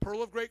Mormon,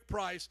 Pearl of Great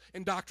Price,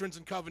 and Doctrines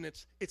and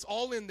Covenants. It's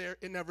all in there.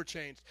 It never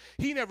changed.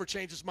 He never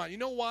changed his mind. You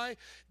know why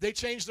they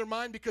changed their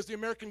mind? Because the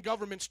American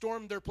government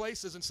stormed their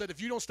places and said,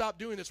 if you don't stop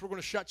doing this, we're going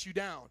to shut you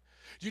down.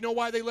 Do you know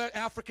why they let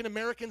African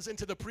Americans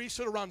into the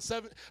priesthood around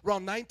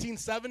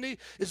 1970?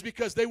 Is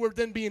because they were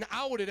then being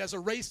outed as a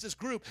racist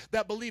group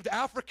that believed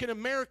African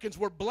Americans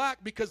were black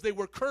because they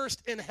were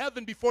cursed in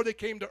heaven before they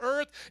came to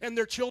earth, and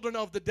they're children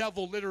of the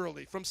devil,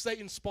 literally, from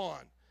Satan's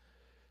spawn.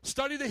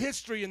 Study the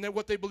history and then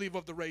what they believe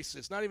of the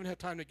races. Not even have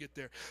time to get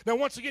there. Now,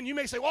 once again, you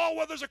may say, oh,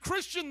 well, there's a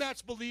Christian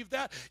that's believed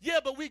that. Yeah,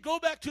 but we go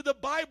back to the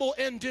Bible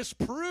and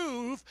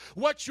disprove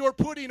what you're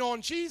putting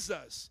on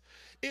Jesus.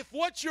 If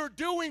what you're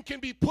doing can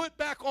be put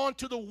back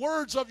onto the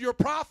words of your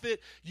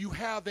prophet, you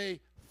have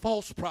a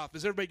false prophet.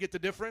 Does everybody get the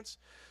difference?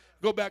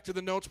 Go back to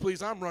the notes,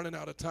 please. I'm running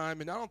out of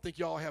time, and I don't think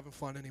y'all are having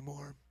fun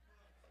anymore.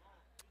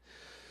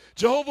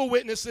 Jehovah's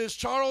Witnesses,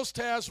 Charles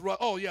Taz,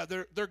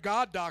 they're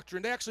God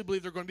doctrine. They actually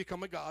believe they're going to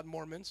become a God,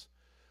 Mormons.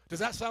 Does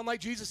that sound like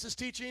Jesus'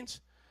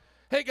 teachings?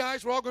 Hey,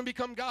 guys, we're all going to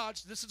become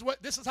gods.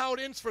 This is how it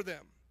ends for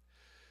them.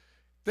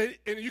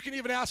 And you can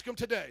even ask them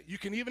today.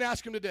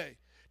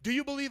 Do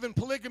you believe in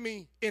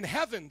polygamy in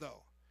heaven,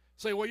 though?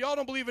 Say, well, y'all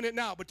don't believe in it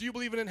now, but do you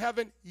believe in it in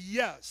heaven?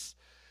 Yes.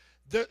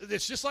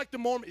 It's just like the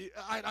Mormon.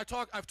 I've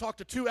talked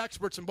to 2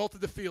 experts in both of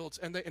the fields,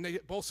 and they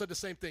both said the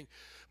same thing.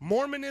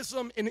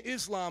 Mormonism and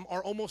Islam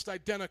are almost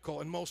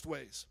identical in most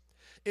ways.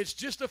 It's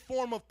just a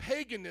form of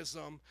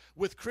paganism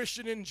with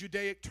Christian and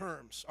Judaic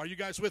terms. Are you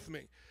guys with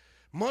me?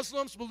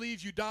 Muslims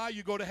believe you die,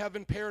 you go to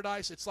heaven,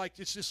 paradise. It's like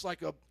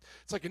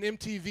an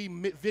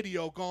MTV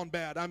video gone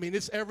bad.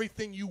 It's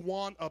everything you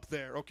want up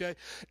there, okay?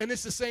 And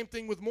it's the same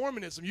thing with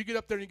Mormonism. You get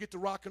up there and you get to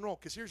rock and roll.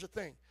 Because here's the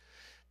thing.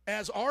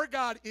 As our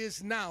God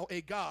is now a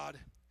God,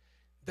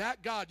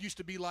 that God used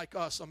to be like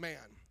us, a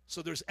man.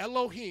 So there's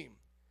Elohim.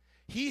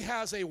 He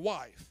has a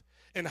wife.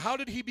 And how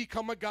did he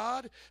become a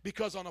God?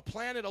 Because on a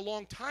planet a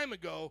long time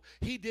ago,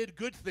 he did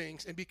good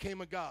things and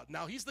became a God.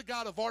 Now, he's the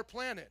God of our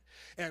planet.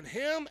 And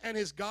him and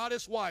his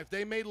goddess wife,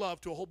 they made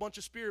love to a whole bunch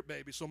of spirit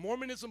babies. So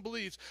Mormonism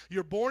believes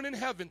you're born in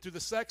heaven through the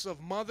sex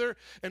of mother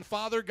and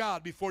father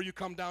God before you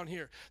come down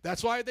here.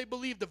 That's why they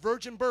believe the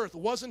virgin birth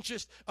wasn't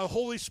just a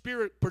Holy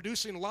Spirit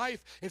producing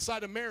life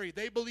inside of Mary.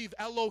 They believe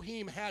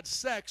Elohim had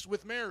sex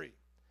with Mary.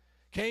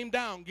 Came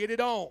down, get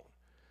it on.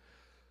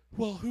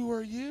 Well, who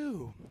are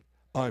you?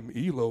 I'm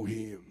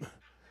Elohim.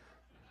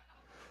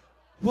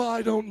 Well,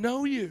 I don't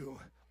know you.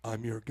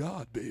 I'm your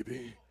God,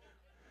 baby.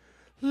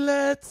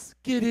 Let's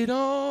get it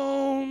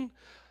on.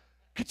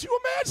 Could you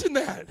imagine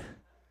that?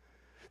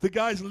 The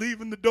guy's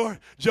leaving the door.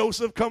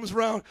 Joseph comes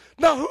around.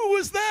 Now, who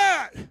was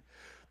that?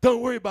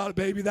 Don't worry about it,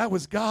 baby. That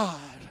was God.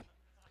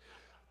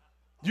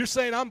 You're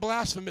saying I'm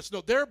blasphemous.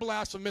 No, they're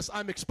blasphemous.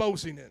 I'm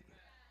exposing it.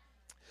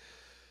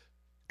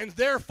 And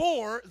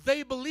therefore,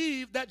 they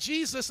believe that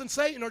Jesus and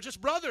Satan are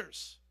just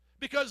brothers.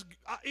 because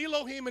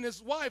Elohim and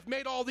his wife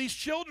made all these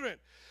children.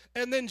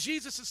 And then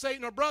Jesus and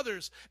Satan are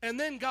brothers. And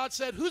then God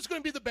said, who's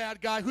going to be the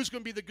bad guy? Who's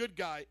going to be the good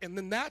guy? And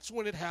then that's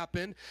when it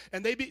happened.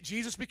 And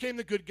Jesus became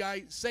the good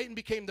guy. Satan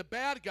became the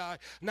bad guy.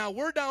 Now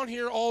we're down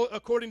here all,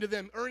 according to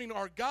them, earning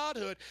our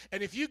godhood.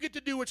 And if you get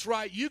to do what's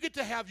right, you get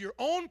to have your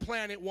own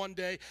planet one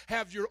day,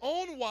 have your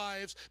own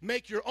wives,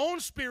 make your own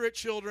spirit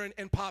children,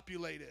 and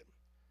populate it.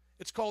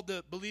 It's called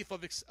the belief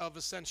of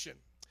ascension.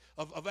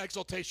 Of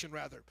exaltation,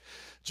 rather.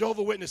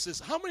 Jehovah's Witnesses,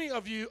 how many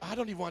of you, I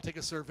don't even want to take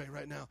a survey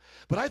right now,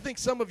 but I think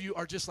some of you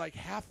are just like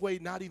halfway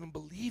not even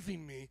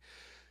believing me.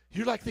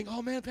 You're like thinking,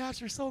 oh man,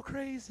 Pastor, so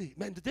crazy.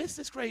 Man, this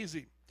is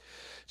crazy.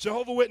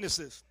 Jehovah's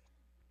Witnesses.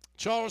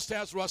 Charles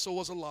Taze Russell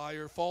was a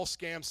liar, false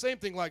scam, same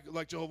thing like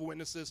Jehovah's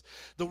Witnesses.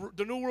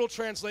 The New World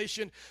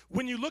Translation,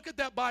 when you look at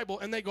that Bible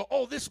and they go,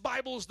 oh, this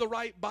Bible is the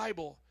right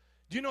Bible.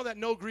 Do you know that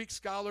no Greek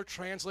scholar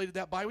translated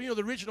that Bible? You know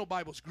the original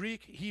Bible is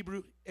Greek,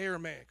 Hebrew,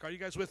 Aramaic. Are you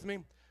guys with me?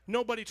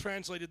 Nobody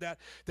translated that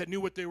knew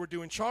what they were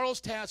doing.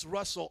 Charles Taze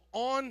Russell,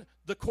 on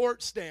the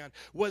court stand,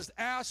 was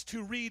asked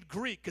to read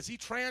Greek because he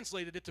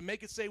translated it to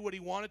make it say what he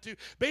wanted to.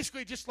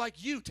 Basically, just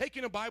like you,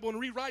 taking a Bible and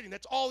rewriting.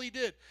 That's all he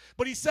did.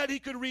 But he said he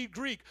could read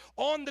Greek.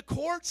 On the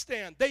court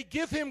stand, they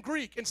give him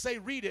Greek and say,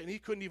 read it, and he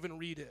couldn't even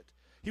read it.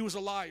 He was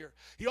a liar.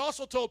 He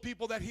also told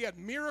people that he had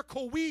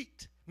miracle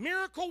wheat.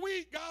 Miracle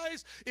wheat,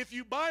 guys. If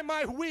you buy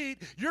my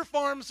wheat, your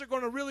farms are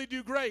going to really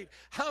do great.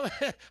 How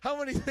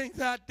many think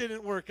that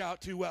didn't work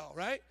out too well,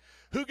 right?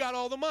 Who got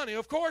all the money?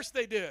 Of course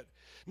they did.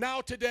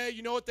 Now today,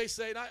 you know what they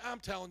say? And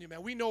I'm telling you,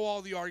 man, we know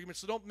all the arguments,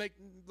 so don't make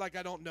like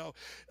I don't know.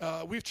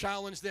 We've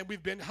challenged them.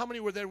 How many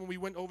were there when we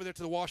went over there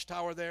to the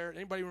Watchtower there?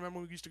 Anybody remember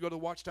when we used to go to the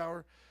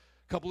Watchtower?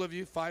 A couple of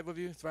you? 5 of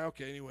you?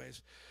 Okay,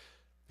 anyways.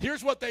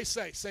 Here's what they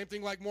say. Same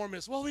thing like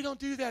Mormons. Well, we don't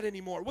do that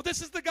anymore. Well,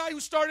 this is the guy who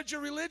started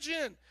your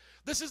religion.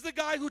 This is the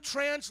guy who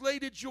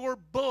translated your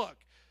book.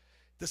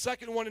 The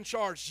second one in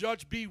charge,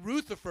 Judge B.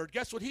 Rutherford,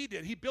 guess what he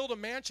did? He built a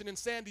mansion in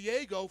San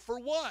Diego for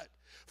what?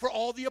 For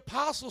all the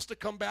apostles to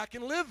come back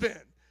and live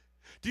in.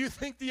 Do you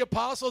think the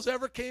apostles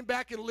ever came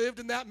back and lived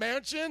in that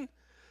mansion?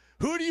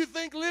 Who do you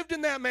think lived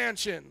in that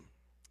mansion?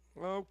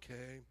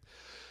 Okay.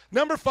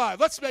 Number 5,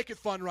 let's make it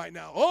fun right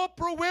now.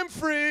 Oprah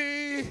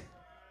Winfrey.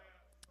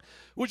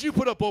 Would you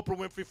put up Oprah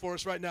Winfrey for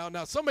us right now?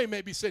 Now, somebody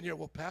may be sitting here,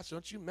 well, Pastor,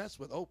 don't you mess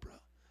with Oprah.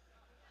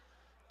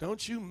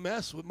 Don't you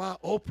mess with my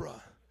Oprah.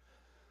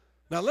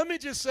 Now, let me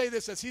just say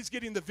this as he's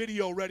getting the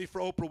video ready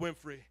for Oprah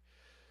Winfrey.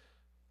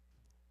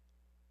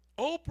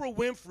 Oprah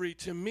Winfrey,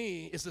 to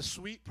me, is a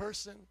sweet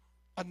person,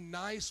 a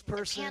nice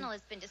person, the panel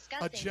has been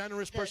discussing a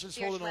generous person.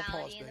 The Holding on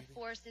pause, and baby. the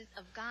forces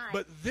of God.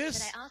 But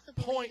this I also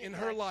point believe in that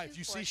her there are life, two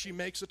you see forces she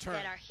makes a turn.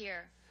 that are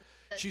here.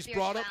 The She's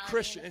brought up spirituality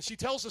Christian, and she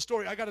tells the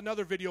story. I got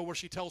another video where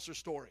she tells her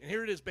story, and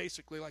here it is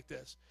basically like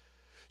this.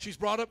 She's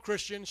brought up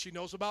Christian. She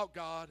knows about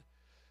God.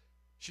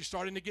 She's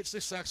starting to get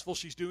successful.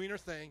 She's doing her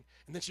thing.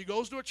 And then she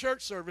goes to a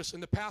church service,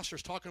 and the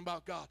pastor's talking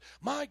about God.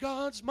 My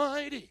God's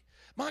mighty.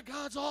 My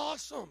God's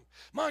awesome.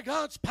 My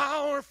God's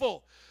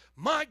powerful.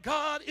 My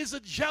God is a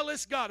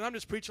jealous God. And I'm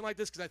just preaching like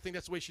this because I think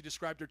that's the way she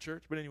described her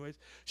church. But anyways,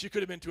 she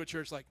could have been to a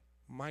church like,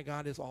 my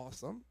God is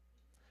awesome.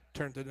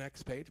 Turn to the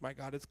next page. My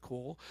God is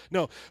cool.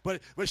 No,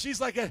 but she's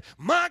like,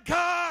 my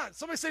God.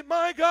 Somebody say,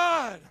 my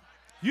God.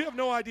 You have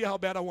no idea how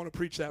bad I want to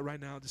preach that right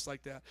now, just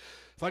like that.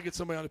 If I get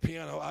somebody on the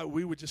piano,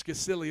 we would just get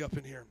silly up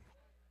in here.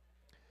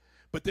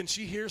 But then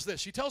she hears this.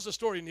 She tells the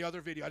story in the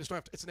other video. I just don't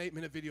have to, it's an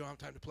 8-minute video. I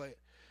don't have time to play it.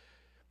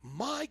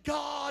 My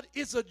God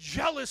is a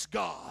jealous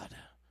God.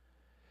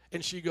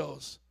 And she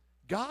goes,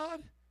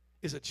 God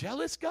is a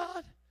jealous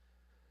God?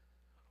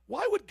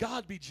 Why would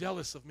God be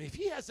jealous of me? If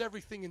he has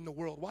everything in the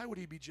world, why would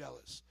he be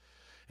jealous?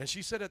 And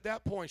she said at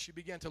that point, she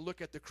began to look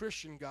at the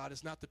Christian God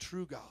as not the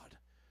true God.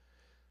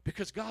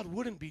 Because God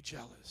wouldn't be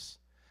jealous.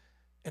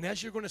 And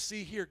as you're going to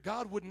see here,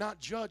 God would not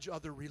judge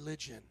other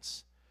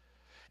religions.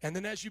 And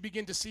then as you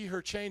begin to see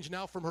her change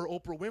now from her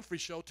Oprah Winfrey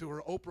show to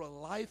her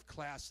Oprah Life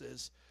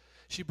classes,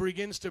 she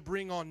begins to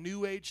bring on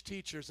New Age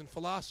teachers and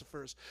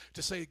philosophers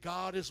to say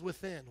God is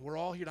within. We're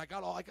all here. And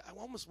I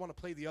almost want to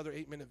play the other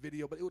 8-minute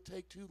video, but it would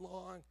take too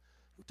long.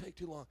 It would take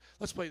too long.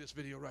 Let's play this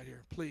video right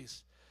here,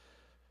 please.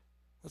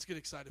 Let's get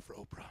excited for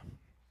Oprah.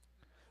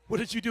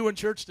 What did you do in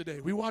church today?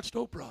 We watched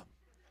Oprah.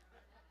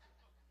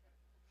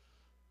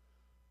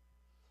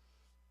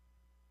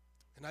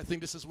 And I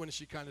think this is when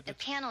she kind of the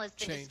panel has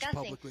been changed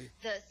discussing publicly.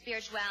 The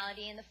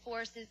spirituality and the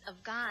forces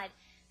of God.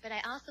 But I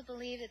also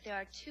believe that there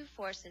are two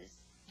forces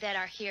that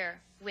are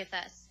here with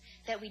us.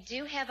 That we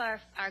do have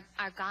our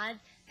God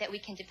that we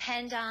can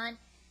depend on,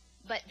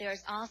 but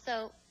there's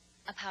also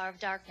a power of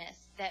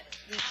darkness that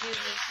we do need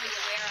to be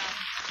aware of.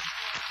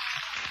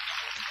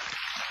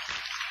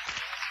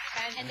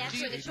 And that's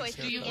where the choice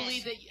Do you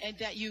begins. believe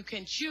that you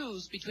can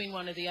choose between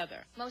one or the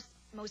other? Most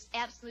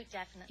absolute,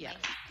 definitely. Yeah.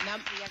 Now,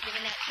 We are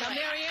given that choice.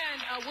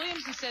 Marianne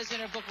Williamson says in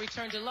her book,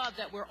 Return to Love,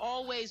 that we're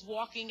always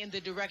walking in the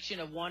direction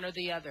of one or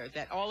the other,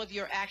 that all of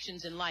your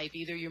actions in life,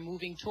 either you're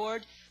moving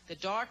toward the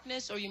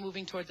darkness or you're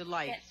moving toward the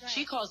light. That's right.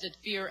 She calls it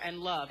fear and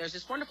love. There's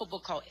this wonderful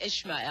book called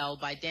Ishmael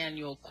by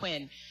Daniel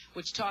Quinn,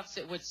 which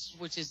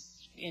is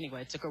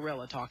anyway, it's a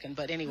gorilla talking,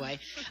 but anyway,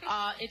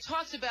 it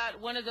talks about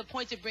one of the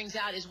points it brings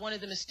out is one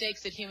of the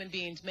mistakes that human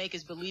beings make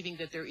is believing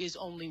that there is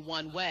only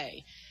one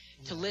way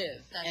to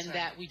live. That's and right.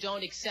 That we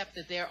don't accept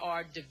that there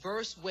are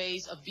diverse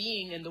ways of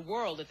being in the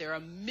world, that there are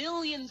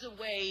millions of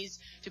ways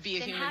to be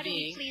a human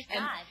being. Please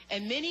God?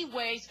 And many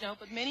ways,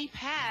 but many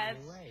paths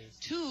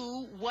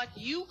to what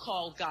you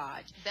call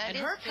God. And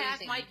her path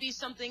might be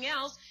something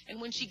else,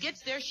 and when she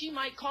gets there, she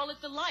might call it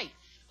the light.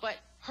 But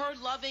her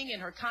loving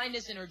and her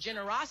kindness and her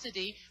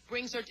generosity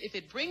brings her, if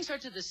it brings her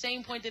to the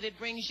same point that it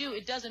brings you,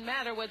 it doesn't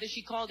matter whether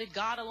she called it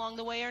God along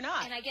the way or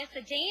not. And I guess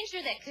the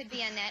danger that could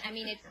be in that, I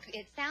mean,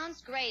 it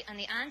sounds great on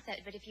the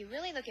onset, but if you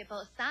really look at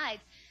both sides,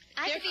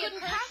 there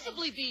couldn't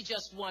possibly be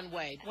just one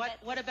way.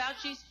 What about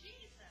Jesus?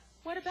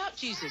 What about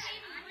Jesus?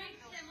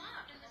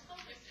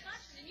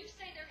 And you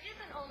say there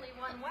isn't only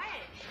one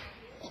way.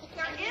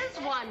 There is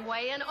one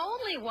way and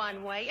only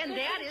one way, and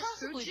that is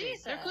through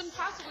Jesus. There couldn't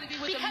possibly be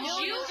with the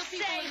millions of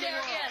people in the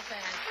world.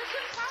 There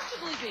couldn't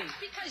possibly be.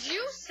 Because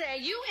you say,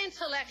 you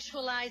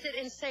intellectualize it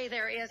and say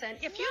there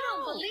isn't. If you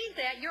don't believe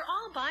that, you're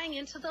all buying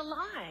into the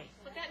lie.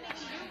 But that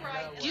makes you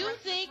right. Do you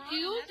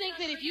think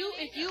that if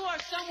you are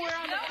somewhere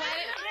on the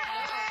planet,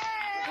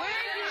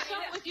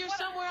 if you're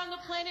somewhere on the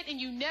planet and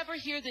you never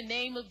hear the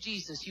name of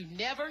Jesus, you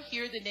never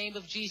hear the name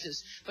of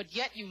Jesus, but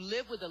yet you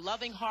live with a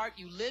loving heart,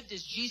 you lived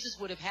as Jesus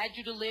would have had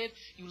you to live,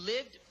 you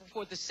lived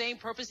for the same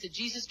purpose that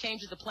Jesus came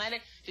to the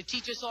planet to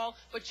teach us all,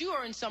 but you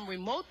are in some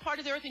remote part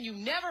of the earth and you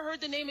never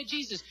heard the name of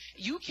Jesus.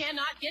 You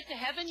cannot get to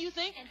heaven, you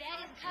think? And that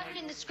is covered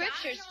in the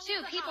scriptures,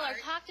 too. People are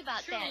talked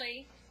about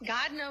Truly, that.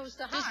 God knows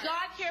the heart. Does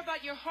God care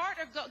about your heart,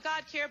 or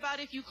God care about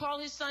if you call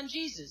his son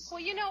Jesus?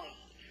 Well, you know,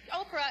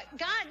 Oprah,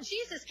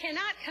 Jesus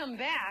cannot come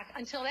back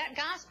until that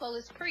gospel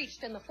is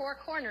preached in the four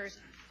corners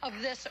of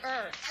this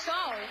earth. So,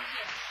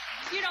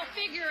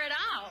 figure it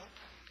out.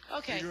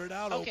 Okay. Figure it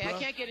out, okay, Oprah. I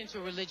can't get into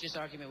a religious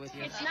argument with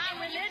you. It's not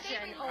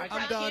religion, Oprah.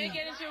 I'm done. I can't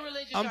get into a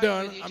religious I'm argument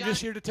done. with you. I'm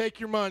just here to take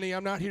your money.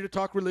 I'm not here to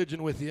talk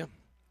religion with you.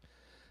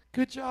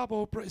 Good job,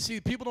 Oprah. See,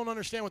 people don't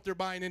understand what they're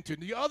buying into.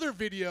 The other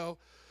video,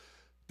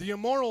 the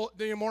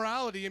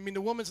immorality, I mean,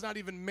 the woman's not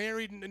even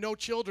married and no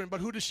children, but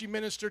who does she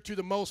minister to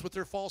the most with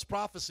her false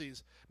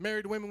prophecies?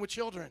 Married women with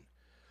children.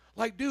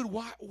 Like, dude,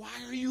 why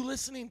are you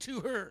listening to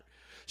her?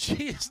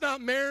 She is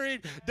not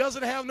married,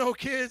 doesn't have no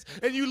kids,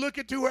 and you look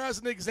at her as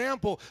an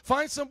example.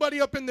 Find somebody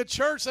up in the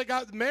church that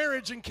got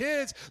marriage and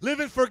kids,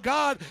 living for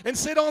God, and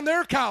sit on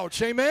their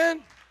couch.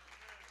 Amen?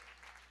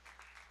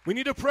 We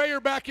need to pray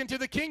her back into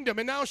the kingdom.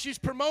 And now she's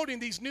promoting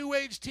these new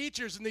age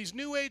teachers and these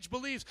new age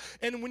beliefs.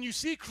 And when you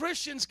see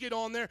Christians get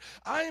on there,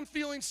 I am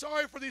feeling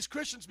sorry for these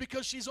Christians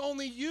because she's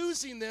only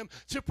using them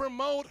to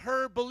promote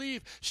her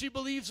belief. She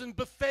believes in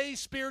buffet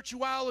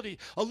spirituality,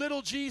 a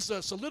little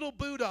Jesus, a little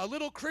Buddha, a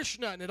little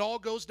Krishna, and it all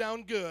goes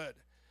down good.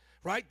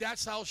 Right?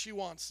 That's how she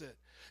wants it.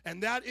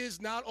 And that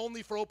is not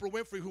only for Oprah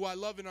Winfrey, who I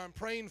love and I'm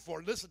praying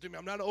for. Listen to me,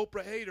 I'm not an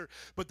Oprah hater,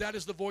 but that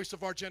is the voice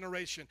of our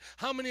generation.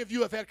 How many of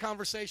you have had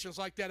conversations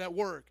like that at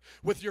work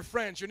with your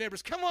friends, your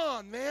neighbors? Come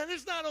on, man,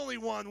 there's not only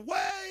one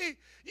way.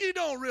 You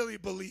don't really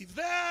believe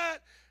that.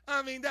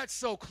 I mean, that's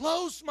so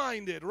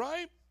close-minded,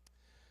 right?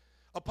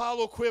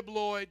 Apollo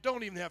Quibloy,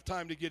 don't even have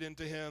time to get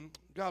into him.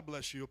 God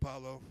bless you,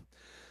 Apollo.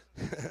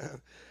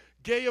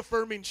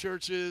 Gay-affirming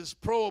churches,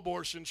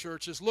 pro-abortion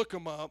churches, look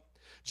them up.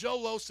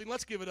 Joel Osteen,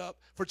 let's give it up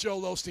for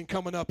Joel Osteen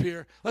coming up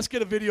here. Let's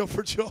get a video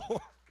for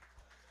Joel.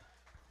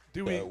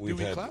 Do we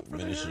clap for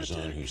ministers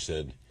on who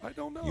said, I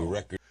don't know. Your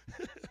record.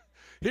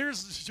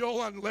 Here's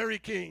Joel on Larry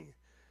King.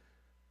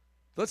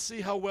 Let's see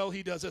how well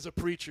he does as a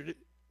preacher.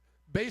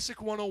 Basic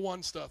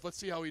 101 stuff. Let's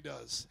see how he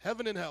does.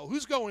 Heaven and hell.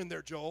 Who's going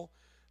there, Joel?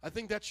 I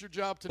think that's your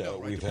job to know,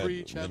 right? We've to had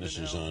preach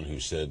ministers heaven and on hell. who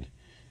said,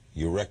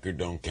 your record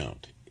don't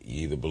count.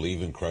 You either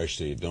believe in Christ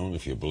or you don't.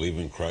 If you believe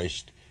in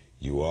Christ,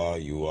 you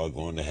are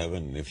going to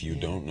heaven, and if you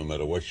don't, no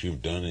matter what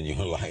you've done in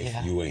your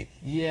life, you ain't.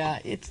 Yeah,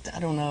 I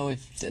don't know.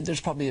 There's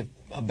probably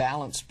a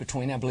balance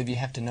between, I believe you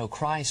have to know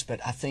Christ,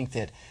 but I think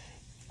that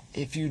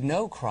if you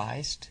know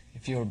Christ,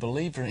 if you're a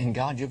believer in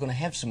God, you're going to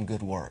have some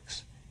good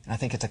works. And I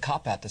think it's a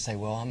cop-out to say,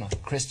 well, I'm a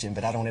Christian,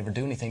 but I don't ever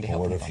do anything to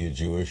help What anybody. if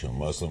you're Jewish or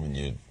Muslim and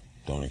you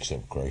don't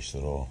accept Christ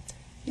at all?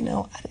 You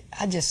know,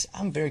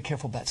 I'm very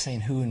careful about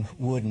saying who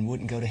would and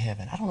wouldn't go to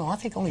heaven. I don't know. I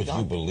think only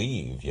God. But you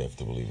believe you have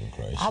to believe in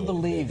Christ. I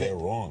believe they're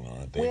wrong,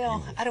 aren't they?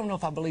 Well, I don't know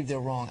if I believe they're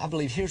wrong. I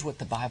believe here's what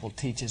the Bible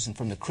teaches, and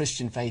from the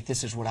Christian faith,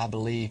 this is what I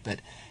believe. But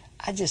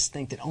I just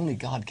think that only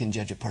God can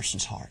judge a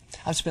person's heart.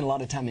 I've spent a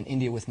lot of time in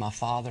India with my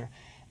father,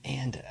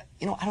 and,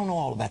 I don't know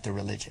all about their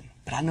religion,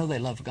 but I know they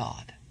love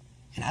God.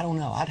 And I don't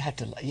know. I'd have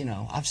to,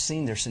 I've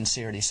seen their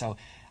sincerity, so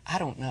I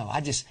don't know.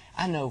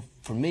 I know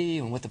for me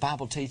and what the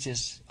Bible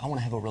teaches, I want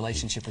to have a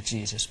relationship with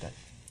Jesus. But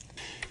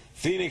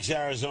Phoenix,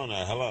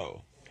 Arizona,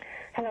 hello.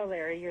 Hello,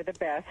 Larry. You're the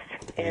best.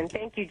 And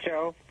thank you,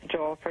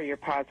 Joel, for your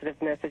positive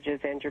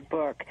messages and your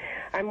book.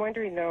 I'm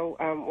wondering, though,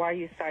 why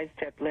you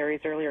sidestepped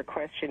Larry's earlier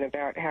question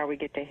about how we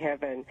get to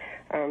heaven.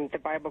 The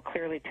Bible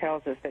clearly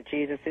tells us that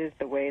Jesus is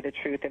the way, the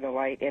truth, and the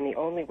light, and the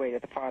only way to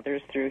the Father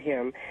is through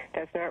him.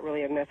 That's not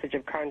really a message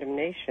of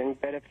condemnation,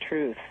 but of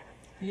truth.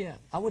 Yeah,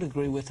 I would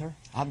agree with her.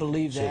 I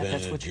believe that. So then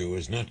That's a what Jew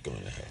is not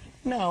going to hell.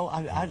 No,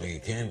 You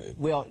can't.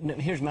 well, no,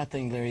 here's my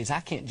thing, Larry, is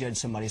I can't judge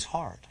somebody's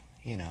heart,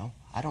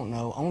 I don't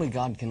know. Only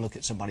God can look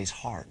at somebody's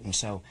heart. And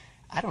so,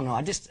 I don't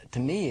know. To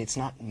me, it's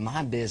not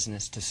my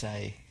business to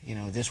say,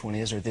 this one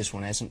is or this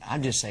one isn't.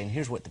 I'm just saying,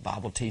 here's what the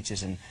Bible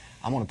teaches, and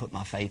I want to put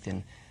my faith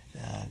in,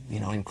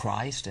 in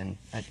Christ. And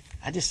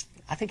I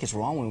think it's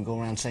wrong when we go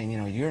around saying,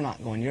 you're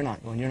not going,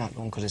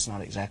 because it's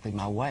not exactly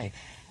my way.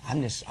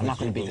 I'm not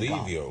going to be the God.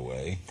 You believe your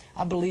way.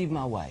 I believe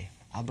my way.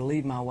 I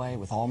believe my way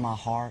with all my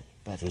heart.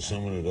 But so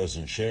someone who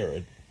doesn't share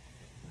it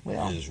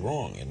is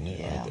wrong, isn't it?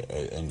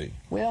 Yeah.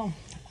 Well,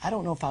 I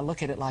don't know if I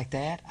look at it like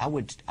that. I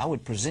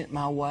would present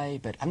my way,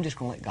 but I'm just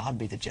going to let God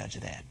be the judge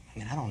of that. I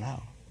mean, I don't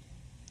know.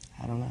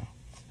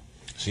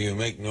 So you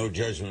make no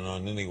judgment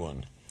on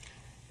anyone?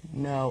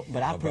 No,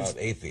 but How about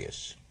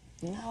atheists?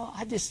 No,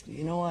 I just,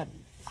 you know what?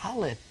 I'm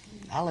going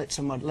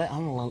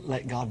to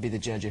let God be the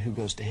judge of who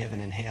goes to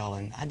heaven and hell.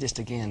 And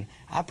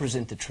I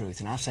present the truth.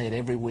 And I say it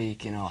every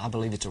week, I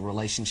believe it's a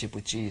relationship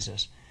with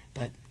Jesus.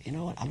 But you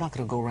know what? I'm not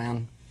going to go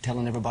around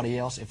telling everybody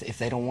else. If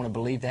they don't want to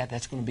believe that,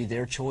 that's going to be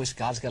their choice.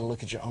 God's got to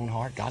look at your own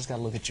heart. God's got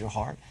to look at your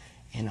heart.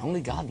 And only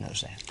God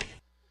knows that.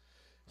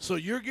 So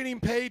you're getting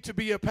paid to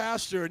be a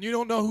pastor, and you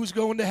don't know who's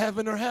going to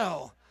heaven or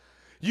hell.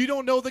 You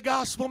don't know the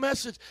gospel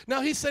message.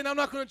 Now, he's saying, I'm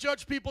not going to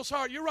judge people's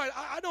heart. You're right.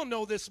 I don't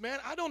know this, man.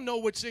 I don't know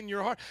what's in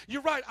your heart.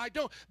 You're right. I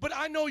don't. But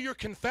I know your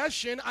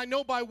confession. I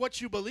know by what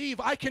you believe.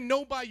 I can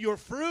know by your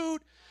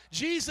fruit.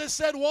 Jesus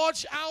said,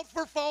 watch out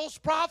for false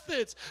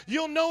prophets.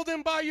 You'll know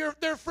them by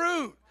their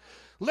fruit.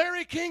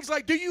 Larry King's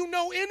like, do you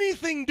know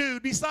anything,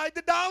 dude, beside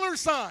the dollar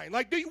sign?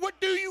 Like, what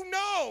do you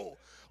know?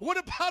 What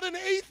about an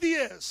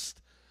atheist?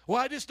 Well,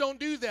 I just don't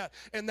do that.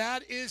 And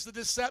that is the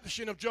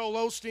deception of Joel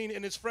Osteen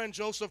and his friend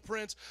Joseph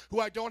Prince, who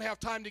I don't have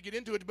time to get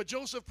into it. But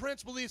Joseph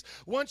Prince believes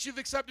once you've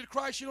accepted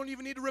Christ, you don't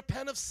even need to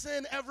repent of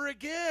sin ever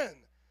again.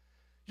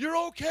 You're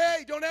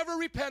okay. Don't ever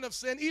repent of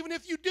sin. Even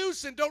if you do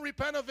sin, don't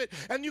repent of it.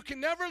 And you can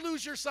never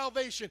lose your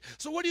salvation.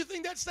 So what do you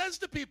think that says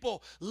to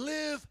people?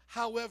 Live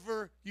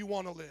however you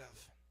want to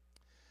live.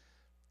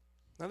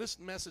 Now, this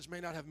message may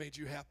not have made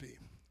you happy,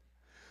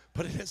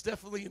 but it has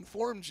definitely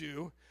informed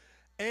you.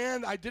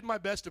 And I did my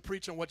best to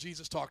preach on what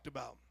Jesus talked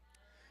about.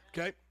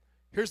 Okay?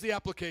 Here's the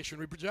application.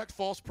 Reject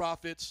false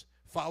prophets,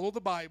 follow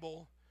the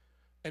Bible,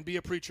 and be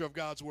a preacher of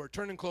God's word.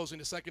 Turn in closing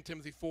to 2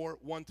 Timothy 4,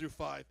 1 through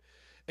 5.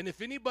 And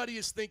if anybody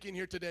is thinking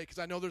here today, because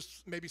I know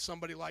there's maybe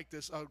somebody like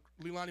this,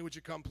 Leilani, would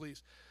you come,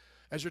 please,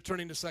 as you're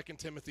turning to 2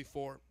 Timothy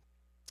 4.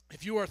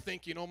 If you are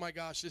thinking, oh, my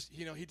gosh,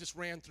 he just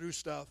ran through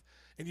stuff,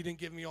 and he didn't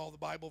give me all the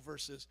Bible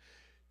verses.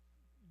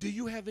 Do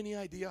you have any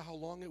idea how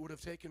long it would have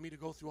taken me to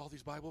go through all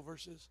these Bible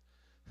verses?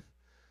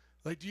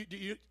 Like,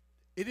 it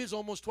is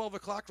almost 12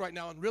 o'clock right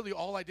now, and really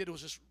all I did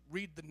was just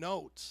read the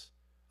notes.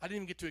 I didn't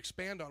even get to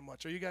expand on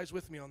much. Are you guys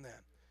with me on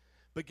that?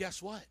 But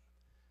guess what?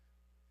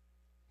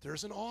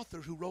 There's an author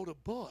who wrote a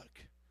book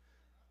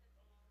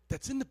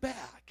that's in the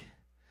back.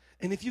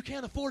 And if you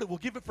can't afford it, we'll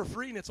give it for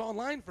free, and it's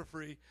online for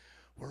free,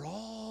 where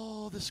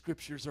all the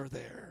scriptures are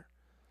there.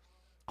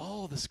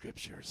 All the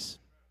scriptures.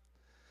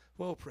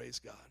 Well, praise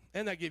God.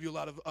 And I gave you a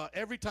lot of,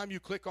 every time you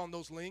click on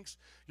those links,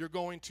 you're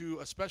going to,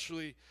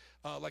 especially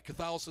like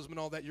Catholicism and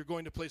all that, you're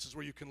going to places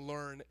where you can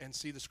learn and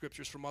see the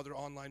scriptures from other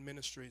online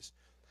ministries.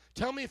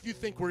 Tell me if you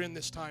think we're in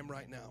this time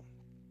right now.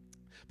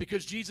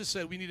 Because Jesus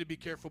said we need to be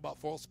careful about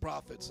false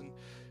prophets, and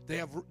they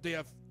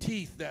have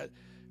teeth that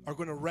are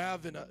going to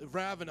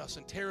raven us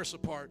and tear us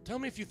apart. Tell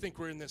me if you think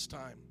we're in this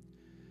time.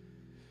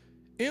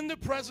 In the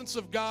presence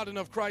of God and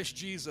of Christ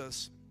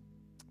Jesus,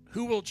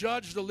 who will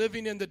judge the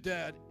living and the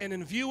dead, and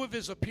in view of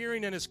his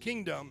appearing in his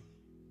kingdom,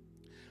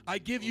 I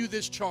give you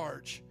this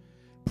charge.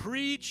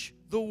 Preach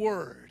the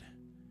word.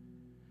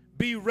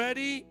 Be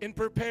ready and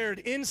prepared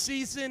in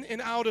season and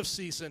out of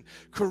season.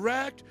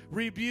 Correct,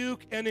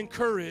 rebuke, and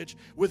encourage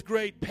with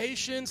great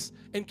patience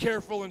and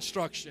careful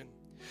instruction.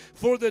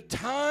 For the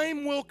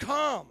time will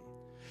come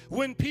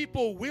when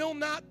people will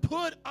not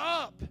put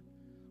up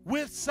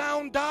with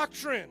sound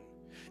doctrine.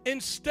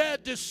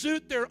 Instead, to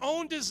suit their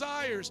own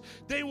desires,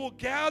 they will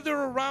gather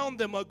around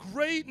them a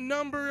great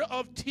number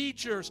of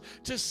teachers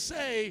to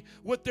say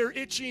what their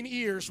itching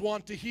ears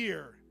want to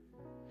hear.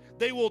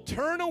 They will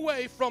turn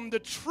away from the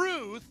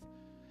truth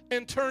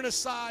and turn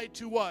aside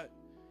to what?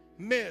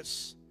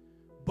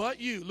 But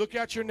you. Look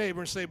at your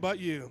neighbor and say, but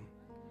you.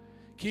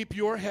 Keep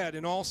your head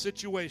in all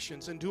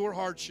situations, endure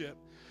hardship,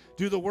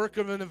 do the work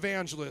of an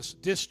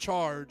evangelist,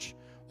 discharge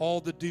all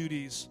the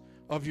duties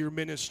of your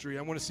ministry.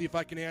 I want to see if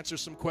I can answer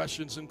some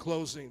questions in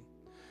closing.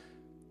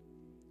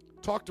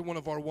 Talk to one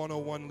of our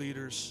 101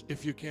 leaders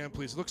if you can,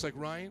 please. It looks like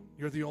Ryan,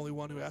 you're the only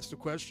one who asked a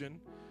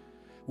question.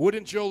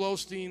 Wouldn't Joel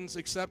Osteen's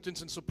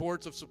acceptance and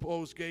support of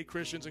supposed gay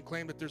Christians and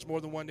claim that there's more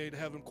than one day to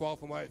heaven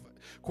qualify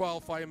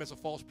him as a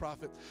false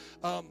prophet?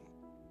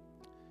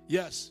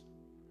 Yes,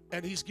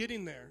 and he's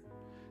getting there.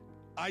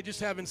 I just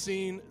haven't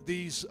seen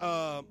these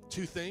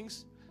two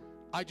things.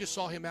 I just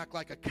saw him act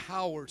like a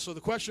coward. So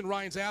the question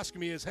Ryan's asking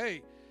me is,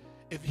 hey,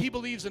 if he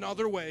believes in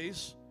other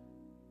ways,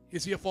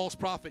 is he a false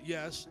prophet?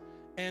 Yes.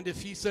 And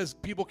if he says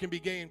people can be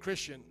gay and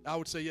Christian, I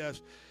would say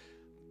yes.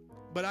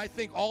 But I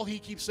think all he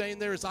keeps saying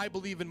there is, I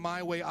believe in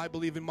my way, I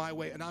believe in my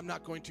way, and I'm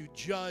not going to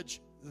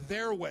judge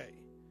their way.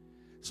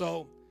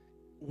 So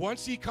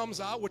once he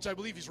comes out, which I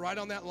believe he's right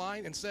on that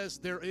line, and says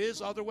there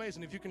is other ways,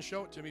 and if you can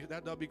show it to me,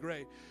 that'd be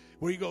great.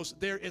 Where he goes,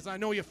 there is, I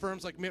know he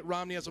affirms like Mitt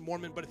Romney as a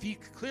Mormon, but if he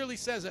clearly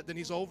says that, then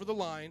he's over the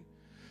line.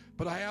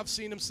 But I have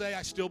seen him say,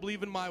 I still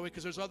believe in my way,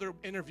 because there's other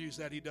interviews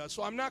that he does.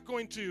 So I'm not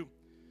going to,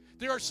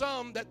 there are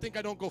some that think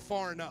I don't go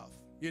far enough.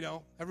 You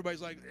know,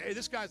 everybody's like, hey,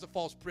 this guy's a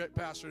false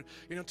pastor,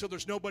 you know, until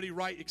there's nobody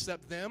right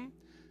except them.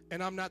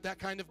 And I'm not that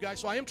kind of guy.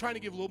 So I am trying to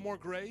give a little more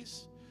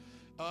grace.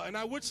 And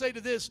I would say to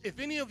this, if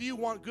any of you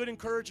want good,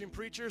 encouraging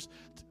preachers,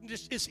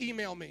 just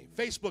email me,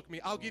 Facebook me.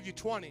 I'll give you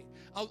 20.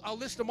 I'll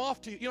list them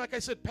off to you. You know, like I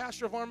said,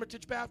 pastor of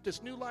Armitage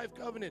Baptist, New Life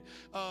Covenant,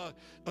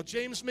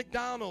 James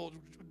McDonald.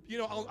 You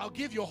know, I'll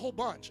give you a whole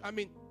bunch. I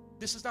mean,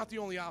 this is not the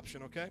only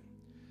option, okay?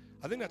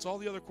 I think that's all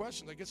the other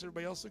questions. I guess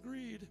everybody else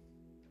agreed.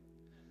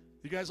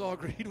 You guys all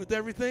agreed with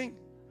everything?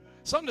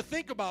 Something to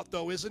think about,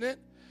 though, isn't it?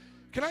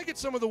 Can I get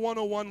some of the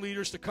 101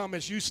 leaders to come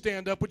as you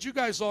stand up? Would you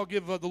guys all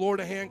give the Lord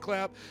a hand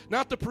clap?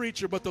 Not the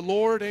preacher, but the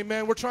Lord.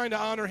 Amen. We're trying to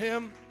honor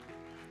him.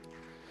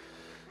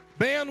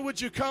 Band,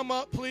 would you come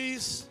up,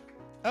 please?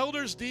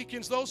 Elders,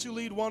 deacons, those who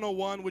lead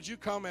 101, would you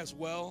come as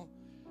well?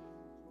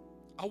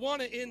 I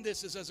want to end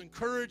this as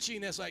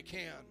encouraging as I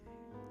can.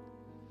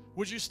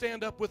 Would you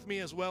stand up with me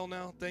as well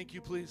now? Thank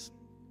you, please.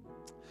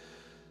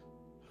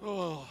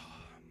 Oh.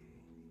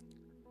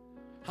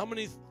 How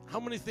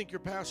many think your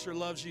pastor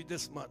loves you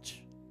this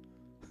much?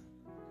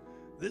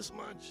 This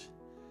much?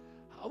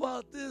 How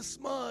about this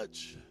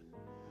much?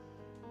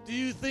 Do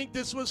you think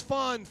this was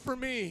fun for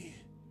me?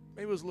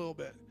 Maybe it was a little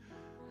bit.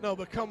 No,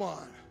 but come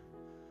on.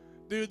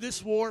 Dude,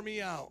 this wore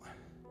me out.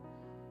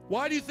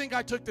 Why do you think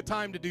I took the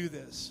time to do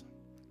this?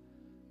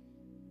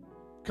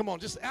 Come on,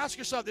 just ask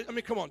yourself. I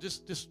mean, come on,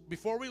 just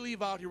before we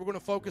leave out here, we're going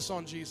to focus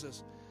on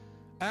Jesus.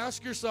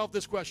 Ask yourself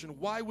this question.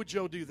 Why would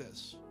Joe do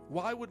this?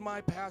 Why would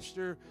my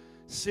pastor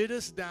sit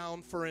us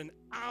down for an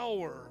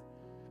hour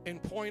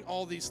and point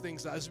all these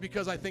things out? Is it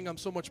because I think I'm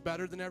so much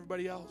better than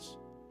everybody else?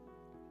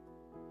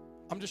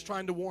 I'm just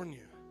trying to warn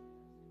you.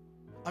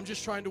 I'm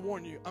just trying to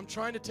warn you. I'm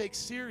trying to take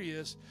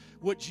serious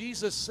what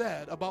Jesus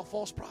said about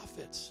false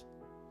prophets.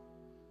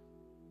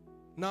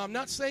 Now, I'm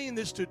not saying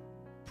this to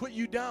put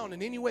you down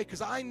in any way,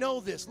 because I know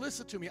this.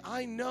 Listen to me.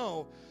 I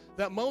know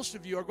that most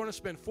of you are going to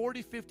spend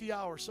 40, 50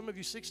 hours, some of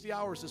you 60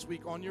 hours this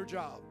week on your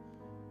job.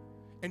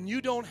 And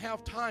you don't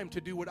have time to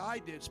do what I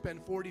did,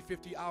 spend 40,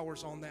 50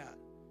 hours on that.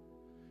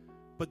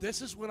 But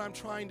this is what I'm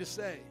trying to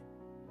say,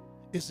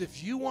 is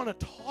if you want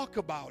to talk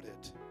about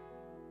it,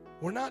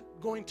 we're not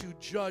going to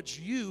judge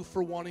you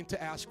for wanting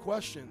to ask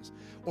questions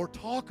or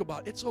talk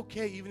about it. It's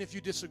okay even if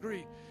you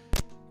disagree.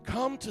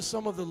 Come to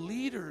some of the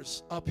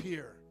leaders up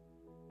here.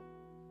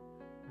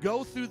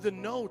 Go through the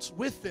notes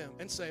with them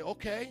and say,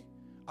 okay,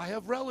 I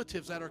have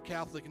relatives that are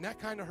Catholic and that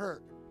kind of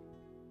hurt.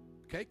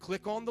 Okay,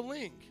 click on the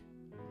link.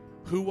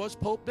 Who was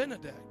Pope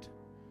Benedict?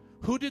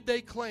 Who did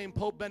they claim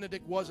Pope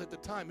Benedict was at the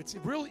time? It's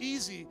real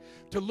easy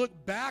to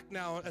look back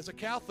now as a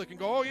Catholic and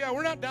go, oh yeah,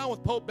 we're not down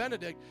with Pope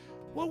Benedict.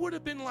 What would it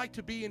have been like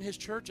to be in his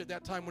church at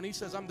that time when he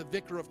says, I'm the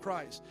vicar of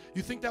Christ?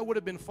 You think that would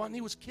have been fun?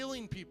 He was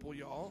killing people,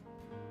 y'all.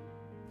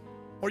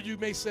 Or you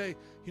may say,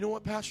 you know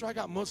what, Pastor, I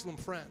got Muslim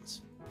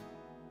friends.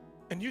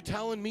 And you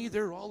telling me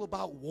they're all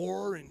about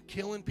war and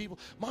killing people?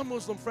 My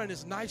Muslim friend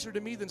is nicer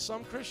to me than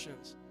some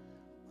Christians.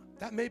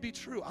 That may be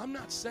true. I'm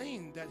not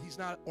saying that he's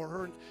not, or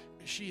her,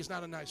 she is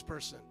not a nice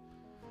person.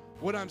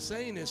 What I'm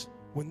saying is,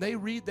 when they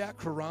read that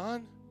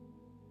Quran,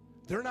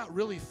 they're not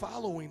really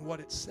following what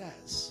it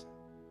says.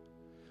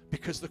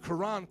 Because the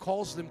Quran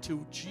calls them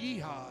to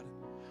jihad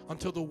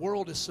until the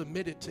world is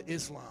submitted to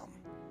Islam.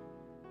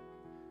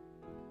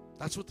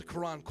 That's what the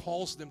Quran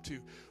calls them to.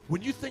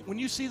 When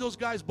you see those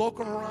guys,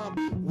 Boko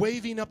Haram,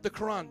 waving up the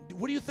Quran,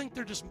 what do you think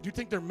do you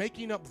think they're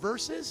making up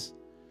verses?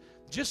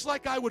 Just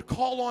like I would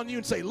call on you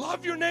and say,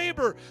 love your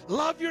neighbor,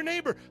 love your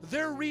neighbor.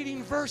 They're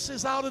reading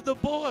verses out of the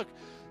book.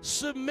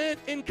 Submit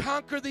and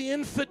conquer the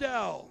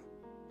infidel.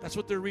 That's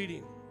what they're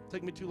reading.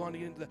 Take me too long to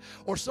get into that.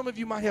 Or some of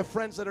you might have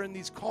friends that are in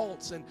these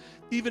cults, and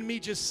even me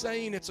just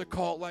saying it's a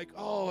cult, like,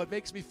 oh, it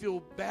makes me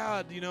feel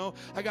bad, you know.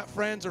 I got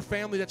friends or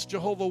family that's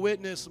Jehovah's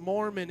Witness,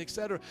 Mormon,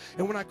 etc.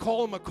 And when I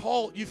call them a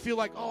cult, you feel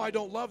like, oh, I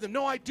don't love them.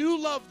 No, I do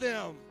love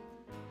them.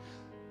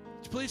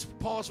 Please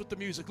pause with the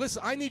music.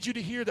 Listen, I need you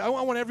to hear that. I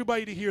want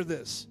everybody to hear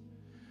this.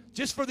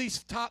 Just for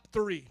these top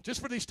three.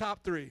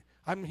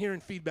 I'm hearing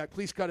feedback.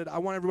 Please cut it. I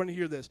want everyone to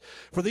hear this.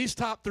 For these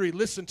top three,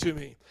 listen to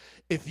me.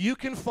 If you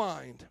can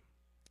find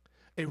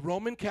a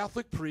Roman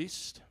Catholic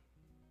priest,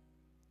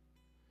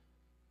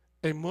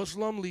 a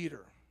Muslim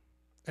leader,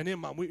 an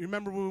imam.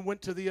 Remember when we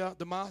went to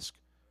the mosque?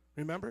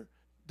 Remember?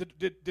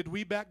 Did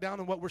we back down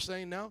on what we're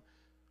saying now?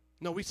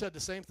 No, we said the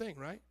same thing,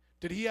 right?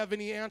 Did he have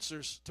any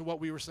answers to what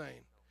we were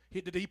saying?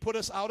 Did he put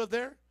us out of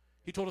there?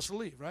 He told us to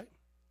leave, right?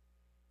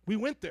 We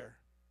went there,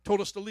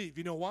 told us to leave.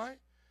 You know why?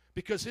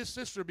 Because his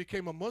sister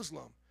became a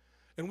Muslim.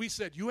 And we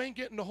said, you ain't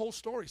getting the whole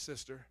story,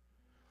 sister.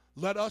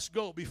 let us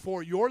go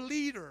before your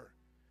leader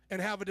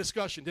and have a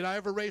discussion. Did I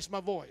ever raise my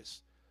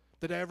voice?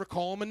 Did I ever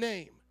call him a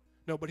name?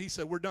 No, but he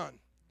said, we're done.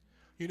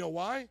 You know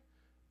why?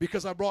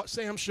 Because I brought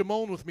Sam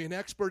Shimon with me, an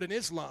expert in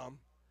Islam,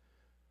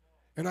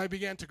 and I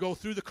began to go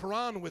through the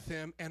Quran with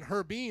him and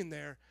her being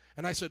there,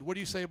 and I said, what do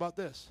you say about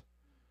this?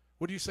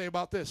 What do you say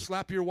about this?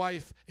 Slap your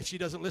wife if she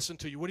doesn't listen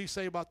to you. What do you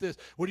say about this?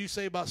 What do you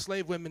say about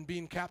slave women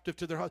being captive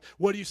to their husband?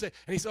 What do you say?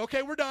 And he said,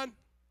 okay, we're done.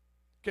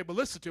 Okay, but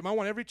listen to him. I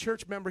want every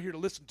church member here to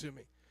listen to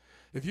me.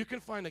 If you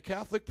can find a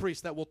Catholic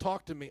priest that will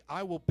talk to me,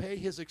 I will pay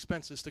his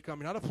expenses to come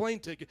here. Not a plane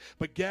ticket,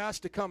 but gas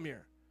to come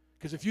here.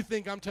 Because if you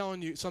think I'm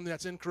telling you something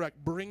that's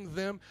incorrect, bring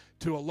them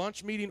to a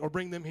lunch meeting or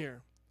bring them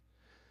here.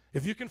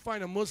 If you can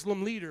find a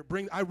Muslim leader,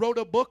 I wrote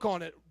a book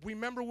on it.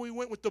 Remember we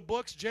went with the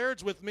books?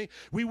 Jared's with me.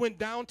 We went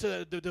down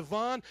to the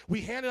divan.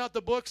 We handed out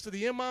the books to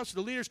the imams, to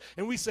the leaders,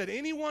 and we said,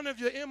 any one of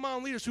the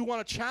imam leaders who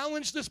want to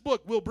challenge this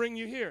book, we'll bring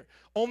you here.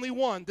 Only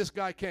one, this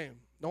guy came.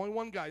 Only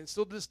one guy, and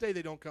still to this day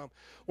they don't come.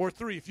 Or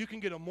three, if you can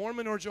get a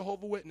Mormon or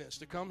Jehovah's Witness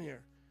to come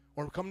here,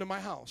 or come to my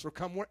house, or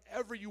come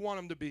wherever you want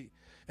them to be,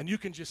 and you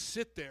can just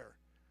sit there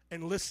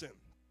and listen.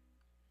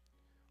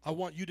 I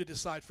want you to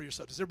decide for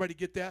yourself. Does everybody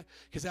get that?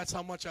 Because that's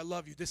how much I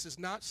love you. This is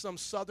not some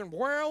southern,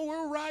 well,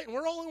 we're right, and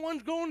we're the only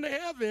ones going to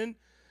heaven.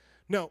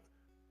 No,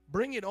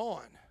 bring it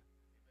on,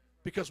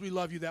 because we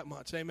love you that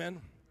much. Amen?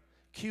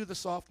 Cue the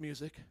soft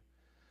music,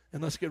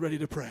 and let's get ready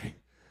to pray.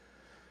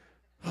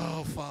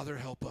 Oh, Father,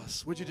 help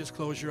us. Would you just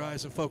close your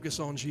eyes and focus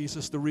on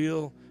Jesus, the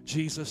real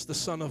Jesus, the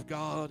Son of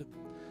God,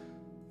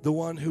 the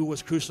one who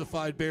was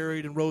crucified,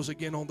 buried, and rose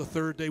again on the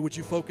third day. Would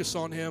you focus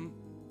on him?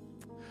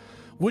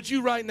 Would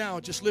you right now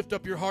just lift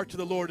up your heart to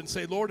the Lord and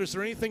say, Lord, is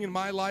there anything in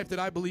my life that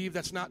I believe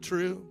that's not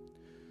true?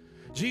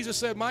 Jesus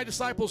said, my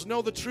disciples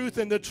know the truth,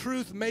 and the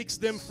truth makes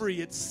them free.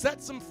 It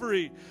sets them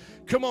free.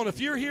 Come on, if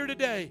you're here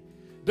today,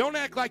 don't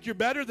act like you're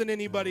better than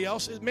anybody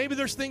else. Maybe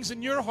there's things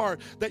in your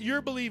heart that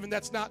you're believing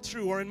that's not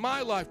true. Or in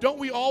my life, don't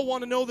we all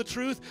want to know the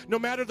truth no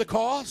matter the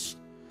cost?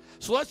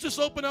 So let's just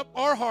open up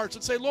our hearts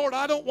and say, Lord,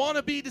 I don't want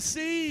to be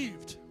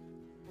deceived.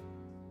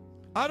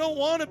 I don't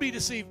want to be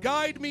deceived.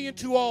 Guide me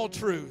into all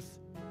truth.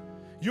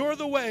 You're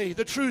the way,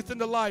 the truth,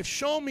 and the life.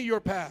 Show me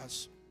your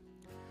paths.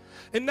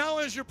 And now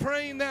as you're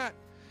praying that,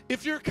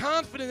 if you're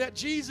confident that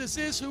Jesus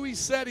is who he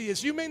said he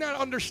is, you may not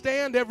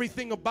understand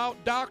everything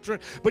about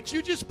doctrine, but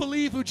you just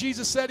believe who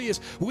Jesus said he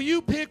is. Will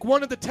you pick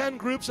one of the 10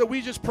 groups that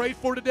we just prayed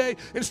for today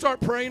and start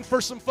praying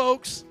for some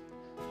folks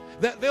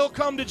that they'll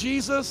come to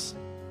Jesus?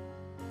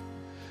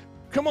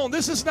 Come on,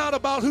 this is not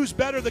about who's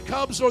better, the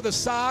Cubs or the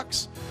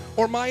Sox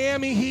or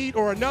Miami Heat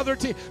or another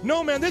team.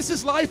 No, man, this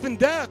is life and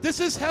death. This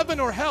is heaven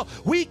or hell.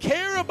 We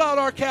care about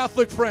our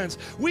Catholic friends.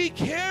 We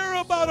care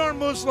about our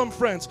Muslim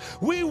friends.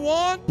 We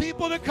want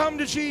people to come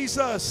to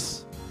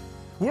Jesus.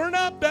 We're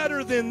not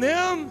better than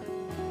them.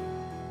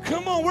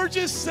 Come on, we're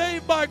just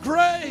saved by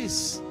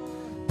grace.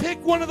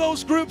 Pick one of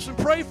those groups and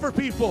pray for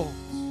people.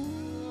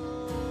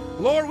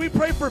 Lord, we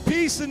pray for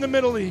peace in the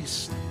Middle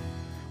East.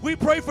 We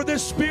pray for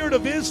this spirit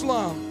of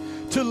Islam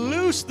to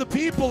loose the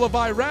people of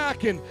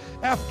Iraq and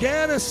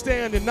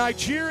Afghanistan and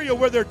Nigeria,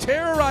 where they're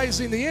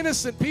terrorizing the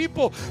innocent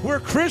people, where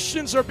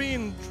Christians are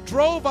being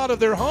drove out of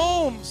their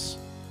homes.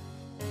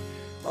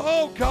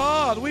 Oh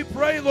God, we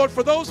pray, Lord,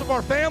 for those of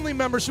our family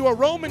members who are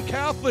Roman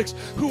Catholics,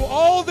 who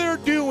all they're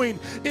doing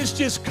is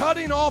just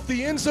cutting off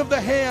the ends of the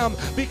ham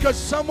because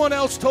someone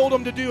else told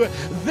them to do it.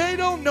 They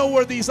don't know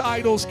where these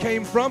idols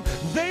came from.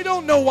 They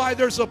don't know why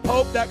there's a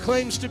pope that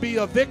claims to be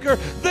a vicar.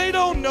 They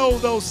don't know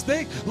those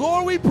things.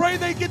 Lord, we pray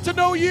they get to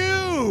know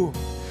you.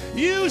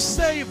 You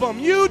save them.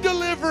 You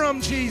deliver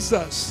them,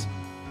 Jesus.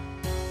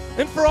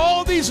 And for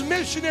all these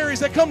missionaries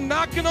that come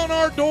knocking on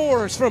our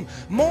doors from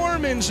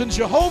Mormons and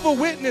Jehovah's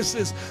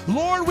Witnesses,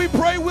 Lord, we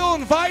pray we'll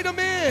invite them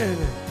in.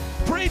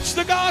 Preach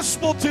the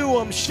gospel to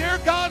them. Share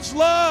God's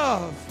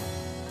love.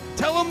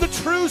 Tell them the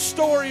true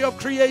story of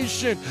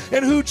creation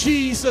and who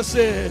Jesus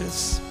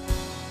is.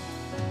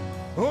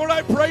 Lord,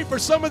 I pray for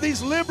some of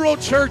these liberal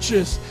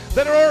churches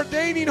that are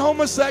ordaining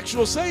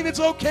homosexuals, saying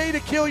it's okay to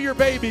kill your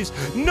babies.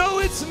 No,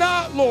 it's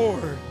not,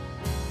 Lord.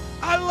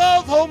 I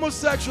love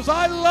homosexuals.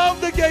 I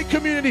love the gay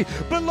community.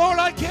 But Lord,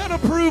 I can't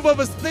approve of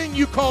a thing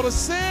you call a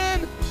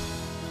sin.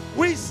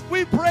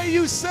 We pray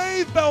you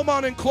save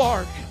Belmont and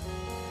Clark.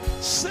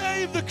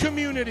 Save the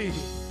community.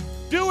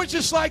 Do it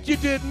just like you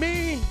did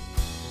me.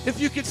 If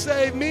you could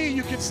save me,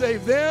 you could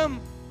save them.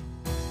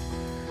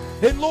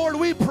 And Lord,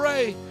 we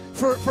pray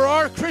for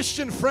our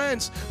Christian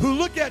friends who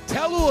look at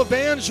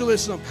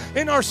televangelism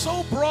and are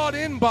so brought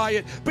in by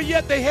it, but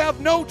yet they have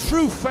no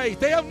true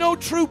faith. They have no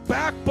true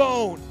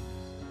backbone.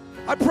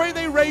 I pray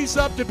they raise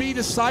up to be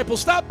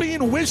disciples. Stop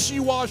being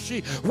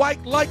wishy-washy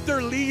like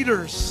their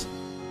leaders.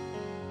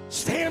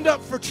 Stand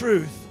up for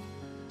truth.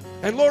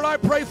 And Lord, I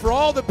pray for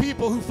all the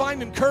people who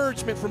find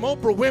encouragement from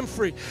Oprah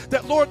Winfrey,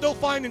 that Lord, they'll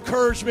find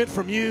encouragement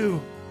from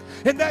you.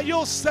 And that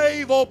you'll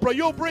save Oprah.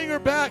 You'll bring her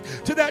back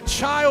to that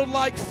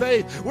childlike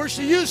faith where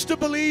she used to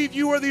believe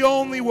you were the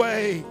only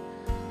way.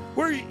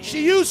 Where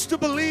she used to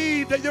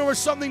believe that there was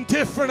something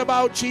different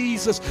about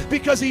Jesus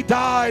because he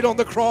died on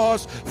the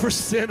cross for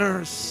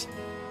sinners.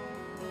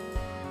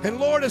 And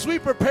Lord, as we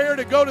prepare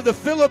to go to the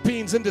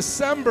Philippines in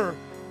December,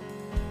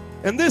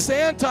 and this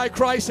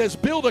Antichrist has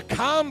built a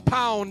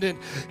compound and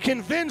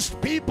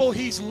convinced people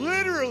he's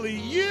literally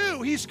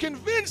you. He's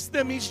convinced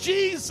them he's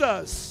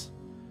Jesus.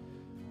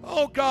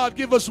 Oh God,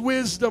 give us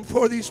wisdom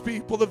for these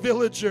people, the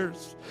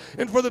villagers,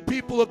 and for the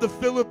people of the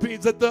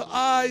Philippines, that the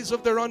eyes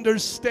of their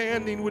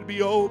understanding would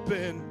be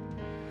open.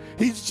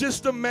 He's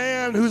just a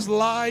man who's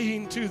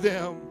lying to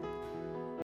them.